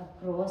synergies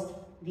across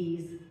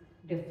these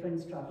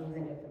different struggles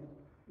and different.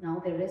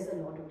 Now there is a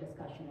lot of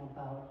discussion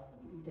about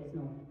there's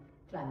no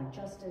climate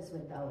justice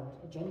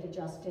without gender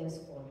justice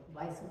or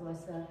vice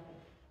versa.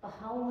 But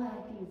how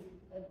have these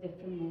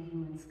different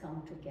movements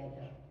come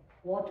together?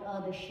 What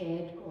are the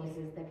shared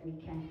causes that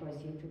we can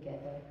pursue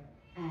together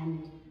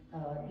and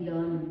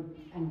learn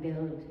and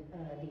build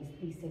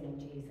these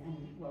synergies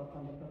and work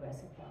on the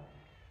progressive path?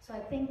 So I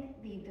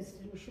think the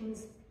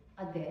solutions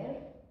are there,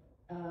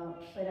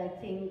 but I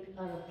think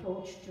our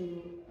approach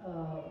to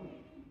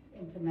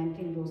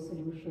implementing those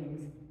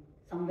solutions,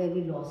 somewhere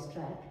we lost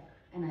track,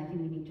 and I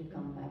think we need to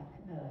come back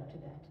to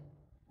that.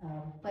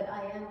 But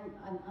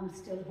I'm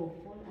still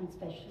hopeful, and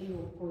especially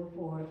hopeful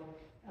for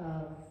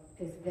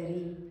this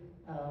very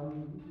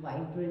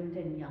vibrant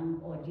and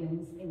young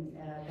audience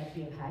that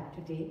we have had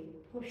today,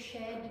 who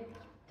shared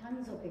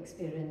tons of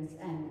experience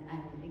and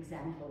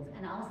examples,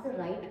 and asked the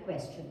right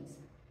questions.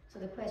 So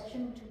the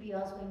question to be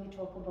asked when we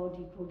talk about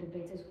degrowth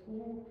debates is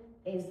who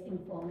is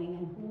informing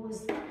and who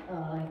is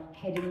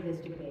heading this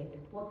debate?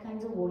 What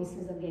kinds of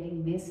voices are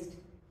getting missed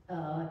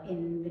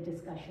in the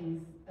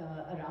discussions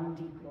around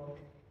degrowth?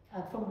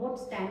 From what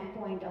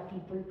standpoint are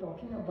people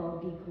talking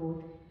about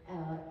degrowth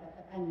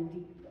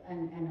and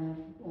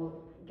a more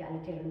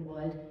egalitarian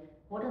world?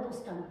 What are those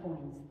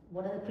standpoints?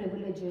 What are the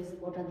privileges?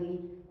 What are the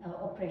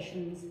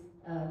oppressions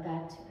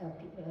that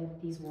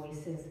these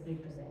voices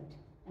represent?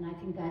 And I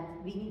think that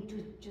we need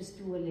to just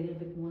do a little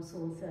bit more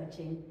soul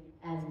searching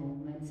as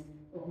movements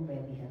on where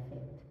we have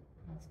failed.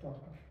 I'll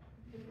stop.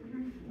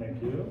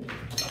 Thank you.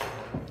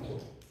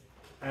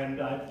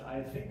 And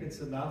I think it's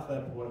enough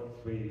that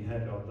what we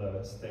had on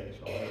the stage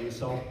already.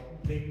 So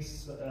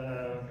please,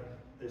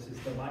 this is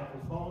the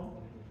microphone.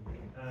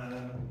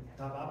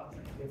 Come up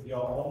with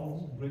your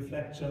own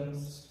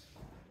reflections,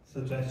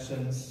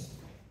 suggestions,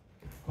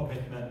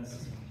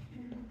 commitments.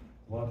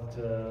 What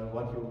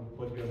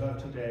you heard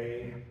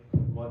today,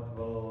 what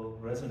will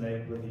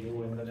resonate with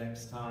you in the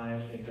next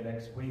time, in the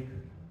next week,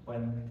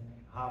 when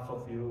half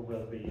of you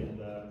will be in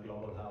the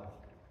Global Health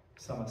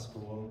Summer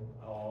School,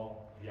 or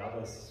the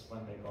others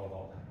when they go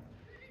home.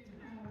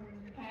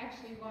 I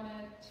actually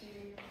wanted to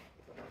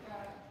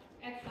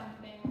add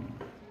something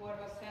to what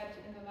was said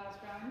in the last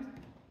round,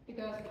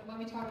 because when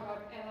we talk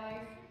about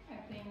allies, I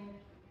think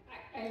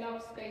I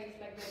love spaces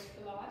like this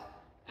a lot.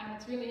 And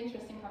it's really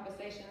interesting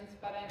conversations,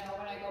 but I know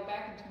when I go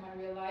back into my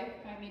real life,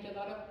 I meet a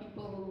lot of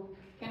people who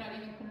cannot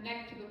even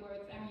connect to the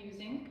words I'm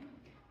using,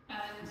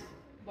 and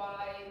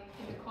why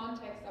in the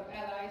context of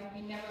allies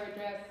we never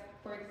address,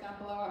 for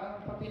example, our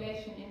own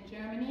population in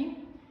Germany,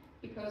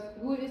 because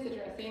who is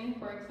addressing,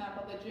 for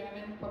example, the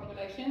German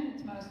population?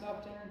 It's most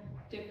often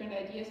different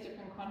ideas,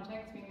 different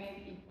contexts we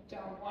maybe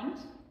don't want.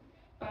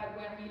 But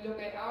when we look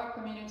at our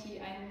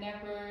community, I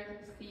never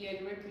see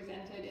it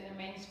represented in a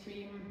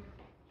mainstream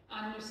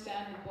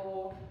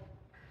understandable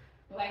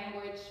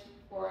language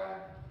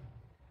for,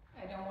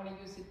 I don't want to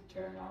use the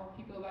term now,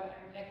 people, but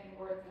I'm lacking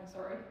words, I'm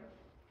sorry.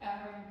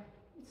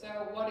 So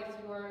what is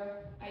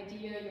your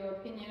idea, your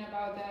opinion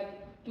about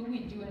that? Do we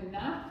do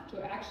enough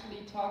to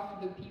actually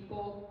talk to the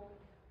people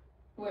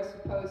who are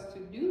supposed to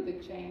do the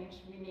change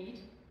we need?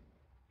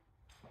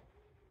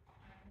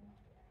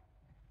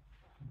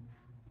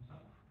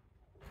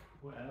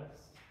 Who else?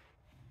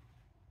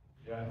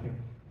 Yeah, I think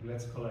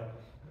let's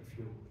collect a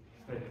few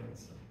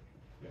statements.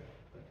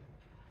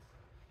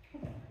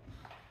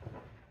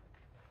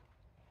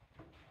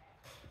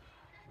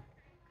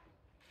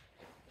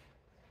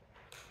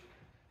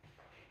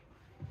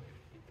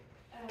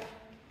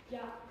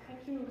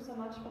 Thank you so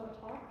much for the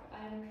talk.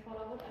 I'm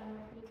Paula Wood, I'm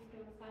a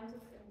political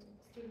scientist and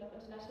student of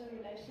international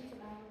relations,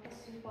 and I have a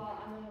question for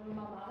Anne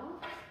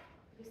Rumamana.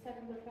 You said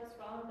in the first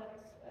round that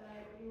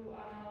you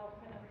are now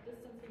kind of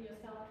distancing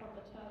yourself from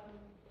the term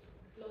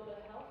global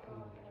health,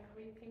 or kind of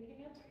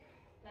rethinking it.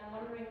 And I'm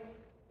wondering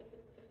if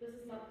this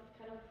is not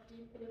kind of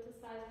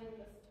depoliticizing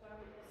this term,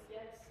 because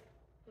yet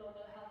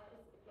global health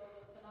is a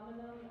global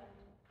phenomenon, and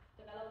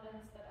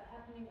developments that are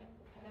happening, like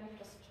the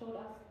showed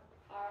us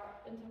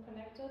are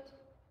interconnected,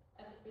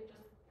 and if we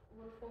just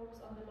would focus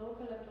on the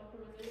local and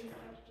local resilience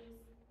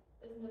strategies,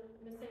 isn't it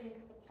missing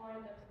the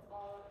point that it's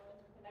all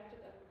interconnected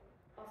and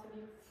also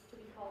needs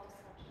to be called as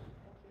such?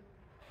 Thank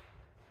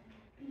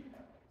you.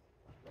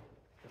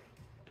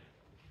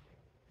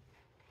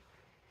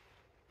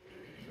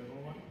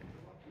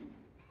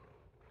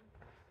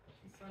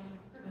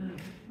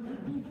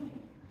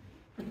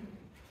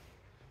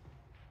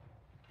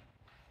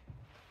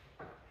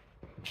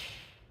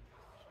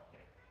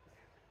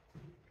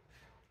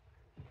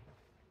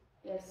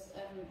 Yes,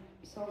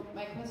 so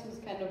my question is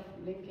kind of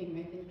linking,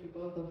 I think, to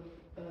both of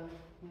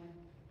my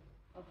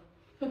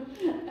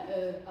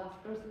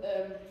askers.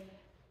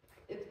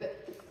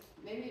 It's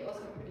maybe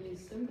also pretty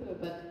simple,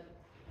 but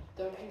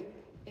don't you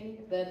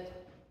think that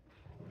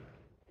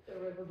a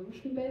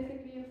revolution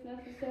basically is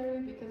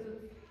necessary?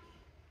 Because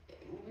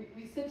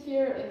we sit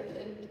here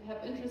and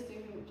have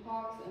interesting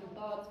talks and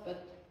thoughts,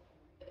 but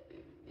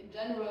in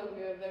general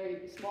we're a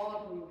very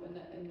small group, and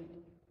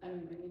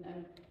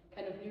I'm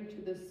kind of new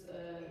to this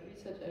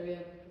research area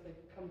because I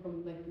come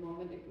from like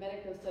more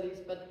medical studies,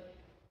 but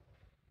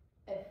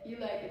I feel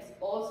like it's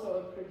also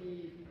a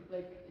pretty,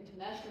 like,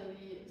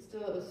 internationally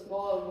still a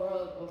small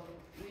world of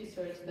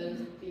research that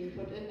is being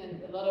put in,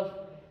 and a lot of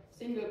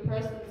single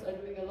persons are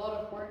doing a lot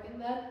of work in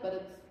that, but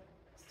it's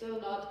still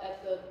not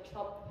at the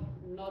top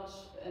notch,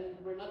 and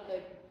we're not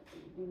like,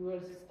 we were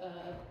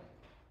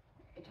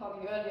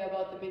talking earlier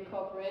about the big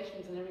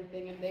corporations and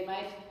everything, and they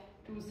might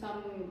do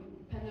some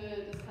panel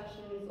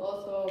discussions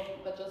also,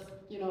 but just,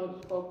 you know,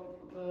 for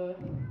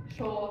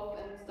show off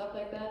and stuff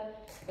like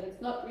that, but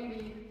it's not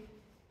really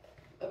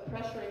a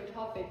pressuring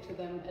topic to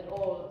them at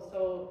all.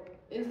 So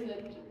isn't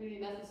it really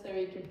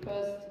necessary to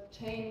first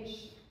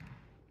change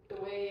the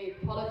way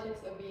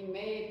politics are being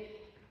made,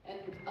 and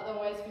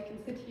otherwise we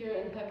can sit here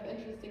and have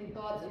interesting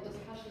thoughts and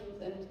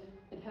discussions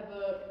and have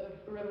a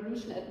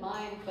revolution at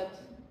mind,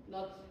 but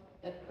not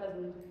at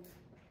present.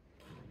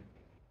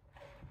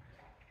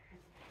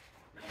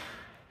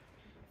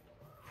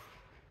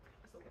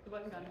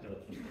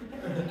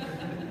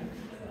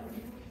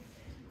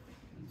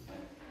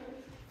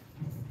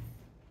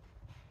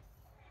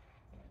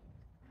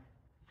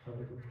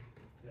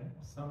 Yeah,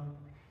 some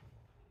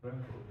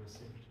rainbow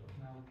seem to.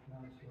 Now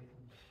it's your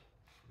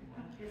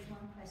turn. There's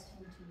one question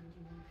to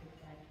you could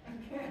get,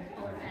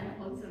 and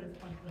also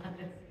respond to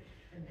others.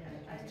 And then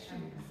I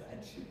choose.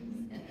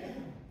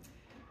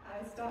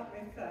 I start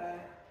with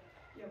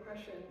your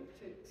question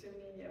to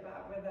me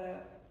about whether,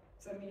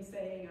 so me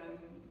saying I'm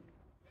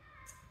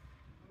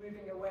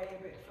moving away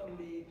a bit from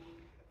the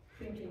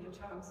thinking in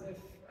terms of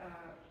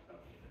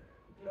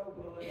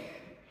global and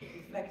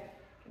reflect.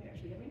 Can you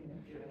actually hear me?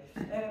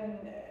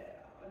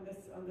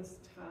 On this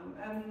term,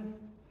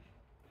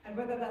 and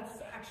whether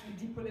that's actually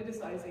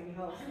depoliticizing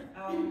health. I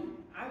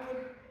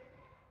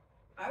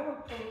would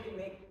probably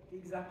make the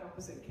exact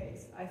opposite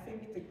case. I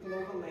think the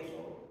global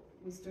label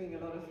was doing a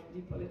lot of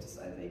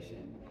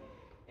depoliticization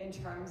in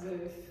terms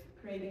of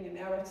creating a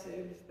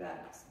narrative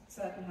that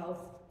certain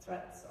health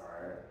threats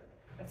are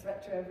a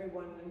threat to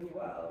everyone in the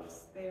world.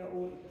 They are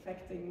all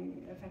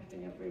affecting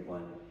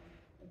everyone.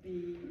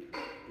 The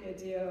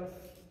idea of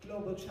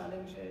global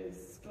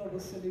challenges, global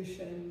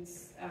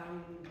solutions.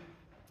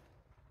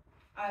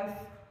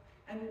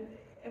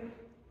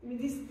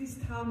 These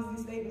terms,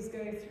 these labels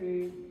go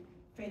through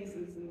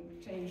phases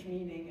and change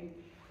meaning, and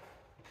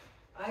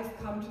I've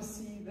come to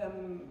see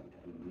them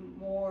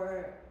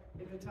more,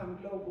 the term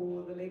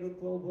global, the label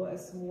global,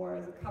 as more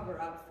as a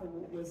cover-up for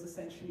what was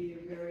essentially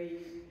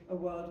a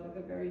world with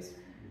a very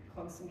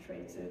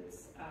concentrated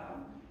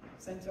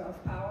center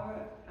of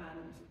power,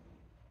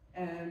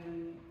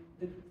 and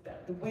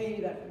the way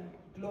that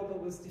global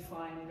was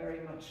defined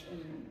very much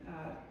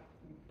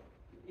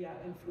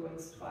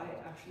influenced by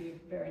actually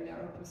a very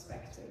narrow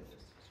perspective.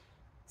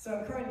 So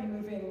I'm currently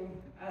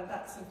moving,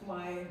 that's of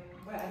where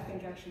I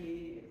think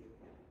actually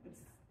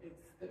it's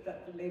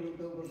that the label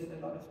global did a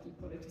lot of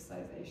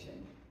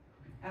depoliticization.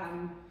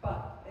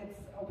 But it's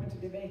open to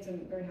debate,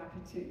 and very happy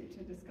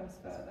to discuss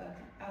further.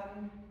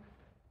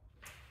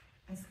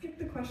 I skipped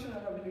the question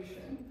on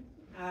revolution.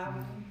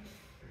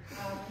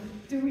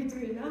 Do we do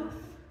enough?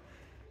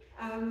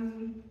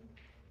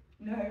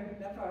 No,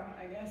 never,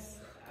 I guess.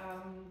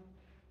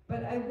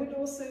 But I would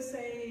also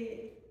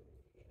say,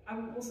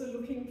 I'm also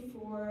looking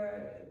for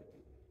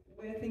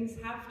where things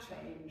have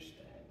changed,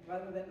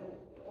 rather than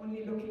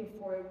only looking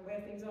for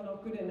where things are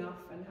not good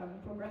enough and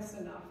haven't progressed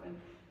enough. And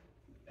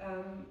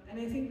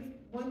I think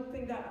one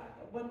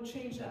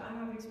change that I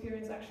have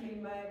experienced actually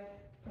in my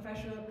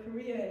professional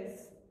career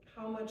is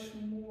how much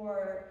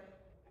more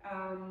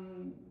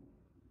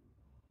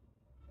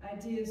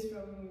ideas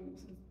from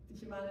the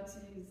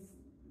humanities,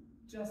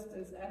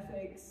 justice,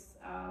 ethics,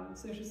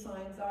 social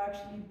science are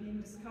actually being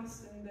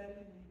discussed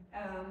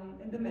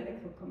in the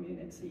medical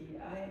community.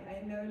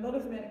 I know a lot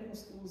of medical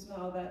schools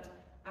now that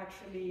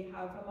actually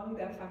have among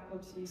their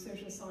faculty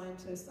social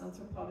scientists,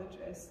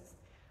 anthropologists.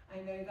 I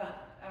know that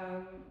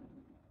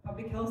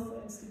public health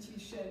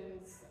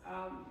institutions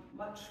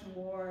much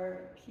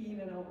more keen,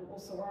 and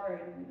also are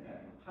in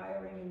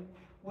hiring and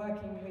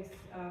working with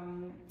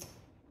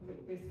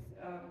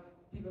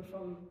people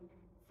from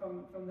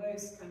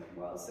those kind of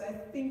worlds. So I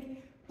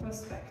think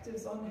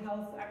perspectives on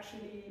health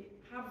actually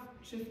have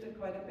shifted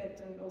quite a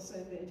bit, and also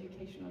in the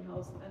education on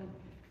health.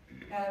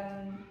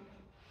 And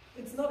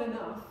it's not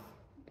enough,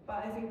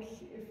 but I think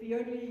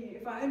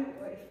if I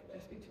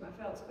speak to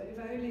myself, but if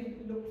I only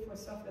look for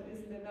stuff that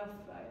isn't enough,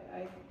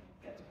 I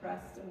get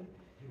depressed and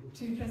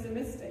too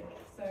pessimistic.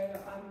 So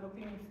I'm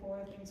looking for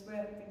things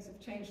where things have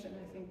changed, and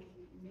I think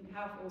we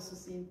have also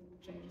seen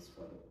changes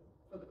for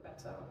the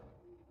better.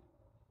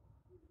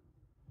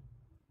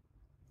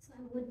 So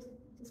I would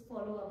just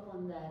follow up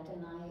on that,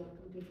 and I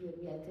completely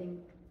agree. I think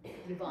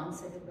you've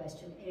answered the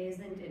question. It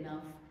isn't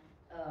enough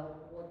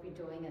what we're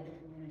doing at the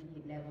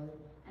community level,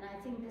 and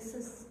I think this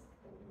is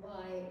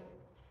why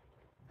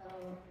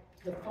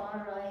the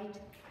far-right,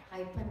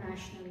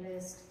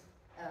 hyper-nationalist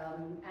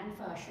and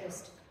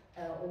fascist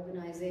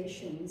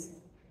organizations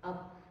are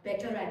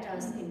better at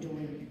us in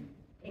doing,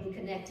 in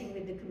connecting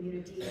with the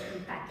community,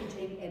 in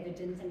packaging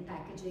evidence and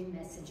packaging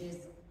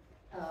messages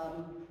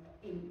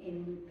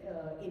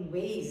in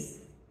ways,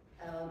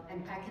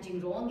 and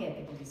packaging wrong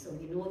evidence. So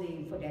we know the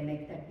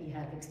infodemic that we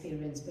have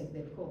experienced with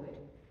COVID,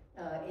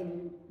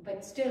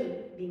 but still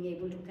being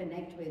able to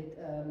connect with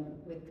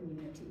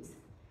communities.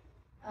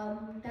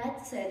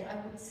 That said, I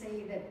would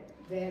say that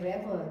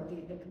wherever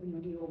the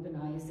community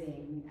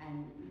organizing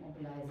and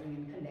mobilizing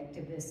and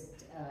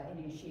collectivist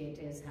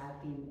initiatives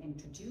have been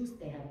introduced,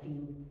 they have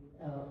been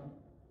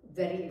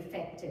very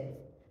effective.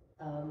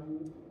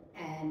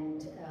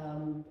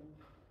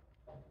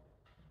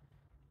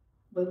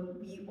 But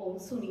we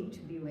also need to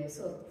be aware.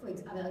 So, for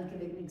example, I'll give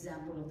an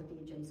example of the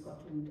PH in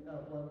Scotland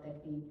work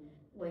that we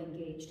were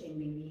engaged in.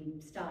 We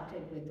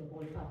started with the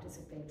whole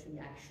participatory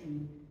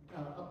action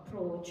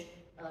approach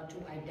to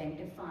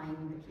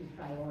identifying the key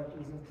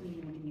priorities of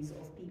communities,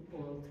 of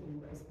people,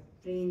 through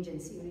a range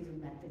and series of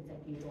methods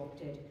that we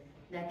adopted.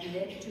 That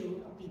led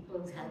to a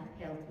People's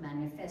Health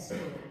Manifesto,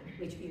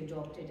 which we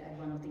adopted at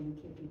one of the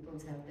UK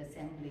People's Health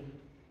Assembly.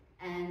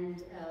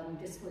 And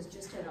this was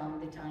just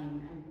around the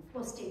time, and of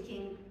course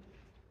taking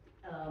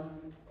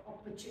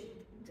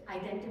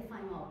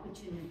identifying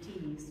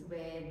opportunities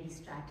where these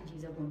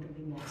strategies are going to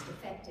be most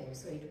effective.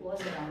 So it was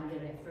around the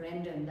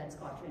referendum that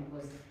Scotland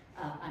was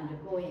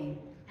undergoing,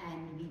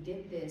 and we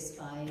did this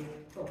by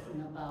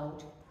talking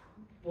about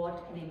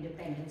what an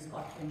independent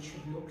Scotland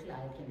should look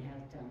like in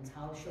health terms.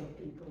 How should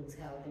people's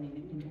health in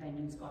an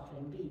independent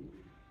Scotland be?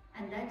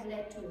 And that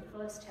led to the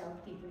first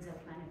People's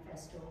Health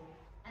Manifesto.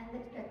 And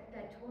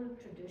that whole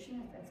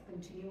tradition that's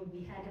continued.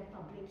 We had a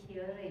public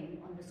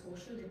hearing on the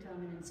social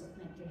determinants of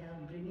mental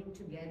health, bringing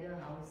together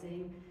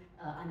housing,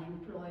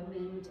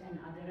 unemployment, and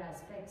other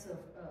aspects of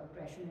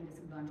oppression and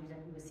disadvantage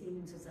that we were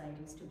seeing in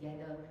societies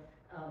together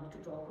to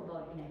talk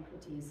about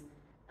inequities.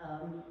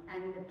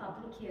 And the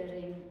public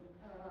hearing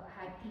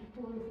had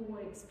people who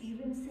were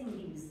experiencing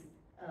these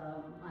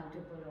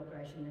multiple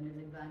oppression and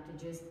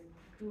disadvantages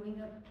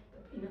doing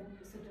in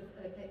a sort of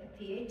a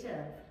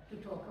theatre to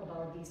talk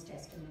about these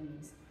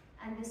testimonies.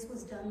 And this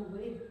was done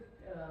with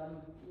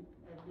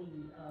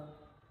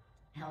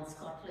the Health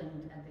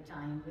Scotland at the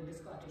time, with the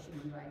Scottish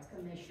Human Rights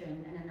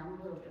Commission, and a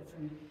number of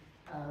different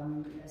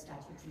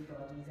statutory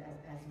bodies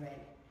as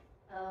well.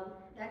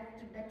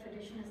 That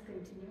tradition has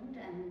continued,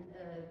 and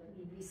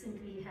we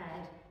recently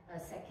had a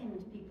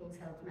second People's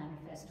Health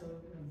Manifesto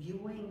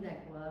reviewing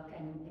that work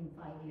and in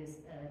 5 years'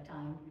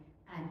 time,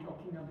 and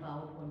talking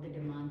about what the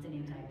demands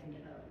and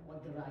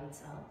what the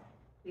rights are.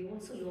 We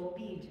also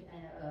lobbied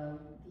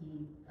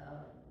the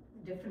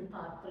different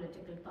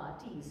political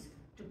parties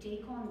to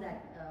take on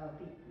that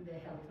the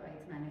Health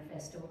Rights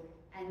Manifesto,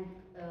 and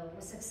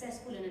were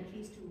successful in at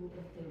least 2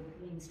 of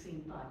the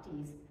mainstream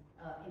parties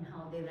in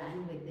how they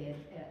ran with their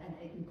and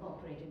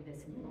incorporated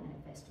this in the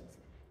manifestos.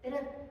 There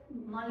are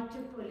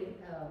multiple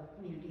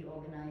community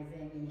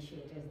organizing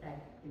initiatives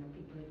that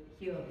people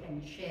here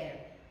can share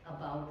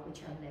about, which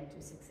have led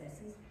to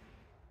successes.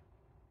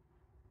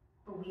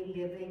 But we're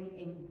living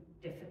in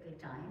difficult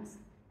times,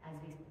 as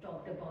we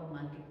talked about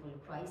multiple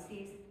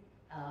crises.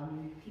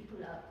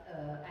 People are,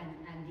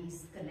 and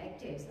these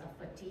collectives are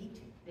fatigued.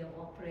 They're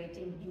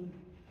operating in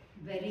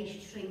very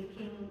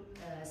shrinking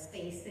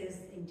spaces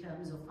in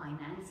terms of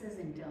finances,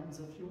 in terms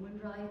of human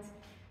rights,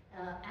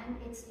 and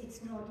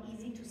it's not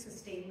easy to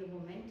sustain the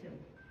momentum.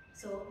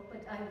 So,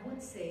 but I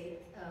would say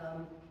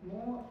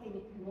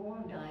more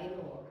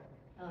dialogue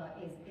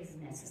is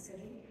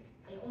necessary.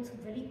 I'll also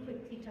very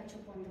quickly touch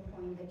upon the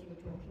point that you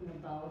were talking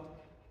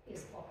about,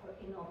 is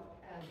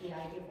the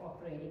idea of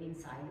operating in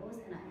silos,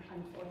 and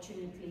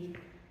unfortunately,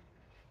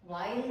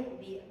 while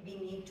we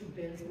need to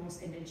build more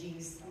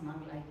synergies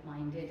among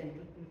like-minded and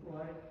people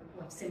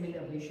who have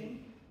similar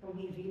vision, but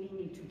we really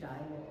need to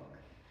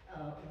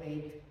dialogue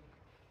with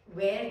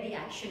where the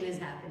action is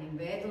happening,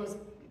 where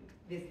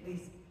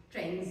these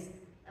trends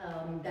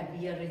that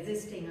we are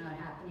resisting are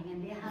happening,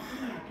 and they're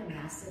happening at a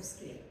massive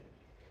scale.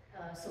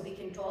 So we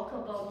can talk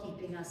about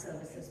keeping our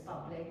services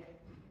public,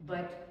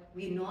 but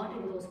we're not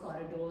in those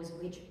corridors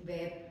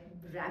where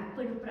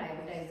rampant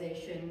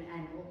privatization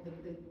and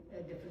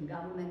the different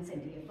governments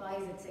and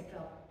DFIs,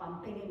 etc.,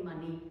 pumping in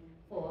money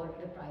for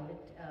the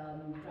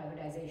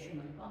privatization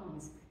of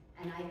economies.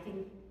 And I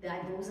think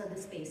that those are the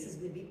spaces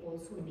where we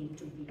also need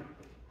to be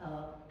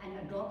and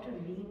adopt a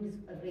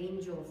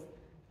range of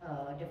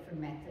different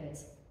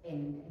methods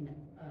in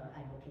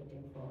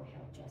advocating for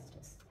health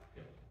justice.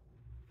 Yeah.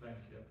 Thank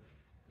you.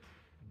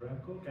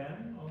 Branko,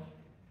 again, or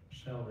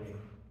shall we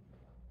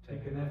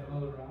take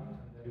another round?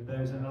 If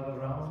there's another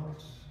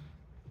round,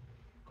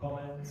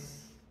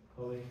 comments,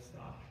 colleagues?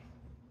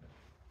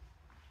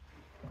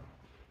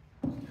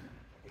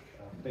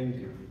 Thank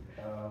you.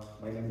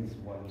 My name is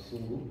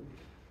Walusungu.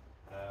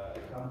 I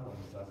come from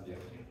Zambia.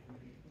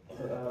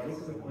 So this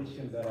is a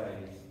question that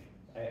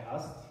I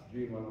asked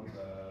during one of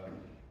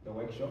the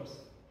workshops,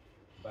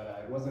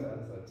 but it wasn't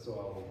answered,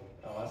 so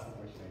I'll ask the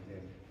question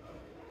again.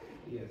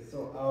 Yes, so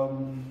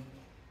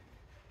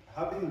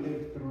having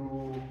lived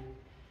through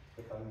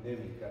the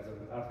pandemic as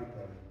an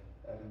African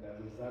and as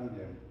a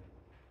Zambian,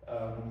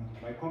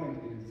 my comment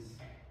is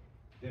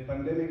the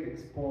pandemic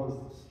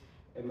exposed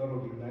a lot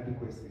of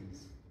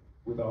inadequacies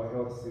with our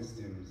health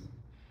systems.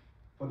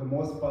 For the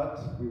most part,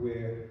 we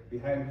were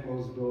behind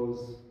closed doors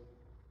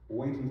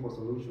waiting for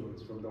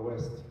solutions from the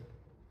West.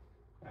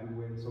 And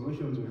when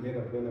solutions were made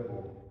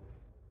available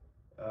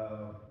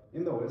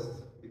in the West,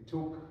 it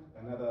took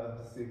another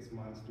 6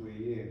 months to a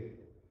year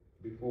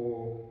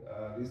before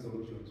these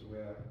solutions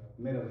were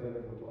made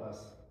available to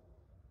us.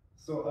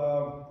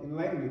 So in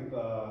line with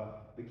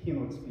the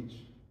keynote speech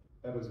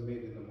that was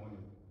made in the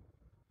morning,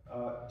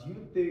 do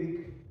you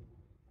think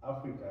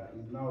Africa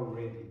is now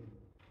ready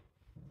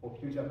for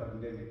future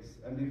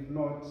pandemics? And if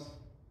not,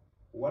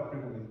 what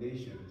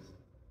recommendations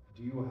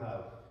do you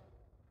have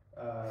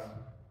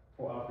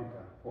for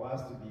Africa, for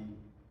us to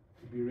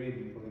be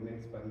ready for the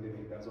next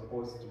pandemic, as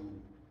opposed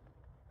to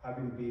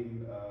having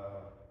been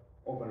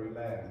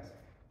over-reliant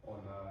on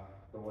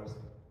the West?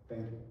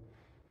 Thank you.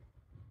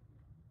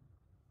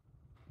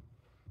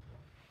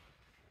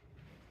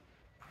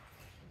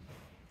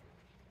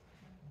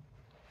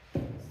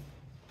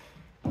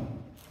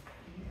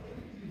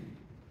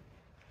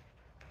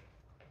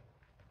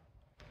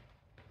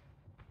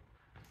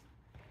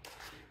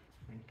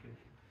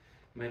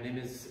 My name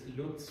is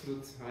Lutz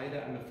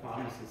Heider. I'm a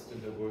pharmacist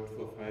and I worked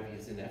for 5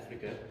 years in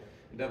Africa.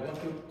 And I want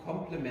to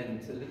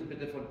complement a little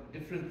bit of a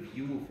different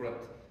view for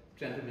what the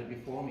gentleman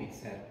before me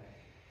said.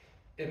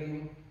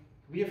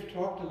 We have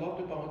talked a lot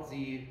about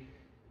the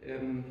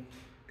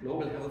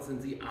global health and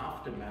the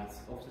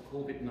aftermath of the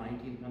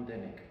COVID-19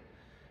 pandemic.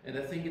 And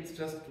I think it's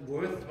just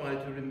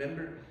worthwhile to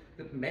remember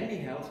that many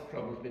health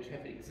problems which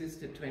have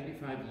existed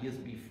 25 years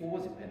before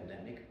the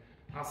pandemic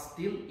are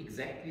still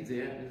exactly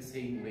there in the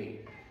same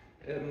way.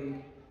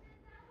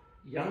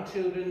 Young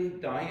children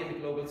die in the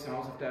global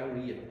south of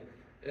diarrhea.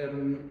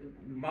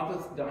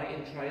 Mothers die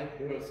in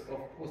childbirth of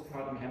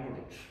postpartum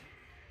hemorrhage.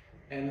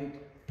 And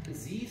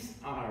these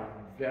are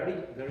very,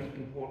 very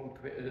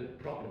important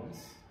problems.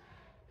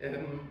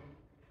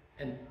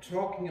 And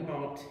talking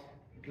about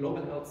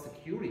global health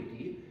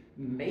security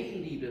may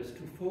lead us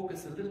to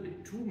focus a little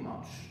bit too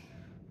much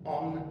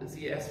on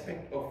the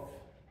aspect of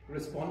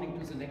responding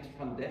to the next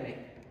pandemic.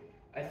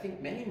 I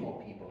think many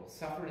more people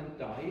suffer and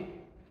die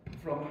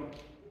from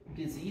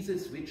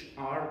diseases which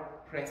are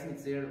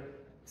present there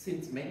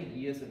since many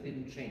years and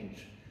didn't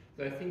change.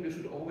 So I think we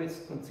should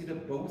always consider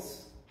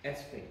both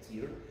aspects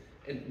here,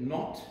 and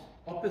not,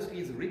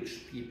 obviously the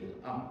rich people,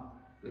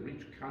 the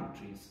rich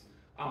countries,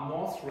 are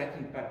more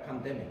threatened by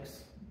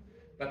pandemics.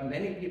 But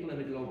many people in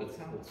the global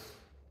south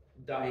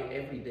die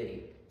every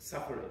day,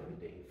 suffer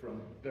every day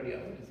from very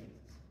other diseases.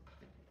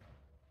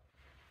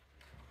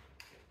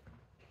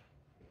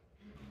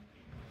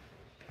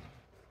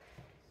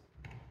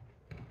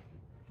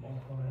 More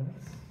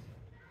comments,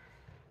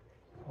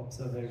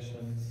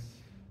 observations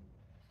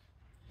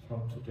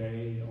from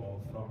today or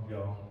from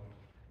your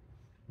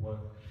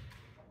work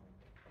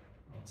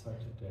outside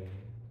today?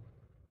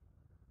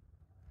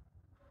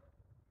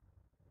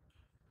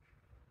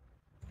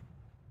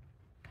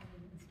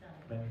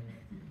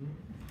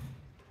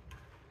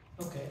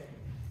 Okay,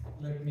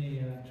 let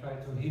me try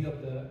to heat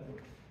up the...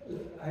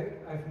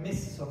 I've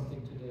missed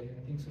something today.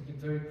 I think something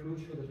very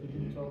crucial that we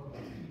didn't talk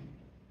about.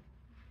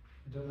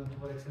 I don't know to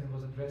what extent it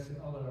was addressed in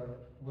other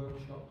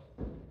workshops,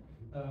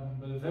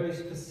 but very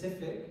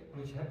specific,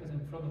 which happens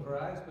in front of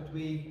our eyes, but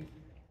we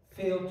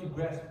fail to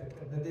grasp it,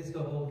 and that is the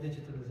whole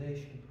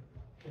digitalization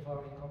of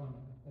our economy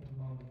at the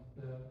moment.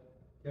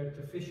 The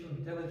artificial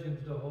intelligence,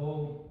 the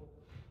whole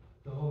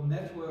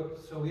network.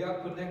 So we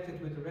are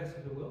connected with the rest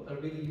of the world.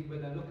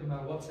 When I look at my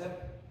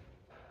WhatsApp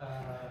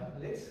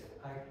list,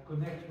 I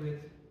connect with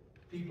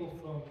people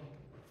from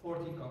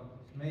 40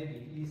 countries,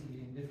 maybe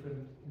easily in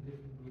different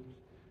groups.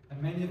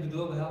 And many of the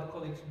global health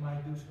colleagues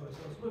might do so as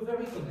well. So we're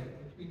very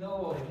connected. We know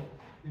all,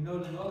 we know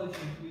the knowledge,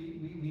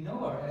 we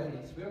know our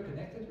allies. We are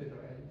connected with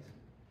our allies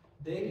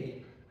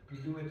daily. We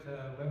do it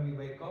when we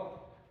wake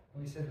up,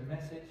 when we send a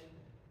message.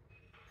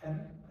 And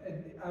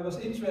I was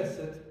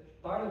interested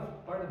part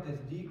of this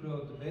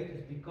degrowth debate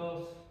is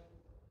because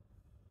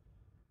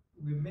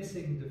we're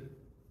missing the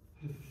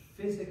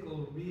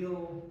physical,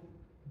 real,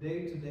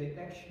 day-to-day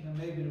action, and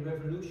maybe the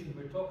revolution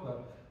we're talking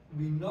about.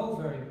 We know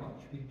very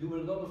much. We do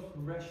a lot of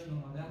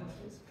rational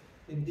analysis.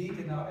 Indeed,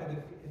 in our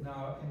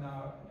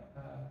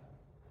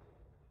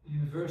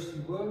university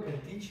work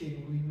and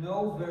teaching, we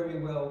know very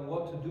well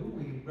what to do.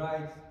 We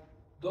write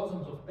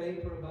dozens of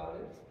papers about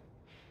it,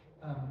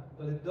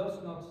 but it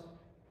does not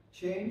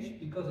change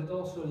because it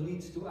also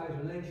leads to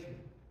isolation.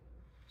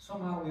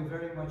 Somehow we're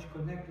very much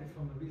connected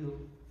from a real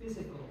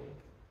physical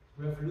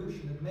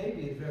revolution that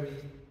maybe is very.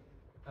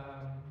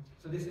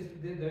 So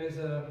there's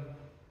a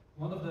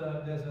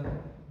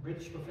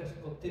British professor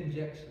called Tim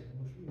Jackson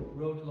who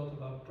wrote a lot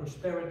about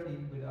prosperity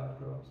without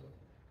growth,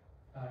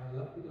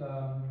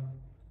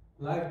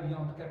 life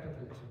beyond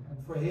capitalism,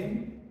 and for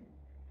him,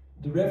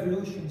 the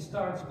revolution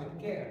starts with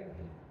care,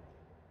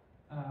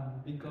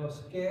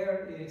 because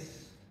care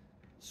is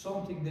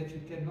something that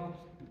you cannot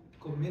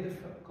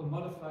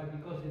commodify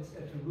because it's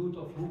at the root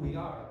of who we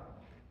are.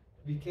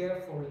 We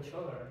care for each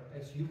other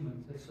as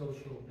humans, as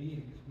social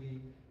beings.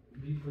 We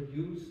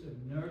reproduce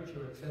and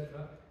nurture,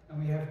 etc. And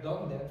we have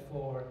done that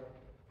for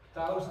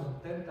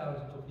thousands,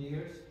 10,000 of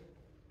years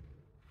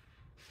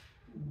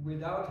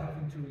without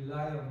having to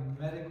rely on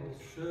medical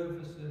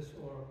services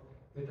or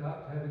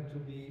without having to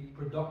be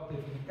productive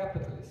in a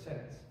capitalist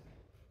sense.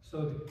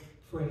 So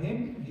for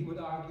him, he would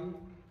argue,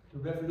 the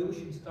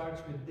revolution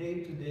starts with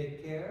day-to-day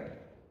care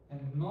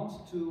and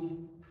not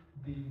to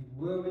be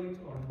worried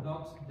or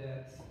not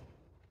that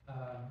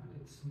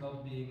it's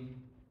not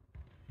being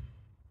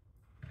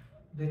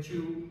that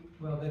you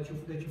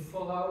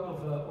fall out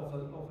of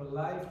a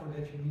life, or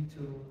that you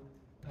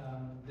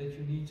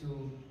need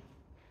to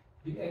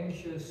be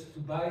anxious to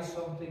buy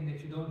something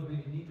that you don't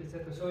really need,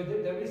 etc. So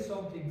there is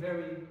something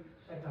very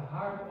at the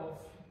heart of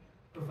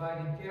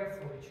providing care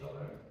for each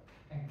other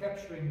and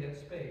capturing that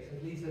space.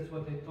 At least that's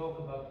what they talk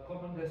about.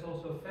 Common. There's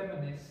also a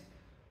feminist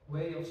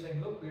way of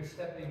saying, look,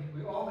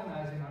 we're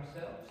organizing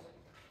ourselves,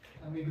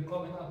 and we're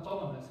becoming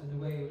autonomous in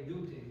the way we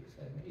do things,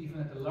 and even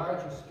at a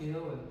larger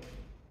scale, and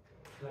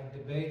like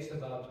debates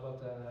about what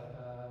the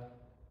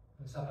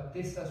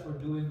Zapatistas were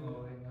doing,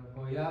 or in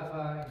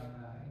Rojava,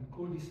 in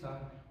Kurdistan,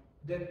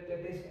 that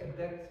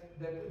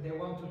they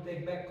want to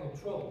take back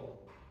control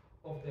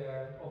of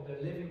their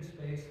living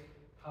space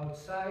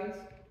outside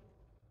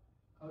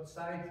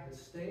the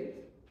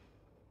state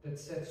that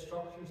sets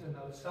structures, and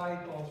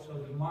outside also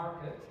the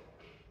market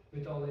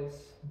with all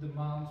its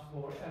demands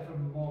for ever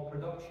more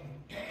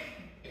production.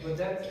 But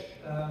that,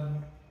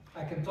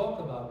 I can talk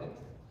about it,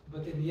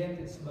 but in the end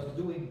it's about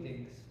doing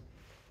things.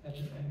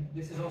 And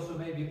this is also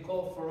maybe a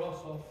call for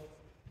us of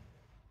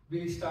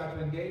really start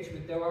to engage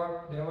with. There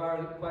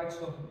are quite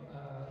some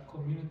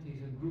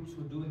communities and groups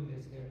who are doing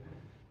this here.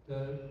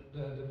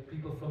 The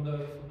people from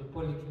the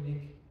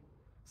Polyclinic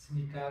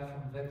Syndicat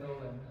from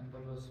Vettel and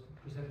what was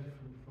presented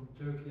from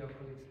Turkey, our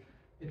colleagues.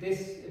 It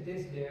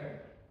is there,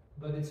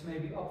 but it's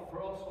maybe up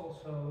for us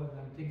also, and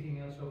I'm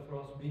thinking also for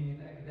us being in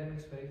the academic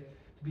space,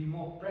 to be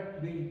more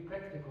really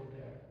practical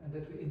there, and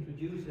that we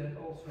introduce that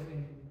also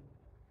in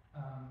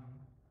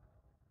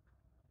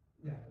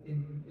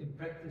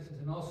practices,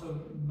 and also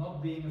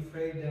not being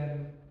afraid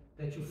then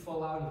that you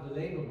fall out of the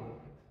labor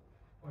market,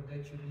 or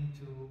that you need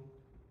to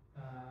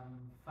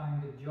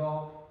find a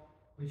job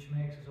which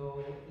makes us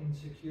all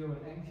insecure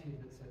and anxious,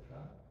 etc.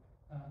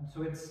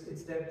 So it's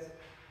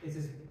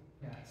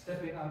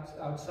stepping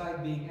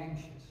outside being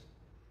anxious.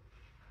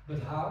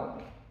 But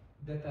how?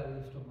 That I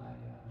left on my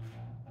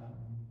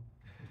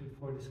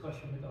for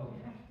discussion with all.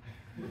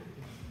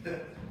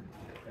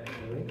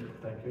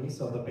 Thank you.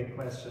 So the big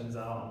questions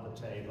are on the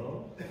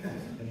table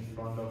in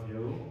front of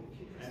you.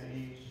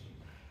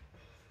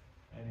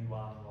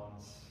 Anyone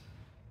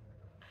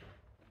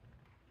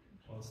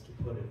wants to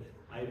put it?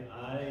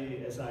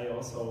 As I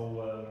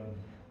also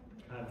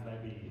have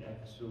maybe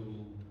had to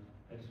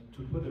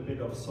put a bit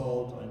of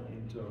salt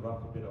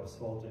rub a bit of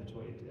salt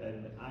into it,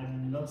 and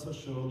I'm not so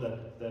sure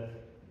that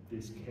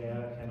this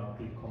care cannot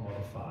be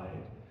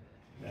commodified.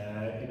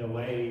 In a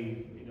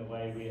way,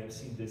 we have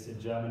seen this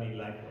in Germany,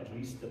 like at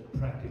least the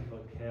practical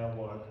care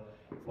work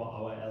for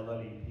our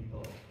elderly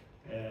people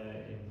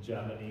in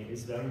Germany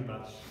is very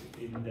much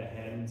in the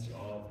hands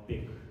of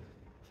big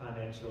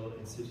financial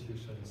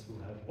institutions who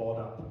have bought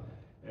up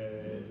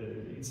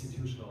the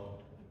institutional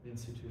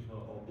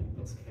old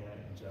people's care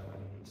in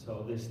Germany.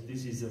 So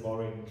this is a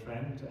worrying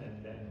trend,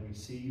 and we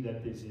see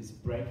that this is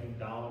breaking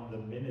down the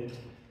minute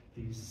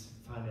these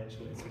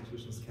financial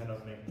institutions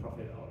cannot make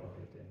profit out of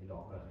it any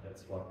longer.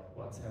 That's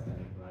what's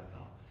happening right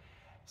now.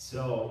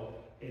 So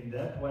in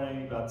that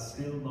way, but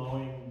still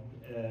knowing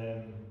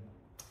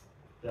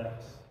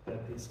that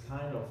this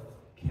kind of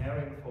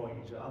caring for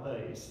each other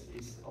is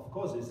of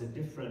course is a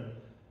different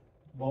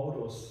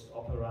modus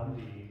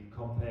operandi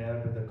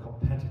compared with the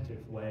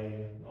competitive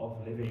way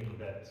of living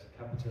that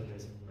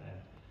capitalism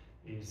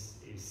is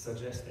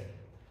suggesting,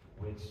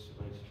 which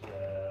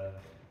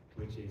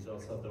is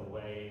also the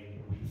way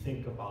we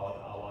think about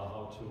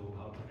how to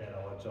get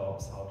our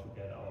jobs, how to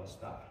get our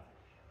stuff.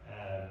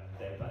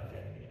 day by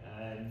day.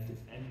 And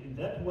in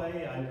that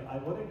way, I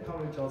would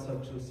encourage also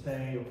to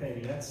say,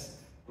 okay, let's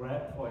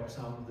grab, for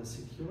example, the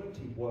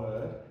security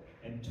word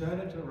and turn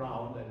it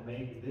around and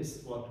make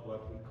this what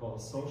we call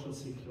social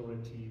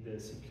security, the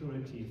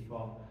security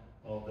from,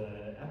 or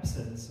the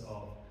absence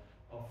of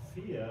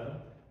fear,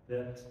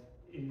 that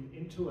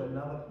into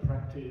another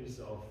practice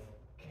of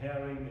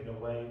caring in a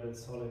way that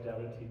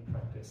solidarity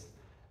practice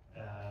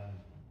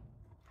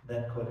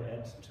that could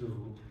add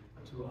to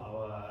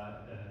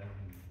our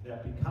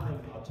becoming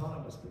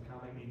autonomous,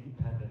 becoming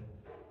independent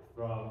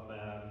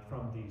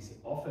from these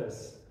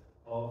offers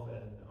of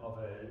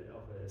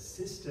a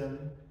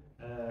system,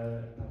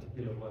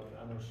 particularly what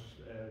Anush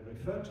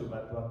referred to,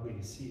 but what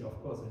we see,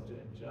 of course,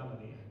 in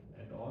Germany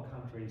and all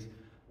countries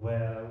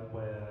where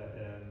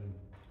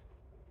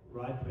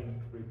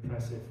right-wing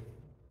repressive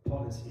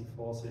policy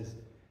forces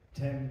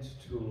tend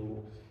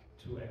to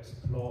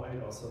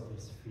exploit also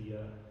this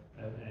fear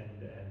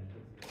and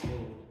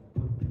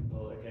put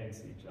people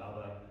against each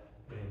other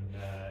in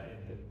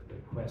the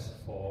quest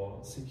for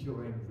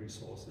securing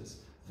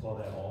resources for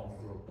their own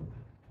group,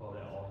 for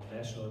their own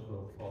national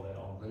group, for their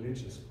own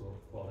religious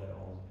group, for their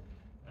own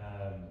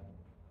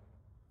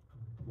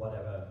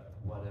whatever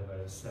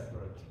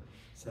separate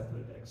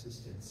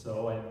existence.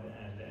 So and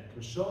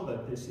to show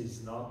that this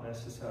is not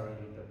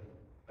necessarily the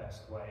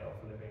best way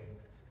of living,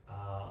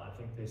 I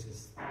think this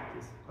is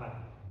quite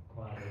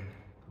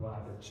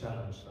a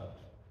challenge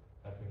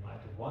that we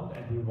might want,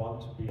 and we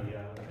want to be,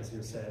 as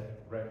you said,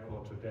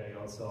 Remco today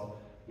also,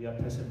 we are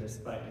pessimists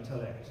by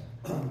intellect,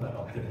 but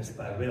optimists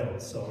by will.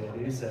 So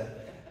it is a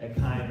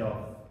kind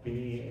of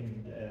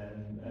being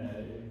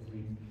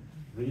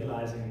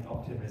realizing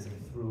optimism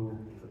through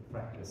the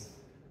practice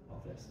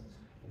of this.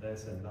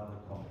 There's another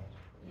comment.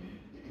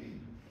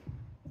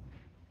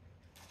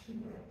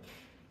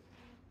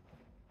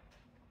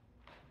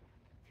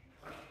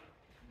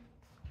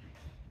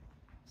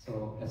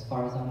 So as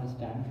far as I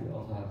understand, we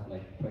also have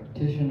like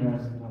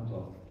practitioners in terms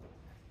of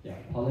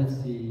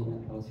policy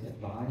and policy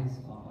advice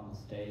on the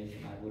stage.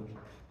 And I would,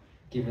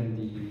 given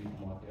the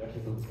more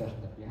theoretical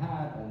discussion that we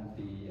had and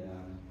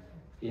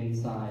the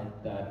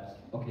insight that,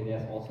 okay,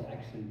 there's also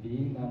action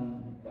being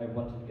done, I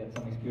wanted to get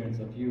some experience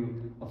of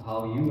you, of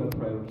how you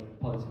approach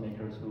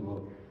policymakers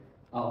who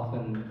are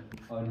often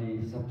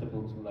only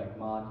susceptible to like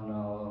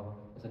marginal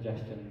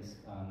suggestions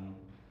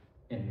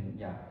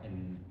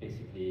in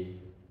basically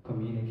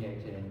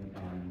communicating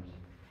and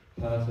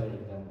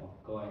persuading them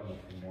of going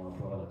with the more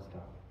broader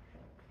stuff.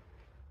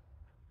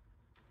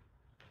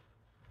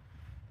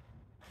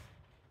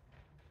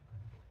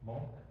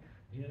 More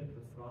here at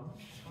the front.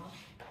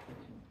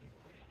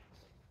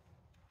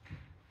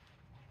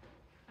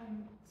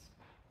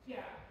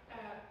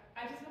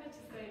 I just wanted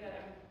to say that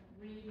I'm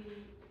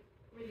really,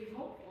 really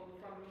hopeful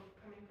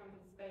coming from the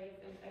space,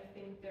 and I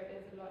think there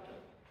is a lot of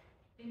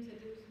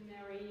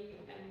interdisciplinary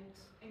and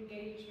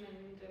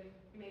engagement and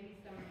maybe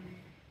some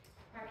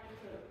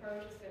practical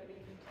approaches that we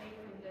can take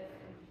from this,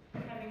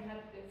 and having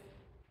had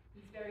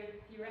these very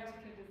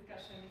theoretical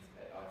discussions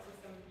but also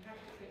some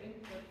practical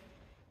input,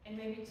 and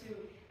maybe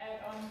to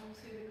add on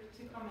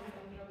to comments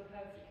on global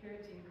health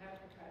security and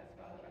Africa as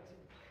well, or to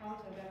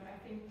counter them. I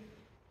think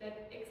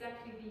that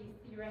exactly these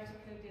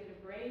theoretical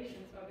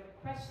deliberations or the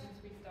questions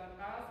we start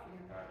asking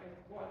about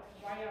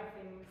why are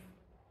things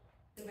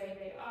the way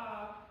they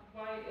are,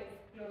 why is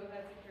global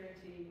health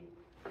security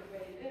the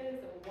way it is,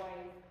 or why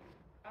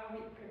are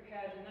we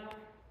prepared enough,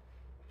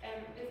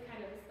 is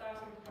kind of a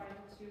starting point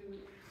to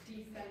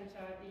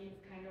decenter these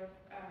kind of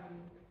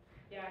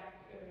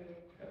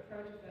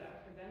approaches that are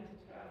presented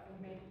to us, and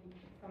maybe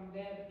from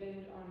there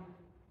build on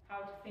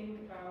how to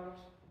think about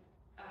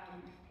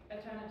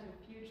alternative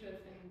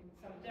futures in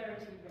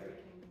solidarity, where we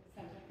can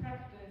center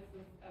practices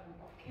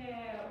of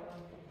care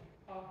or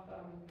of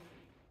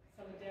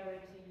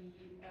solidarity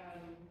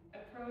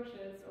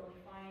approaches, or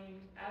find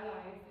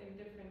allies in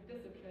different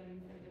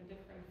disciplines and in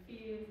different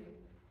fields.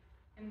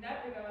 And in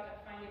that regard, I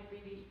find it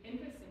really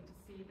interesting to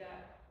see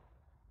that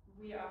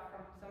we are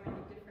from so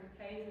many different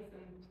places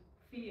and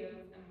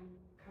fields and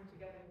come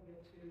together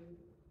here to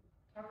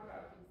talk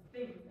about these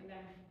things. And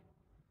then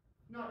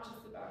not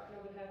just about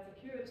global health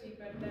security,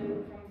 but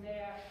then from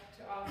there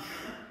to ask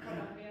what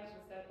Andreas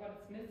said,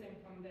 what's missing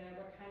from there,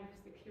 what kind of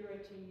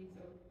securities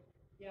or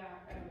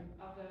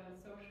other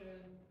social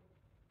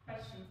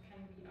questions can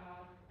we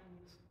ask,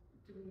 and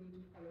do we need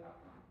to follow up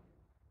on?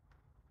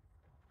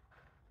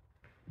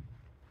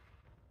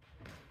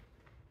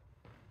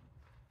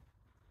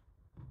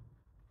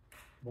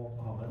 More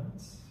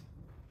comments?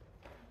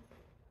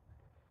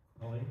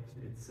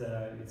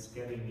 It's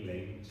getting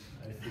late,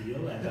 I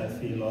feel, and I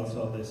feel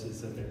also this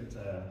is a bit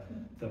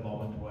the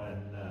moment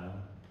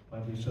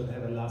when we should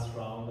have a last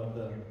round of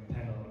the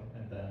panel,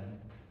 and then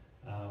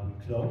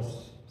we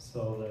close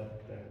so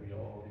that we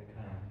all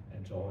can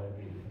enjoy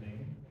the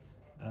evening.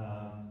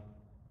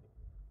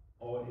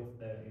 Or if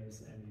there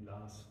is any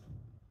last,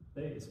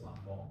 there is one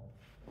more.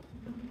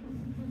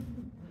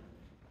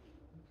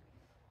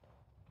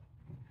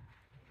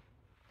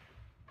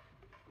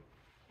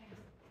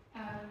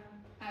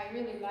 I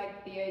really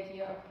like the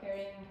idea of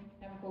caring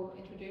Emko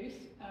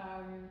introduced.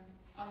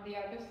 On the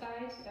other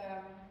side,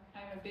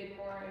 I'm a bit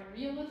more a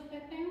realist, I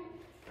think.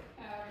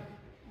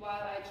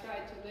 While I try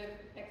to live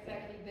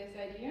exactly this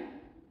idea,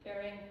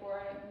 caring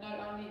for not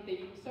only the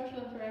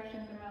social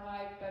interactions in my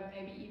life, but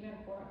maybe even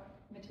for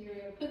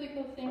material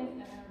physical things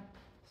in a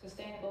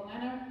sustainable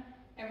manner,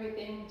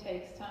 everything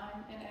takes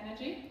time and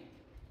energy,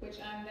 which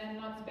I'm then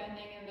not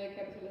spending in the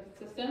capitalist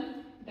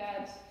system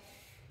that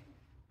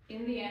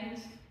in the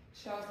end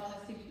shows on a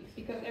CV,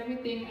 because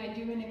everything I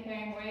do in a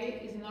caring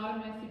way is not on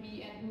my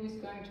CV and who is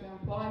going to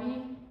employ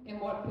me in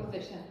what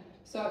position.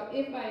 So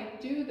if I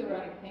do the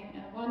right thing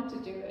and want to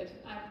do it,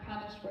 I'm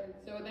punished for it.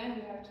 So then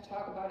we have to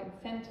talk about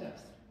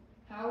incentives.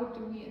 How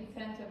do we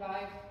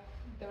incentivize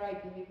the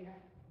right behavior?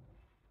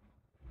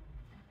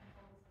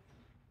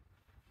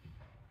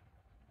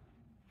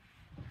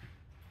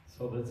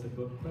 So that's a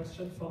good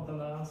question for the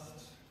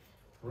last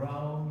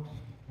round.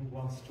 Who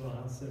wants to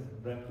answer?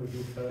 Brent, could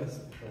you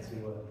first, because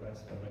you were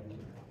addressed directly.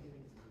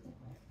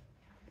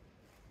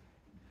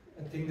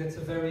 I think that's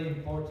a very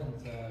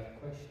important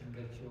question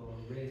that you're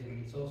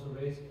raising. It's also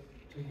raised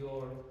to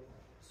your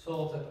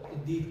thought that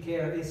indeed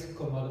care is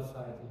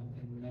commodified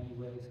in many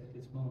ways at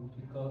this moment,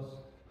 because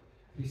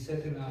we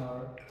set in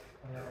our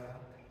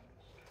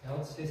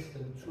health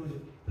system through the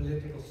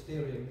political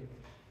steering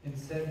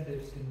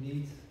incentives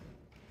indeed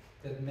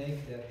that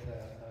make that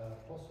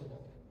possible.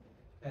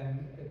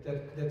 And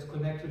that's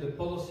connected to the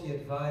policy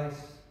advice.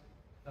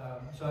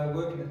 So I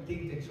work in a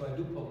think tank, so I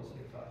do policy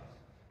advice.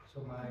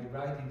 So my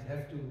writings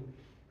have to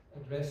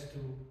address to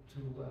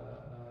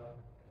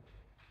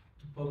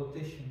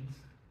politicians.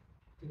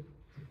 The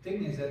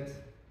thing is that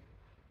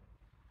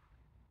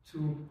to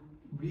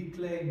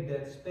reclaim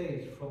that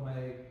space from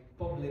a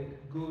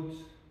public good,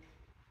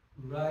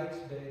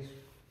 rights-based,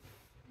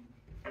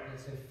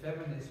 let's say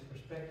feminist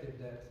perspective,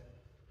 that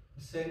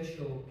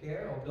essential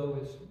care, although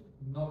it's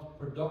not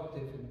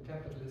productive in a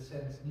capitalist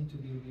sense, need to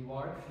be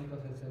rewarded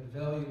because it's a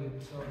value in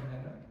its own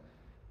manner.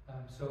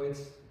 So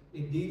it's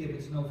indeed, if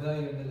it's no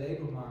value in the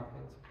labor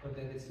market, but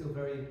that it's still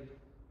very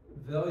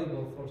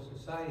valuable for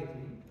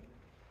society,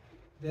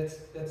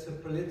 that's a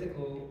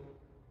political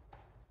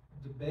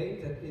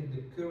debate that in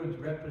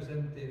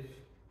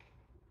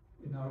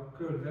our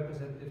current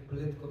representative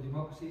political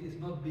democracy is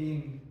not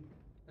being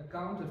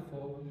accounted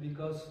for,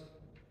 because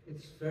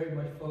it's very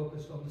much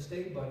focused on the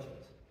state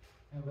budget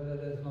and whether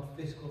there's enough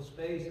fiscal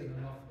space and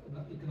enough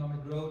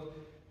economic growth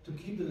to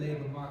keep the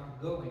labor market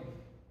going.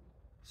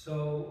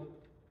 So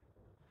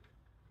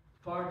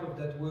part of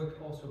that work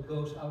also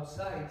goes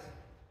outside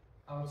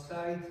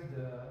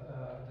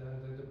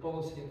the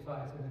policy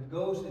advice, and it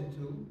goes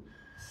into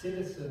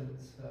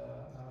citizens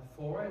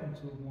forum,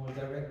 into more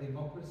direct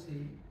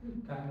democracy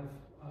kind of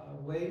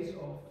ways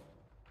of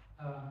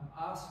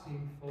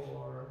asking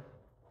for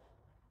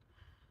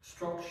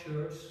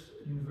structures,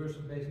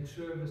 universal basic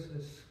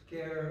services,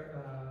 care,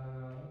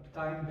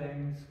 time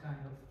banks,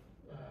 kind of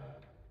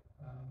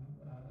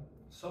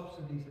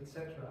subsidies,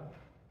 etc.,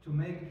 to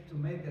make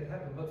that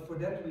happen. But for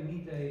that we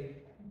need a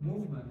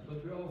movement.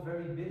 But we're all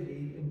very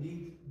busy,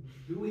 indeed,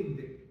 doing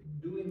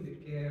the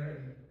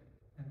care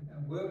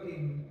and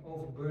working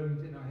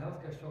overburdened in our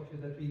healthcare structure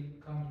that we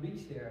can't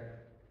reach there,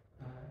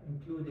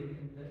 including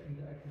in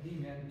the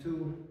academia. And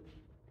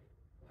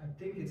I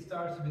think it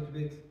starts a bit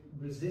with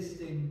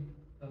resisting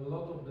a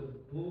lot of the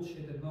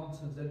bullshit and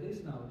nonsense that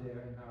is now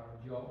there in our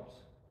jobs,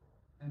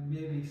 and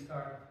maybe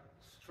start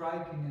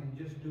striking and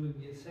just doing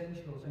the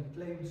essentials and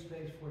claim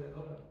space for the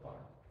other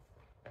part.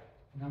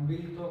 And I'm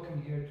really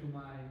talking here to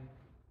my,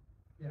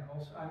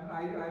 also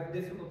I have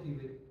difficulty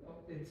with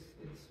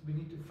we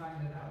need to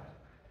find it out.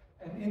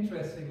 And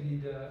interestingly,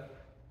 there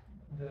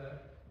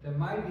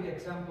might be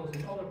examples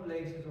in other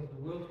places of the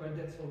world where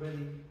that's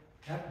already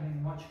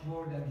happening much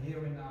more than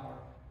here in our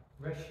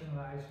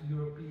rationalized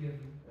European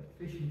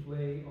efficient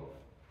way of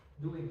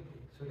doing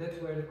things. So that's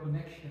where the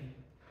connection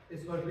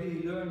is, about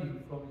really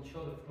learning from each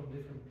other from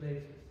different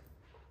places.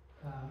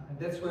 And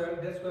that's where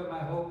my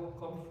hope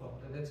comes from,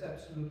 that that's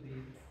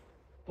absolutely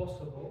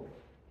possible,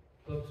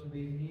 but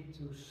we need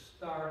to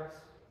start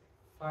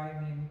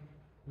finding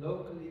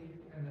locally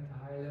and at a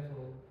high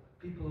level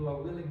people who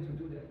are willing to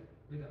do that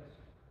with us.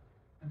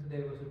 And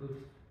today was a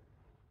good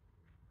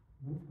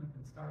movement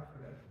and start for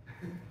that.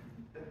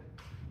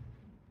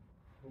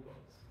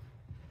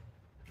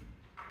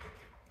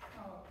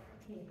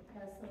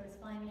 So as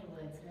final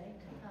words, right?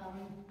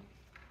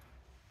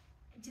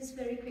 Just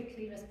very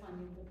quickly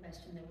responding to the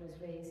question that was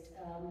raised.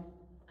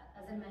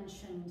 As I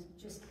mentioned,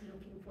 just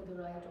looking for the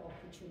right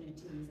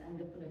opportunities and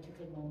the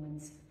political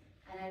moments.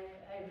 And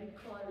I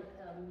recall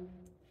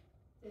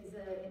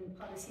in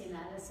policy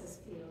analysis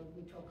field,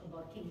 we talk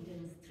about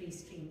Kington's 3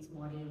 streams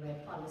model, where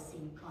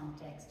policy,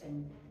 context,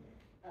 and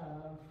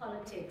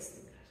politics,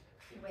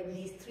 when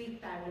these 3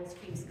 parallel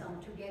streams come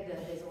together,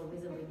 there's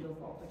always a window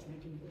of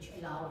opportunity which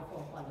allowed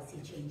for policy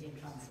change and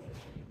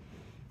translation.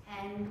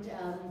 And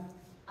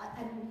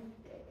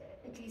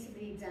at least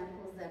the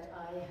examples that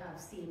I have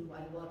seen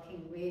while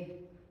working with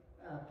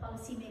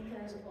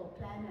policymakers or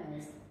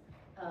planners,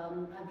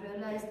 I've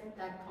realized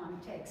that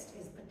context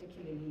is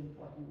particularly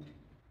important.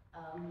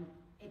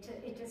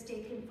 It has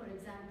taken, for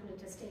example,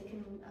 it has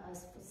taken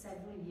us for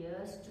several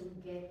years to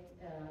get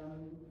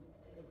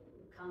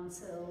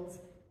councils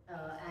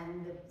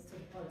and the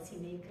sort of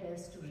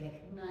policymakers to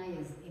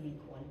recognize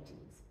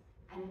inequalities.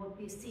 And what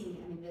we've seen,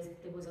 I mean,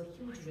 there was a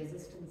huge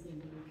resistance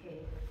in the UK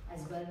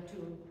as well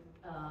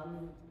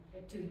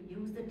to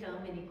use the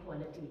term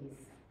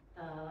inequalities.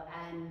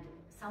 And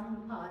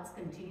some parts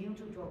continue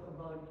to talk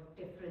about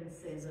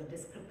differences or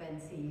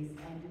discrepancies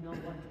and do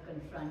not want to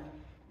confront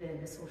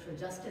the social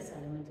justice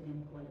element in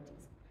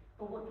inequalities.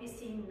 But what we're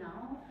seeing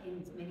now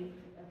in many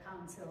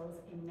councils,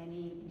 in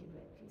many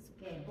integrated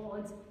care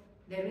boards,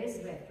 there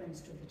is reference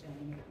to the term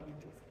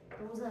inequalities.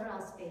 Those are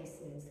our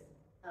spaces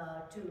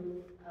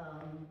to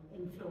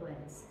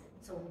influence.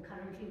 So I'm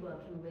currently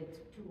working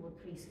with 2 or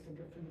 3 sort of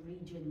different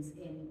regions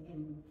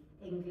in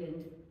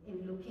England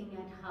in looking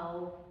at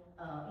how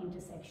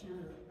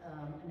intersectional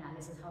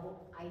analysis, how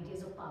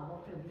ideas of power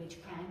privilege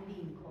can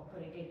be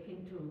incorporated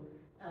into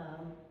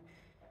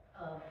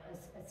a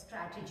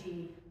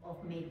strategy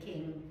of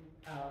making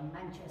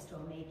Manchester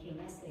or making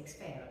Essex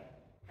fairer.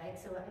 Right?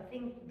 So I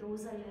think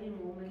those are little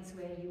moments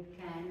where you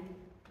can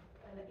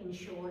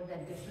ensure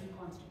that different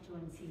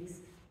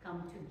constituencies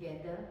come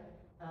together.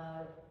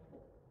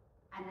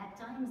 And at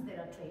times there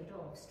are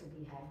trade-offs to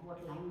be had.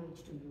 What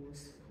language to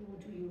use? Who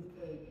do you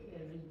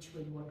reach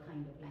with what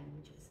kind of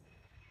languages?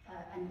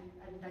 And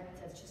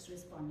that's just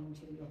responding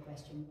to your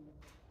question.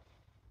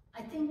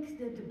 I think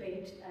the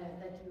debate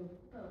that you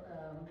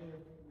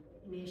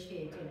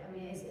initiated, I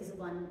mean, is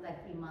one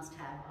that we must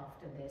have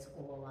after this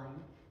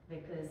overline,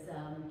 because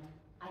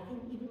I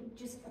think even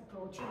just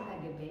approaching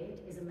that debate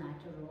is a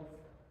matter of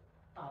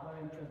power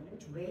and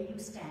privilege, where you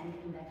stand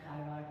in that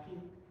hierarchy.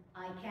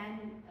 I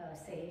can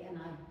say, and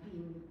I've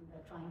been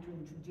trying to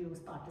introduce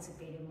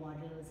participative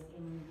models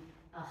in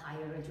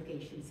higher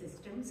education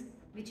systems,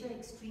 which are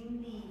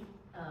extremely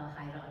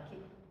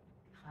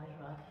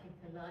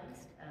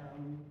hierarchicalized,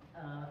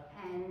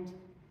 and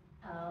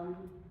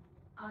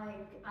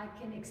I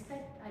can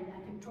expect, and I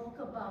can talk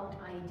about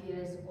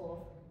ideas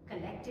of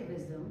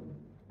collectivism,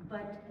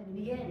 but in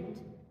the end,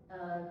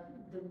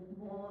 the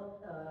more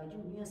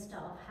junior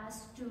staff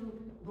has to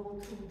go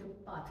through the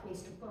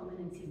pathways to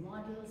permanency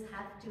models,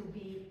 have to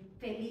be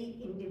fairly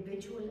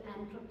individual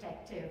and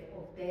protective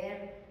of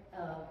their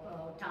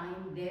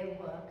time, their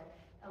work,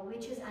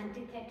 which is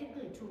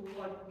antithetical to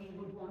what we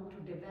would want to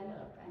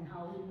develop and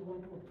how we would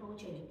want to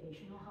approach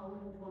education or how we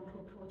would want to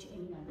approach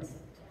any other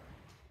sector.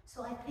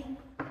 So I think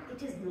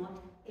it is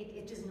not a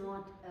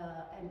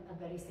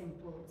very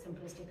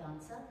simplistic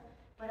answer,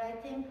 but I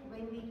think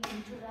when we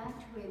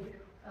interact with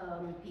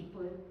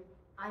people,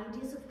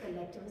 ideas of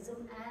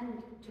collectivism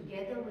and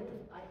together with the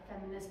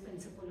feminist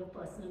principle of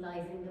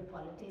personalizing the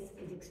politics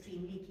is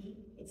extremely key.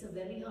 It's a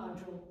very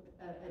hard rope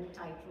and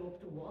tightrope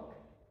to walk,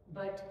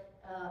 but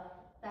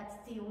that's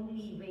the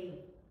only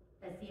way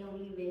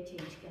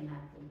change can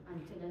happen,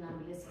 until and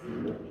unless we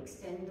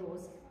extend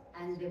those,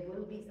 and there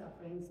will be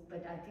sufferings,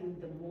 but I think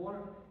the more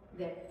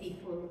that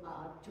people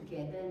are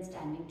together and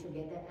standing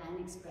together and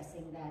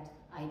expressing that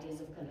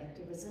ideas of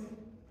collectivism,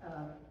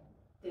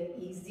 the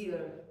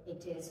easier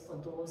it is for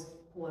those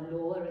who are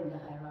lower in the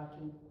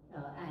hierarchy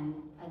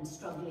and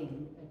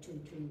struggling to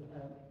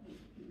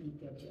meet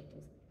the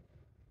objectives.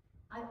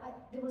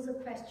 There was a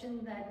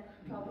question that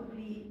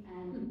probably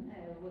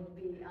would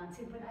be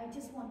answered, but I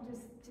just want to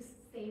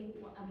just say,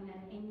 I mean,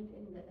 and end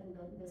in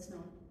this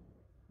note,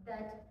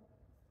 that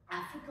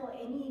Africa or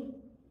any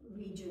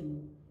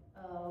region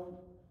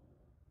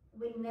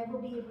will never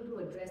be able to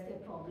address their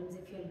problems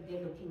if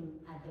they're looking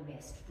at the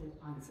West to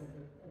answer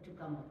to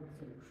come up with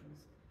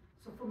solutions.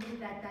 So for me,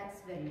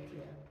 that's very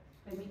clear.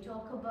 When we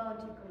talk about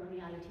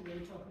decoloniality, when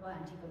we talk about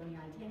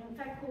anti-coloniality, and in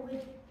fact,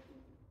 COVID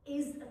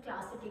is a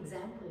classic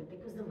example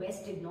because the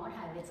West did not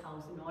have its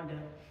house in order.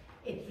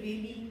 It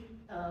really,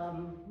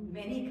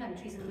 many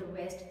countries in the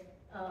West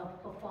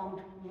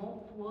performed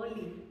more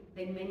poorly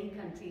than many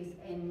countries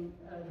in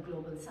the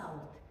global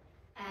South.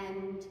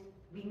 And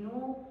we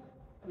know,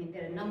 I mean,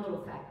 there are a number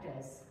of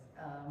factors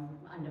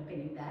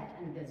underpinning that,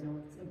 and there's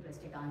no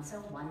simplistic answer.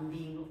 One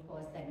being, of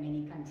course, that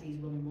many countries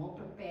were more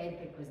prepared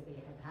because they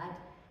have had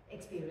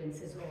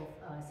experiences of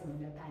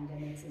similar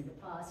pandemics in the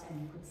past,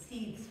 and you could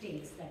see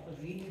states that were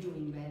really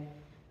doing well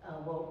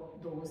were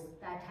those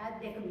that had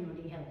their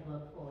community health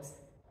workforce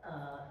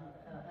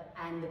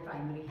and the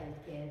primary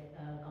healthcare,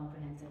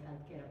 comprehensive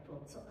healthcare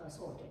approach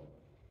sorted.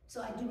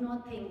 So I do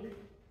not think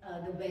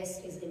the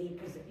West is in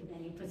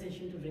any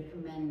position to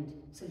recommend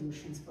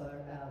solutions for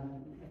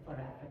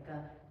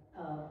Africa.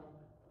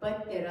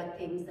 But there are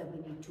things that we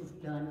need to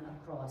learn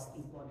across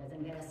these borders,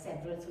 and there are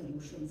several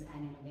solutions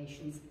and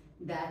innovations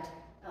that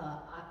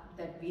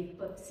we've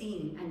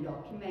seen and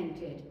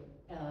documented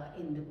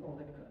in the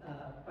COVID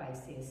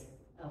crisis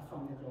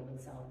from the global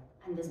South,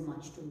 and there's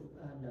much to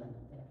learn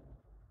there.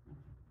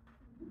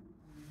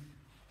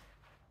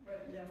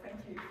 Well, yeah, thank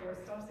you for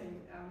starting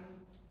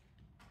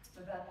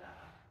with that.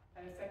 I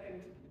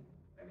second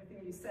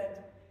everything you said.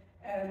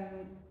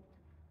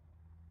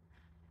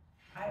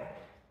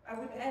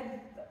 would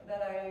add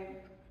that I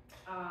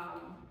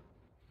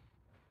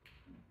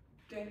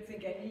don't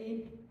think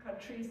any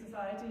country,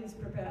 society is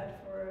prepared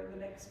for the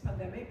next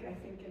pandemic. I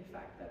think, in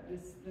fact, that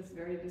this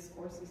very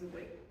discourse is a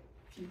bit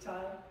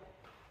futile.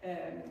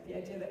 The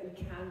idea that we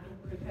can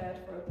be prepared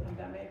for a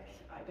pandemic,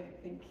 I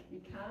don't think we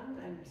can,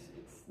 and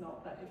it's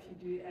not that if you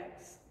do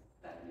X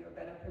that you're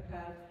better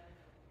prepared.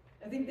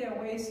 I think there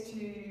are ways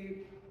to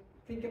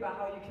think about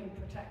how you can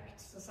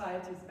protect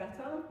societies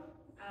better,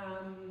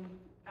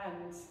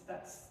 and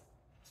that's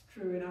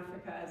true in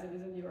Africa as it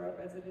is in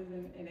Europe, as it is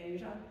in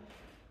Asia.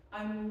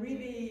 I'm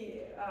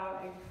really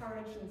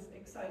encouraged and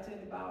excited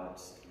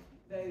about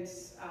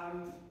those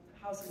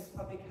housing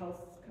public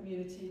health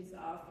communities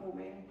are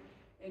forming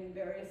in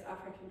various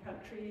African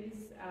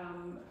countries,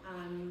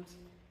 and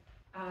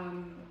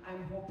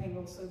I'm hoping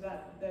also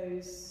that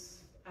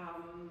those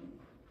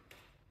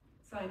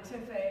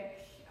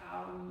scientific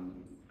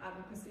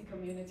advocacy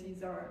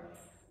communities are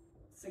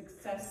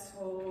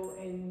successful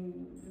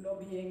in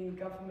lobbying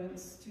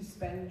governments to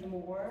spend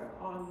more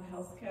on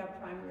healthcare,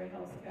 primary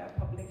healthcare,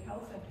 public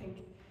health. I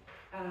think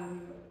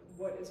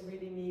what is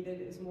really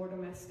needed is more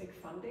domestic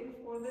funding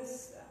for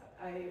this.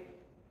 I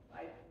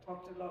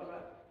talked a lot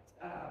about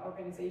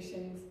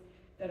organizations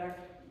that are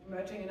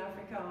emerging in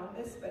Africa on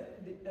this, but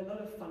a lot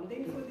of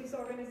funding for these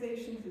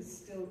organizations is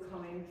still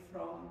coming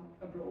from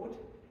abroad.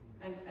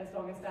 And as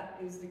long as that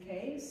is the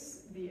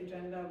case, the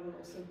agenda will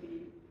also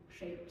be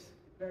shaped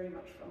very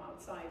much from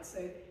outside.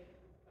 So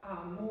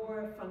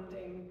more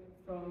funding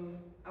from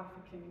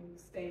African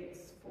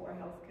states for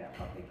healthcare,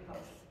 public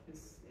health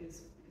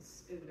is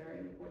very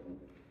important.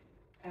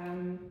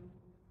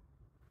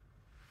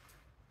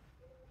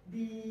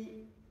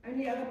 The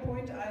only other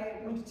point I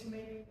wanted to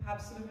make,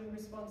 perhaps sort of in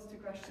response to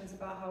questions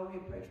about how we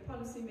approach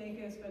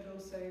policymakers, but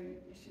also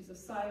issues of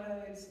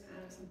silos,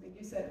 and something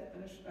you said,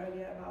 Anush,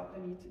 earlier about the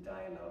need to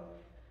dialogue.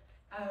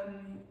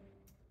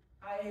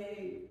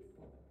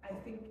 I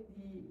think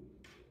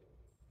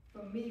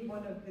for me,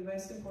 one of the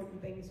most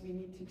important things we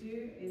need to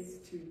do is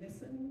to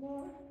listen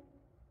more,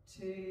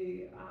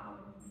 to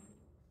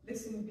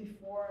listen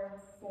before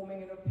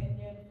forming an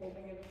opinion,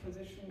 forming a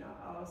position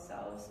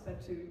ourselves,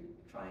 but to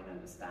try and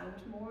understand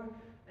more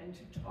and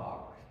to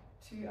talk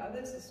to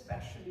others,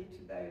 especially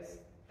to those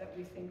that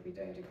we think we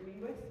don't agree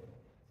with.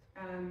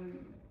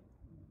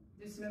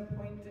 There's no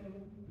point in,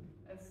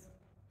 as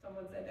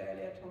someone said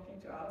earlier, talking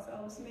to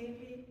ourselves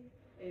maybe.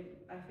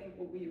 I think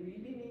what we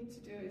really need to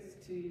do is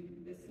to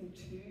listen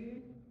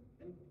to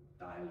and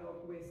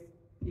dialogue with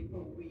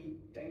people we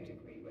don't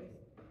agree with.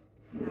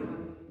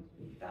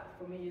 That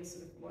for me is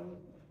sort of one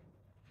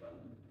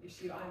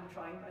issue I'm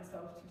trying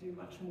myself to do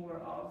much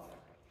more of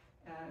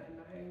in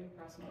my own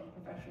personal and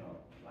professional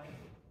life.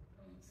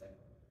 So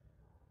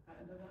I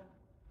don't know that.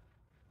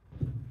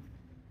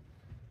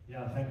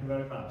 Yeah, thank you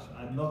very much.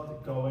 I'm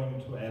not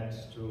going to add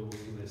to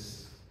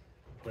this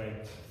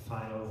great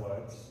final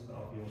words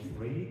of you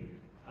three.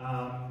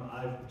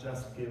 I'll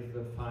just give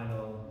the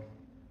final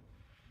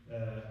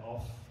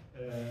off,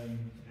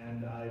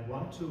 and I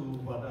want to,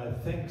 I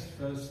thank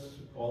first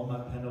all my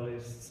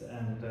panelists,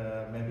 and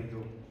maybe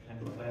you can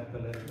clap a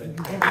little bit.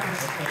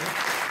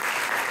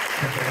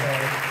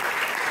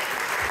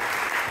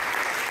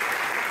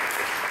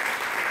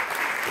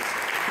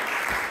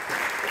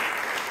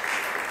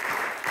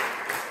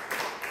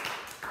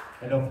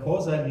 And of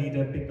course I need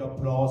a big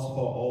applause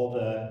for all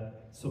the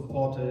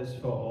supporters,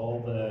 for all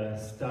the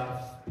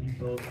staff,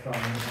 people from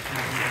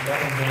the